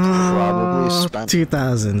probably spent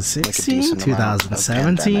 2016,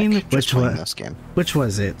 2017. Which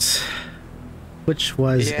was it? Which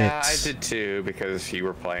was it? Yeah, I did too because you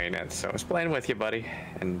were playing it, so I was playing with you, buddy,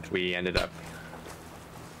 and we ended up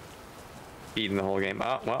beating the whole game.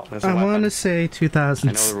 Oh well, there's a weapon. I want to say 2000.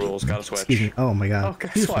 I know the rules. Got to switch. Excuse me. Oh my god. Oh,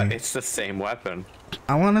 guess what? It's the same weapon.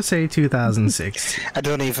 I want to say 2006. I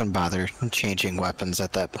don't even bother changing weapons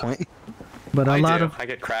at that point. But I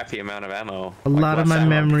get crappy amount of ammo. A lot of my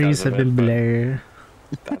memories have been blurred.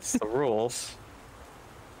 That's the rules.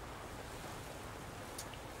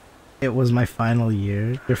 It was my final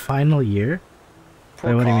year. Your final year? Poor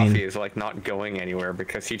Wait, what do you mean? Coffee is like not going anywhere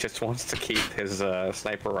because he just wants to keep his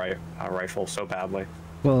sniper rifle so badly.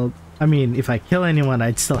 Well, I mean, if I kill anyone,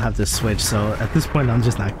 I'd still have to switch. So at this point, I'm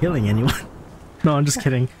just not killing anyone. No, I'm just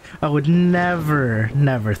kidding. I would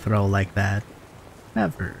never throw like that.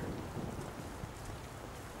 Never.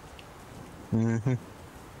 Mm-hmm.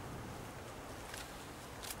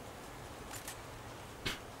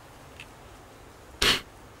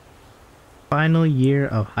 Final year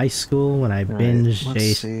of high school when I binged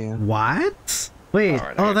a... What? Wait,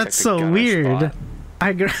 right, oh, that's so weird.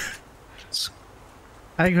 I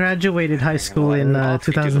graduated high school in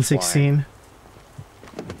 2016.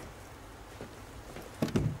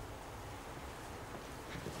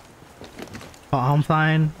 Oh, I'm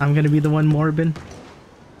fine. I'm gonna be the one morbid.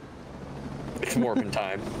 It's Morbin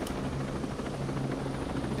time.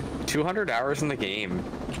 200 hours in the game.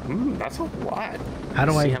 That's a lot. How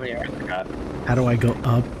do I? See how many hours I got? How do I go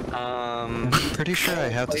up? I'm pretty sure I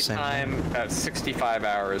have the same time at 65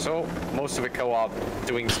 hours. Oh, most of it co-op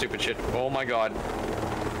doing stupid shit. Oh my god.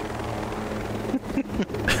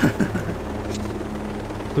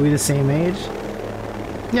 Are we the same age?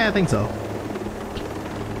 Yeah, I think so.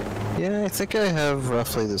 Yeah, I think I have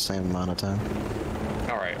roughly the same amount of time.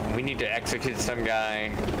 Alright, we need to execute some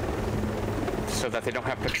guy so that they don't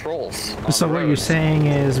have patrols. So what you're saying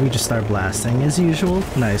is we just start blasting as usual?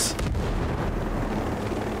 Nice.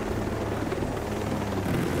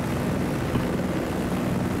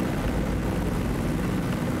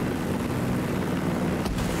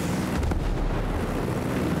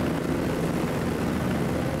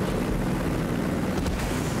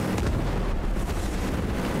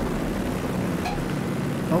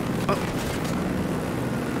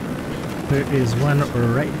 There is one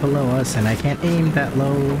right below us, and I can't aim that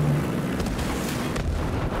low.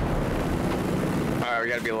 Alright, we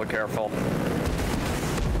gotta be a little careful.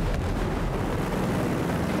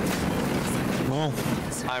 Well,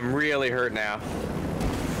 I'm really hurt now.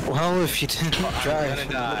 Well, if you didn't drive, I'm gonna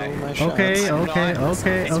die. Okay, wait, hold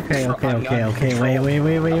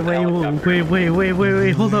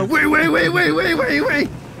on, wait.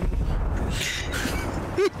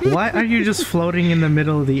 Why are you just floating in the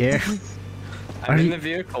middle of the air? I'm in the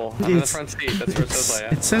vehicle. I'm in the front seat. That's where it says I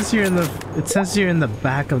am. It says you're in the. It says you're in the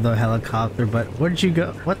back of the helicopter, but where'd you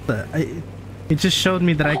go? What the? It just showed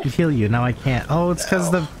me that I could heal you. Now I can't. Oh, it's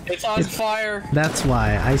because it's on fire. That's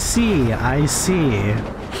why. I see.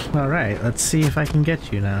 All right, let's see if I can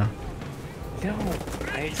get you now. No,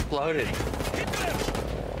 I exploded.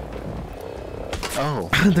 Oh.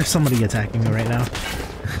 There's somebody attacking me right now.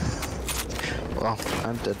 Well,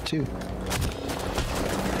 I'm dead too.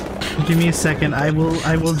 Give me a second. I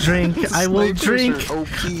will drink. I will drink. OP.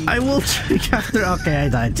 I will drink after. Okay, I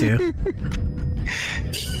died too.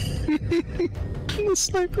 The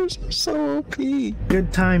snipers are so OP.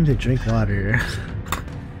 Good time to drink water.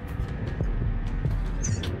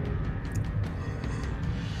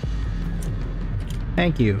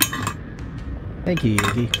 Thank you. Thank you,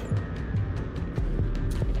 Yugi.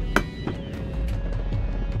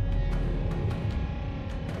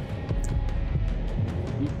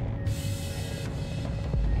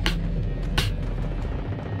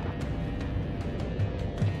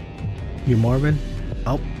 You morbid?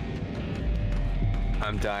 Oh.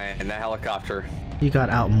 I'm dying in the helicopter. You got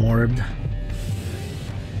out-morbed.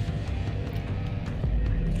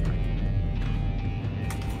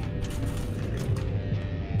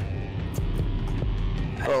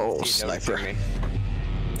 Oh, sniper. Me.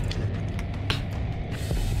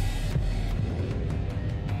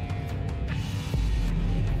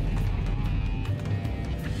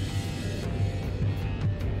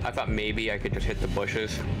 thought maybe I could just hit the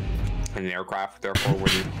bushes and the aircraft therefore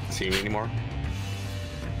wouldn't see me anymore.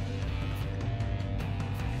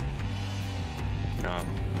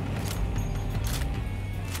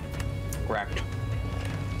 Wrecked.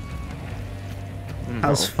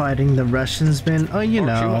 How's fighting the Russians been? Oh, you She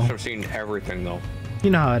must know. have seen everything though.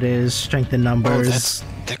 You know how it is. Strength in numbers.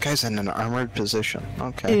 That guy's in an armored position.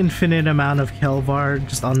 Okay. Infinite amount of Kelvar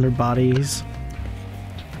just on their bodies.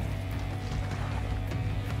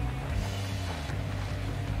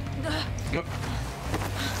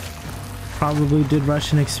 Probably did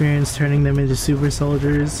Russian experience turning them into super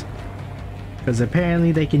soldiers. Because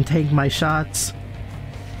apparently they can take my shots.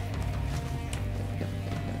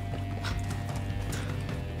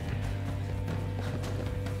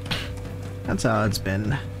 That's how it's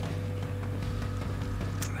been.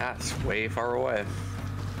 That's way far away.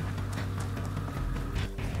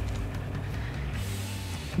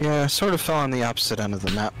 Yeah, sort of fell on the opposite end of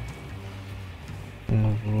the map.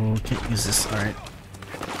 Oh, can't use this. Alright.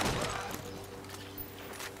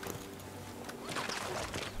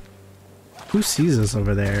 Who sees us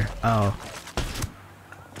over there? Oh.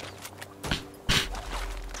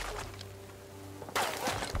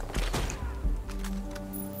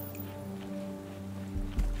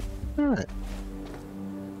 Alright.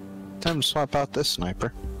 Time to swap out this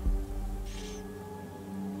sniper.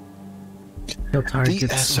 He'll target The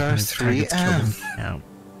SR3M. Yeah.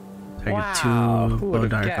 Target Wow, who two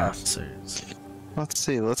would've Bodark guessed? officers. Let's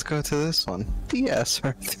see, let's go to this one. The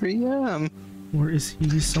SR3M. Where is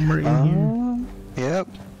he? Somewhere in here. Yep.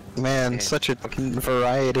 Man, such a fucking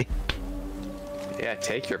variety. Yeah,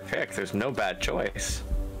 take your pick. There's no bad choice.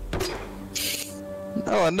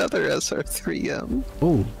 Oh, another SR3M.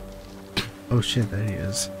 Oh. Oh shit, there he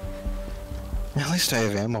is. At least I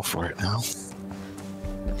have ammo for it now.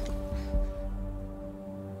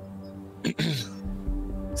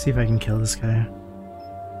 See if I can kill this guy.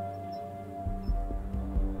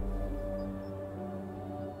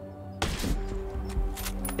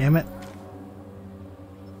 Damn it.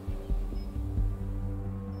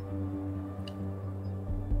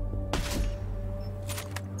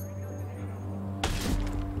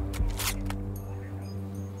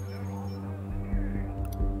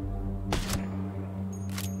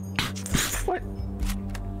 What?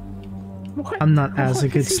 What? I'm not as a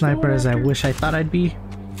What good is he sniper going as I after? wish I thought I'd be.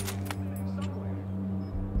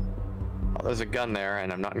 Oh, there's a gun there,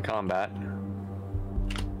 and I'm not in combat.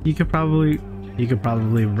 You could probably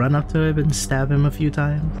run up to him and stab him a few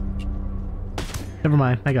times. Never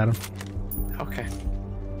mind, I got him. Okay.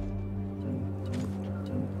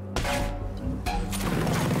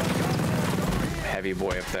 Heavy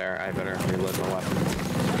boy up there. I better reload my weapon.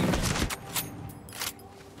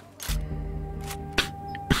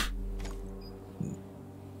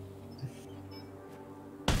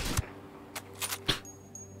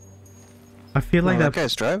 I feel like that that.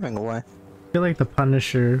 guy's driving away. I feel like the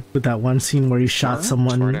Punisher with that one scene where he shot Huh?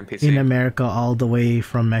 someone Smart NPC. in America all the way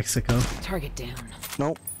from Mexico. Target down.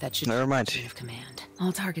 Nope. That should Never mind. chain of command.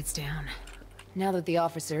 All targets down. Now that the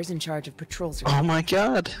officers in charge of patrols are Oh my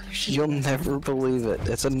god. should You'll be less never believe it.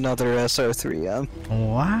 It's another SR3M.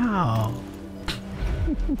 Wow.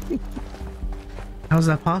 How's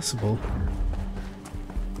that possible?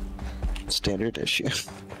 Standard issue.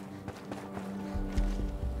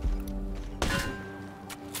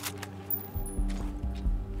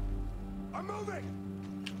 I'm moving.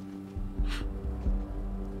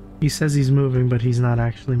 He says he's moving, but he's not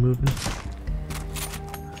actually moving.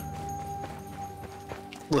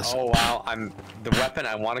 Listen. Oh wow, the weapon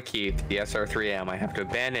I want to keep, the SR3M. I have to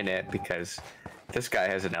abandon it because this guy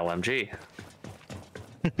has an LMG.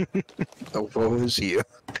 Oh, woe is you.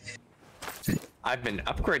 I've been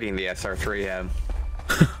upgrading the SR3M.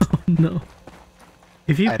 No.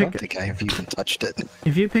 If you I don't pick think I've even touched it.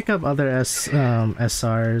 if you pick up other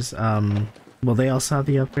SRs, will they also have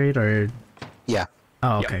the upgrade or? Yeah.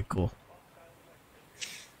 Oh, Yep. okay, cool.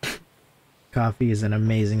 Coffee is an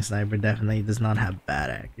amazing sniper. Definitely does not have bad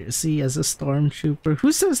accuracy as a stormtrooper.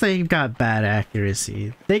 Who says they've got bad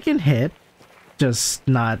accuracy? They can hit, just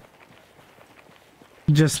not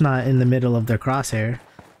in the middle of their crosshair.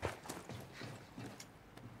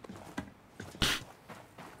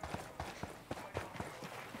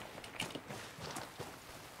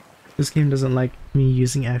 This game doesn't like me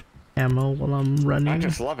using ammo while I'm running. I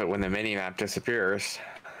just love it when the minimap disappears.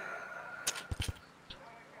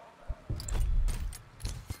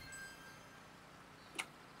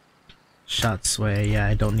 Shot sway. Yeah,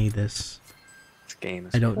 I don't need this. This game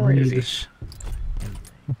is I don't crazy. need this.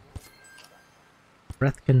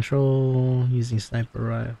 Breath control using sniper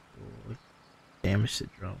rifle. Damage to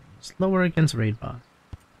drones. Lower against raid bot.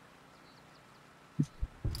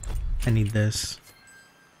 I need this.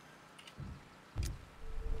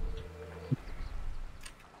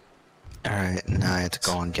 Alright, now I have to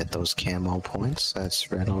go and get those camo points.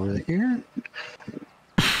 That's right over here.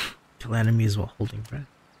 Kill enemies while holding breath.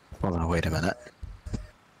 Hold on, wait a minute.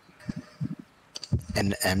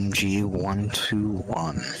 An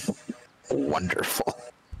MG121. Wonderful.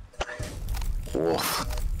 Wolf.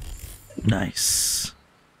 Nice.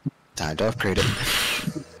 Time to upgrade it.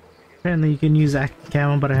 Apparently you can use active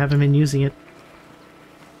camo, but I haven't been using it.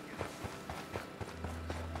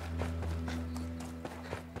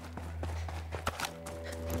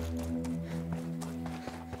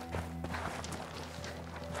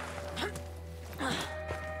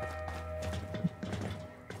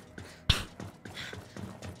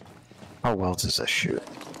 How well does this shoot?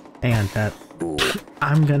 Hang on, that. Ooh.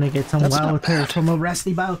 I'm gonna get some That's wild not hair bad. from a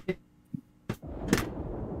rusty bout.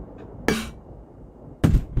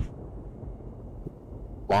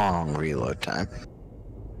 Long reload time.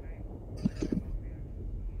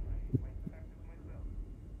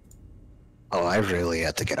 Oh, I really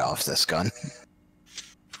had to get off this gun.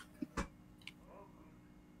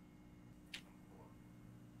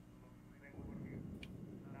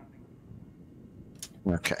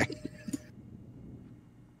 Okay.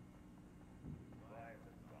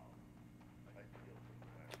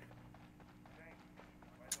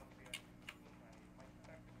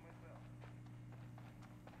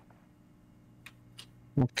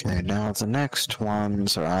 Okay, now the next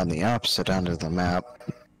ones are on the opposite end of the map.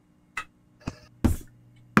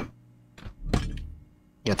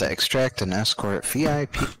 You have to extract and escort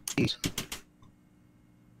VIPs.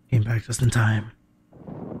 Came back just in time.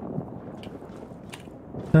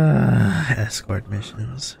 Escort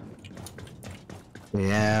missions.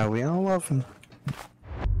 Yeah, we all love them.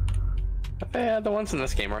 Yeah, the ones in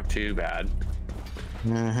this game aren't too bad.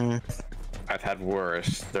 Mm-hmm. I've had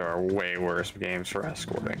worse. There are way worse games for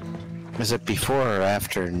escorting. Is it before or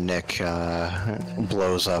after Nick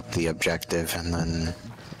blows up the objective and then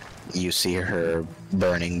you see her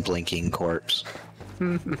burning, blinking corpse?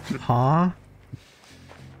 Huh?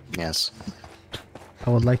 Yes, I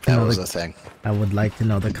would like to that know was the the thing. I would like to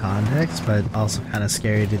know the context, but also kind of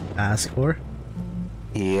scary to ask for.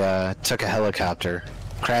 He took a helicopter,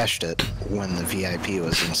 crashed it when the VIP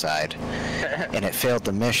was inside, and it failed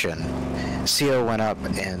the mission. CO went up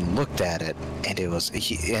and looked at it, and it was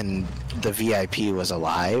and the VIP was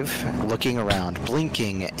alive, looking around,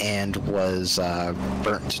 blinking, and was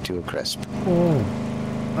burnt to a crisp. Oh,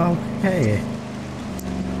 okay.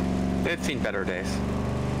 They've seen better days.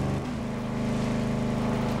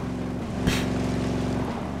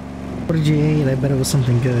 What did you eat? I bet it was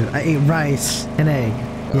something good. I ate rice and egg.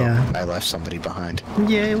 Oh, Yeah. I left somebody behind.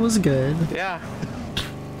 Yeah, it was good. Yeah.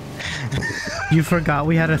 You forgot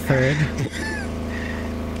we had a third.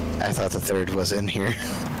 I thought the third was in here.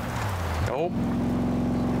 Nope.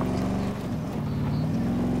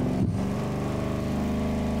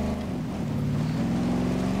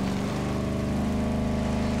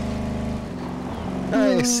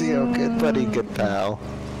 Hi, CO, good buddy, good pal.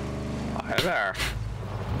 Hi there.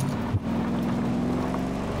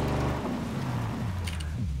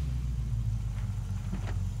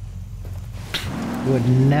 Would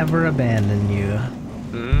never abandon you.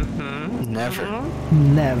 Mm-hmm. Never.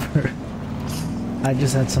 Never. I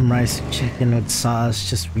just had some rice and chicken with sauce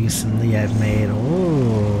just recently I've made.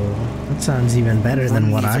 Oh, that sounds even better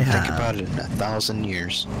than what I Wouldn't even have. think about it in 1,000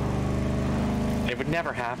 years. It would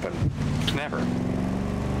never happen. Never.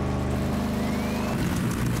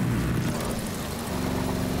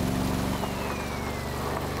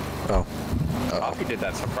 Oh. Coffee did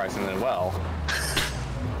that surprisingly well.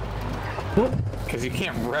 Because you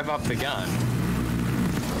can't rev up the gun.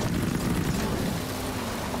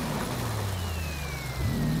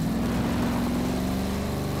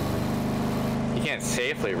 You can't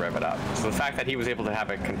safely rev it up. So the fact that he was able to have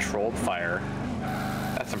a controlled fire,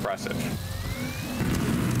 that's impressive.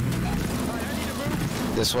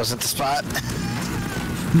 This wasn't the spot.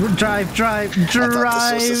 Drive. I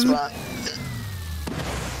thought this was the spot.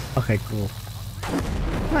 Okay, cool.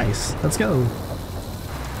 Nice. Let's go.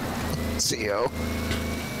 CO.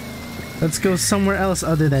 Let's go somewhere else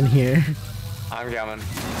other than here. I'm coming.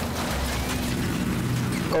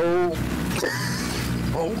 Oh.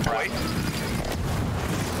 Oh boy.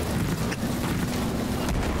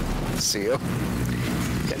 CO.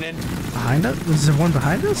 Getting in. Behind us? Was there one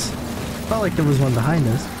behind us? Felt like there was one behind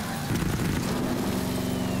us.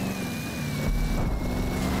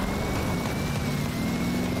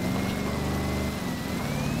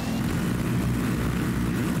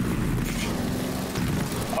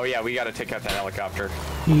 Oh yeah, we gotta take out that helicopter.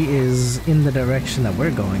 He is in the direction that we're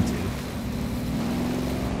going to.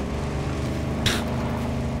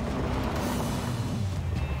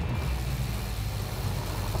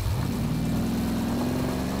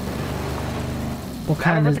 What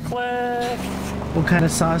kind of what kind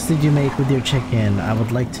of sauce did you make with your chicken? I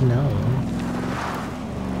would like to know.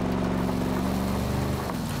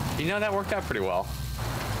 You know, that worked out pretty well.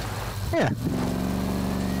 Yeah.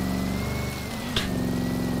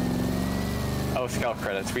 Oh, scout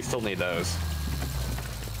credits. We still need those.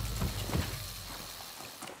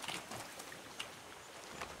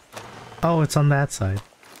 Oh, it's on that side.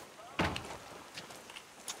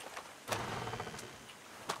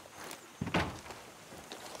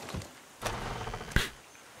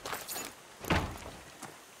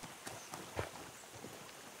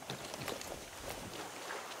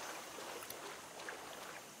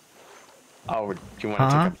 Oh, do you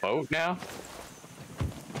want to take a boat now?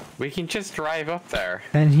 We can just drive up there.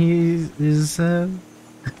 And he is, And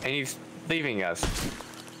he's leaving us.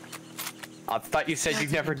 I thought you said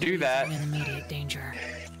you'd never do that. In immediate danger,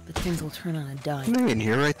 but things will turn on a dime. What do you mean?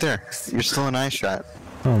 You're right there. You're still an eye shot.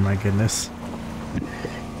 oh my goodness.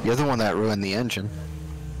 You're the one that ruined the engine.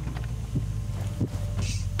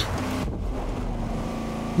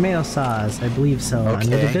 Tomato sauce, I believe so. And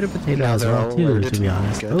with a Okay. bit of potato Now as they're well all too, alerted. to be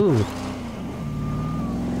honest. Good. Ooh.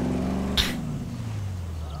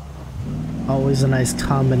 Always a nice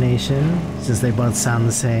combination, since they both sound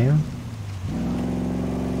the same.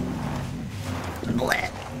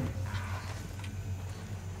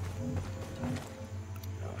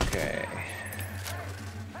 Okay.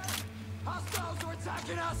 Hostiles are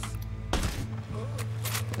attacking us!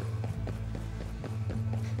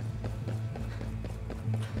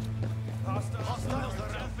 Hostiles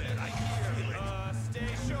are out there. I can feel it. Stay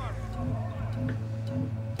sharp.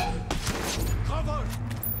 Cover!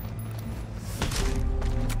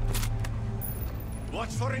 Watch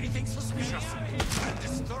for anything suspicious. And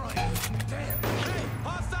destroy it. Damn. Hey!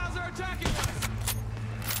 Hostiles are attacking us!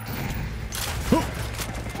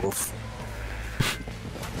 Oof.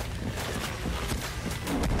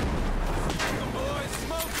 Boys,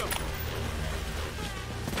 smoke them!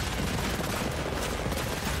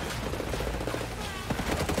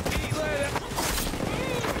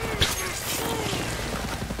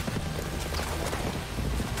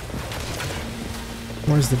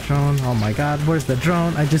 Where's the drone? Oh my god, where's the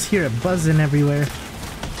drone? I just hear it buzzing everywhere.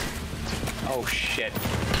 Oh shit.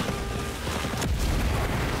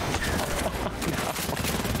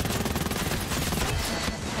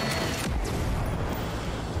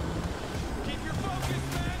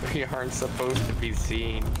 We aren't supposed to be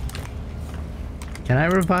seen. Can I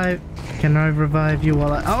revive? Can I revive you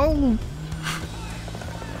while I— oh!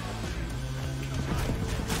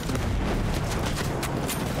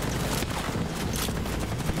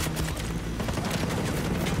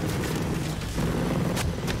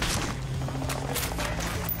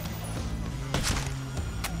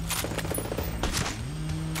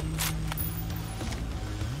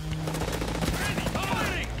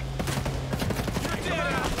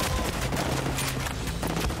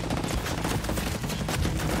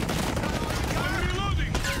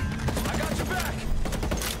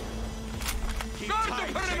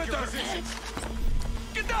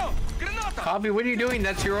 Bobby, what are you doing?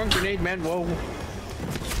 That's your own grenade, man. Whoa.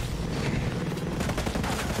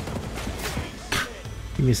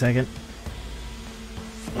 Give me a second.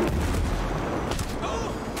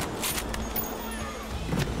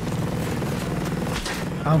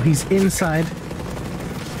 Oh, he's inside.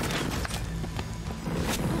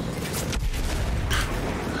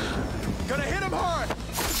 Gonna hit him hard!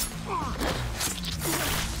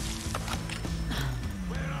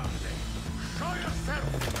 Where are they? Show yourself!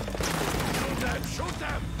 Shoot them! Shoot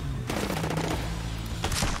them!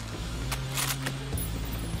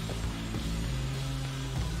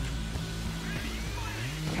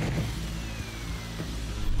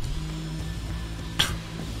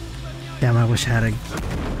 Damn, I wish I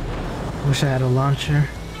had a launcher.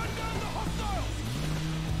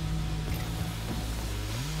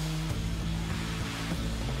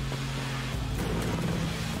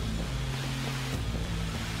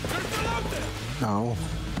 No.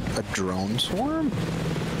 A drone swarm?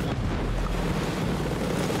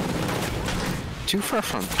 Too far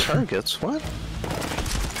from targets, what?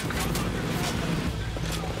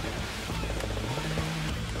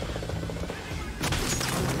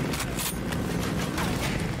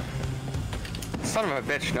 Son of a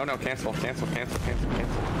bitch. No, cancel, cancel, cancel, cancel,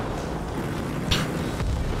 cancel.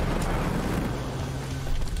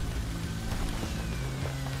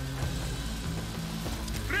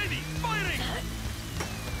 Ready! Firing!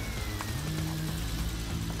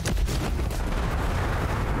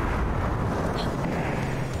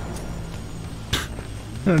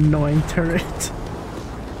 An annoying turret.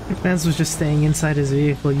 Vance was just staying inside his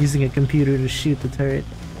vehicle using a computer to shoot the turret.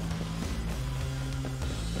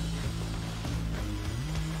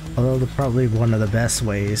 Although they're probably one of the best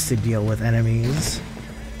ways to deal with enemies.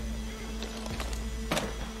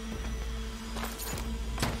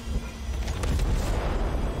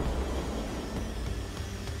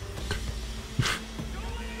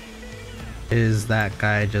 Is that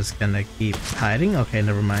guy just gonna keep hiding? Okay,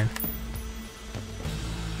 never mind.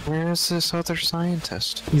 Where is this other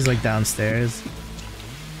scientist? He's like downstairs.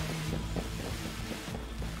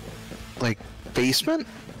 Like, basement?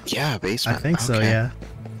 Yeah, basement. I think so, Okay. yeah.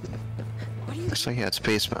 So yeah, it's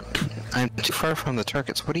basement. I'm too far from the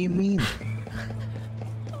targets. What do you mean?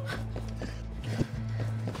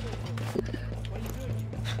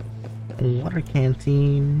 Water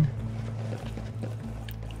canteen.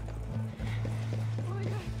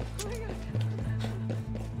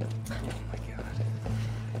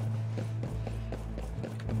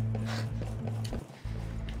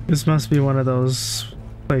 This must be one of those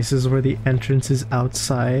places where the entrance is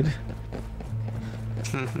outside.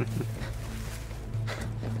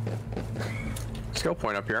 Skill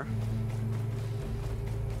point up here.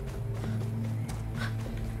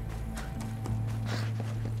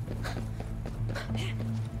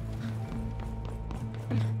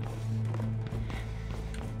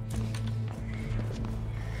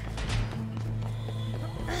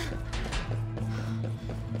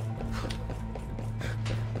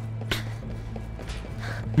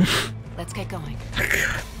 Let's get going.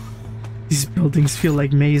 These buildings feel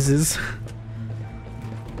like mazes.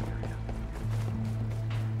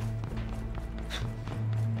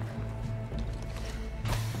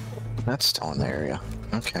 That's still in the area.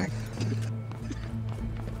 Okay.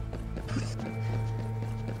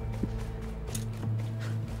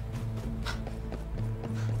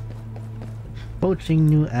 Poaching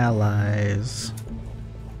new allies.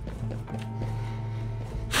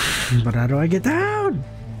 But how do I get down?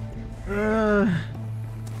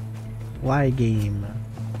 Why game?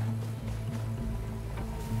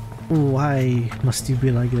 Why must you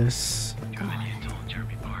be like this?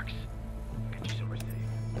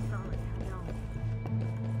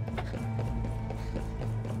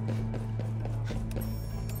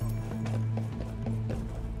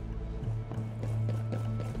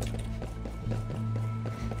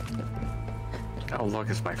 Oh look,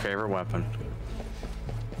 it's my favorite weapon.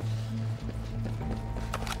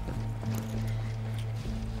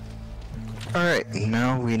 Alright,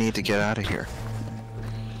 now we need to get out of here.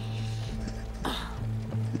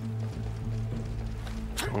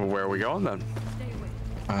 Well, where are we going then?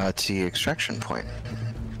 To the extraction point.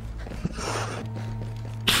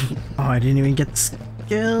 Oh, I didn't even get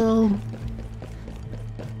skill.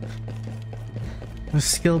 The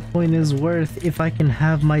skill point is worth if I can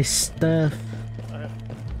have my stuff.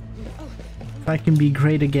 If I can be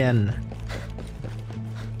great again.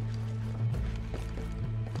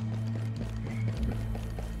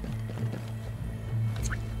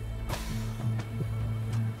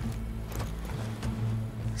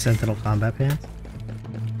 Sentinel combat pants.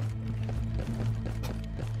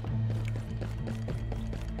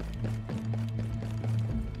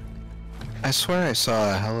 I swear I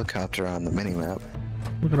saw a helicopter on the minimap.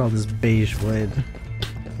 Look at all this beige wood.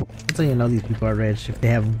 That's how you know these people are rich, if they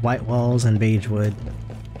have white walls and beige wood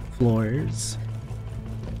floors.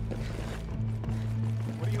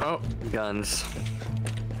 Oh, guns.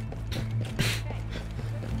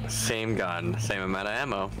 Same gun, same amount of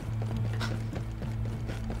ammo.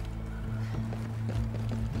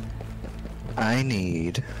 I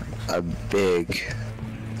need a big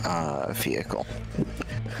vehicle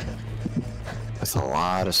with a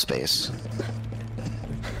lot of space.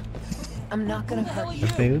 I'm not gonna hurt you.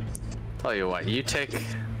 The food? Tell you what, you take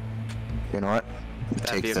You know what? that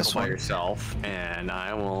Take vehicle this by one. yourself, and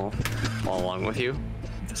I will follow along with you.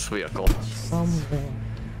 This vehicle. Somewhere.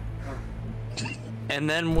 And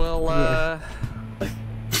then we'll,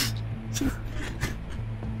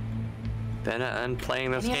 then end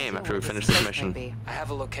playing this game after we finish this mission. I have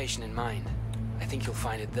a location in mind. I think you'll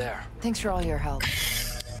find it there. Thanks for all your help.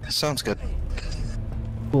 Sounds good.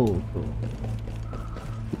 Cool, cool.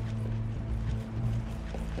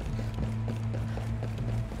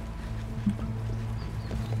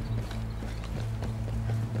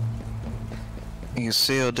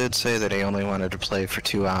 Seal did say that he only wanted to play for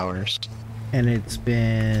 2 hours. And it's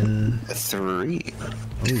been 3.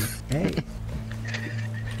 okay.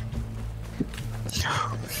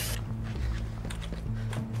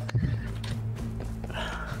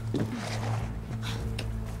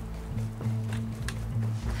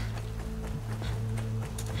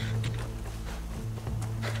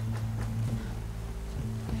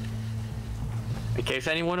 In case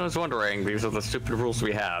anyone was wondering, these are the stupid rules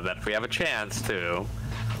we have, that if we have a chance to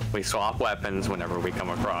We swap weapons whenever we come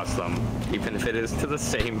across them, even if it is to the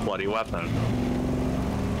same bloody weapon.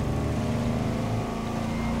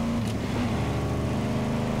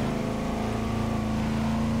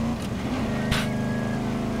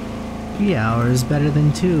 3 hours better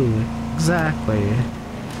than 2. Exactly.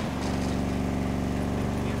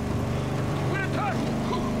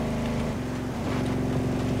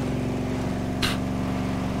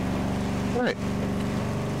 Alright.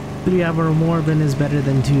 3 hour Morbin is better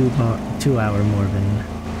than 2 hour Morbin.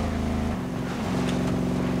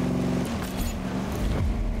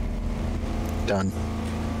 Done.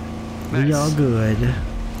 We Nice. all good.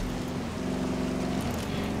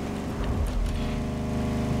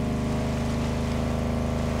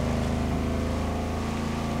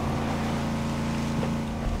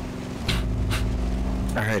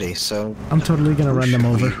 Alrighty, so I'm totally gonna run them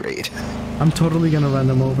over. Raid. I'm totally gonna run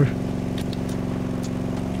them over.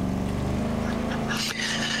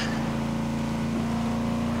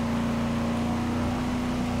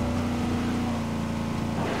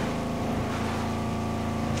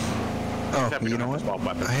 Oh, Except we you don't know have to what? swap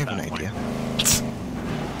weapons I have at an that idea.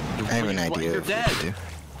 point. I have an Well, idea. you're of what dead. to do.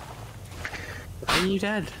 Why are you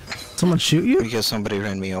dead? Someone shoot you? Because somebody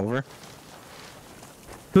ran me over.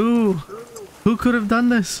 Who? Who could have done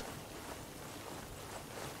this?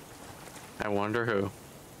 I wonder who.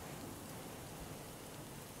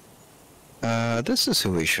 This is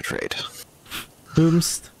who we should raid.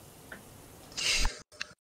 Boomst.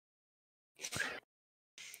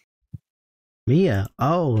 Mia.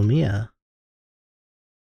 Oh, Mia.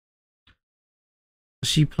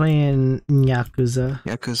 She playing Yakuza.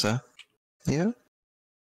 Yakuza. Yeah?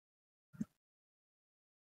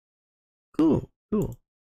 Cool, cool.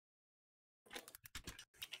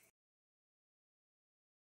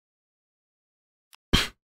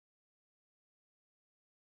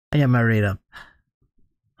 I got my rate up.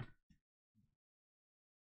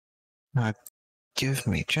 Give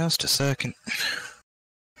me just a second.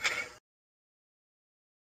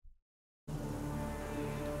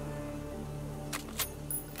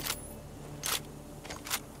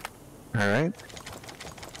 Alright.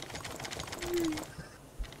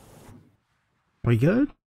 We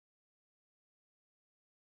good?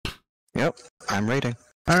 Yep, I'm raiding.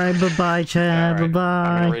 Alright, bye-bye, Chad. Alright, I'm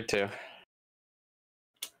Bye-bye. gonna raid too.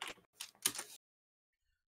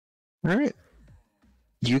 Alright.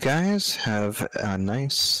 You guys have a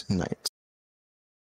nice night.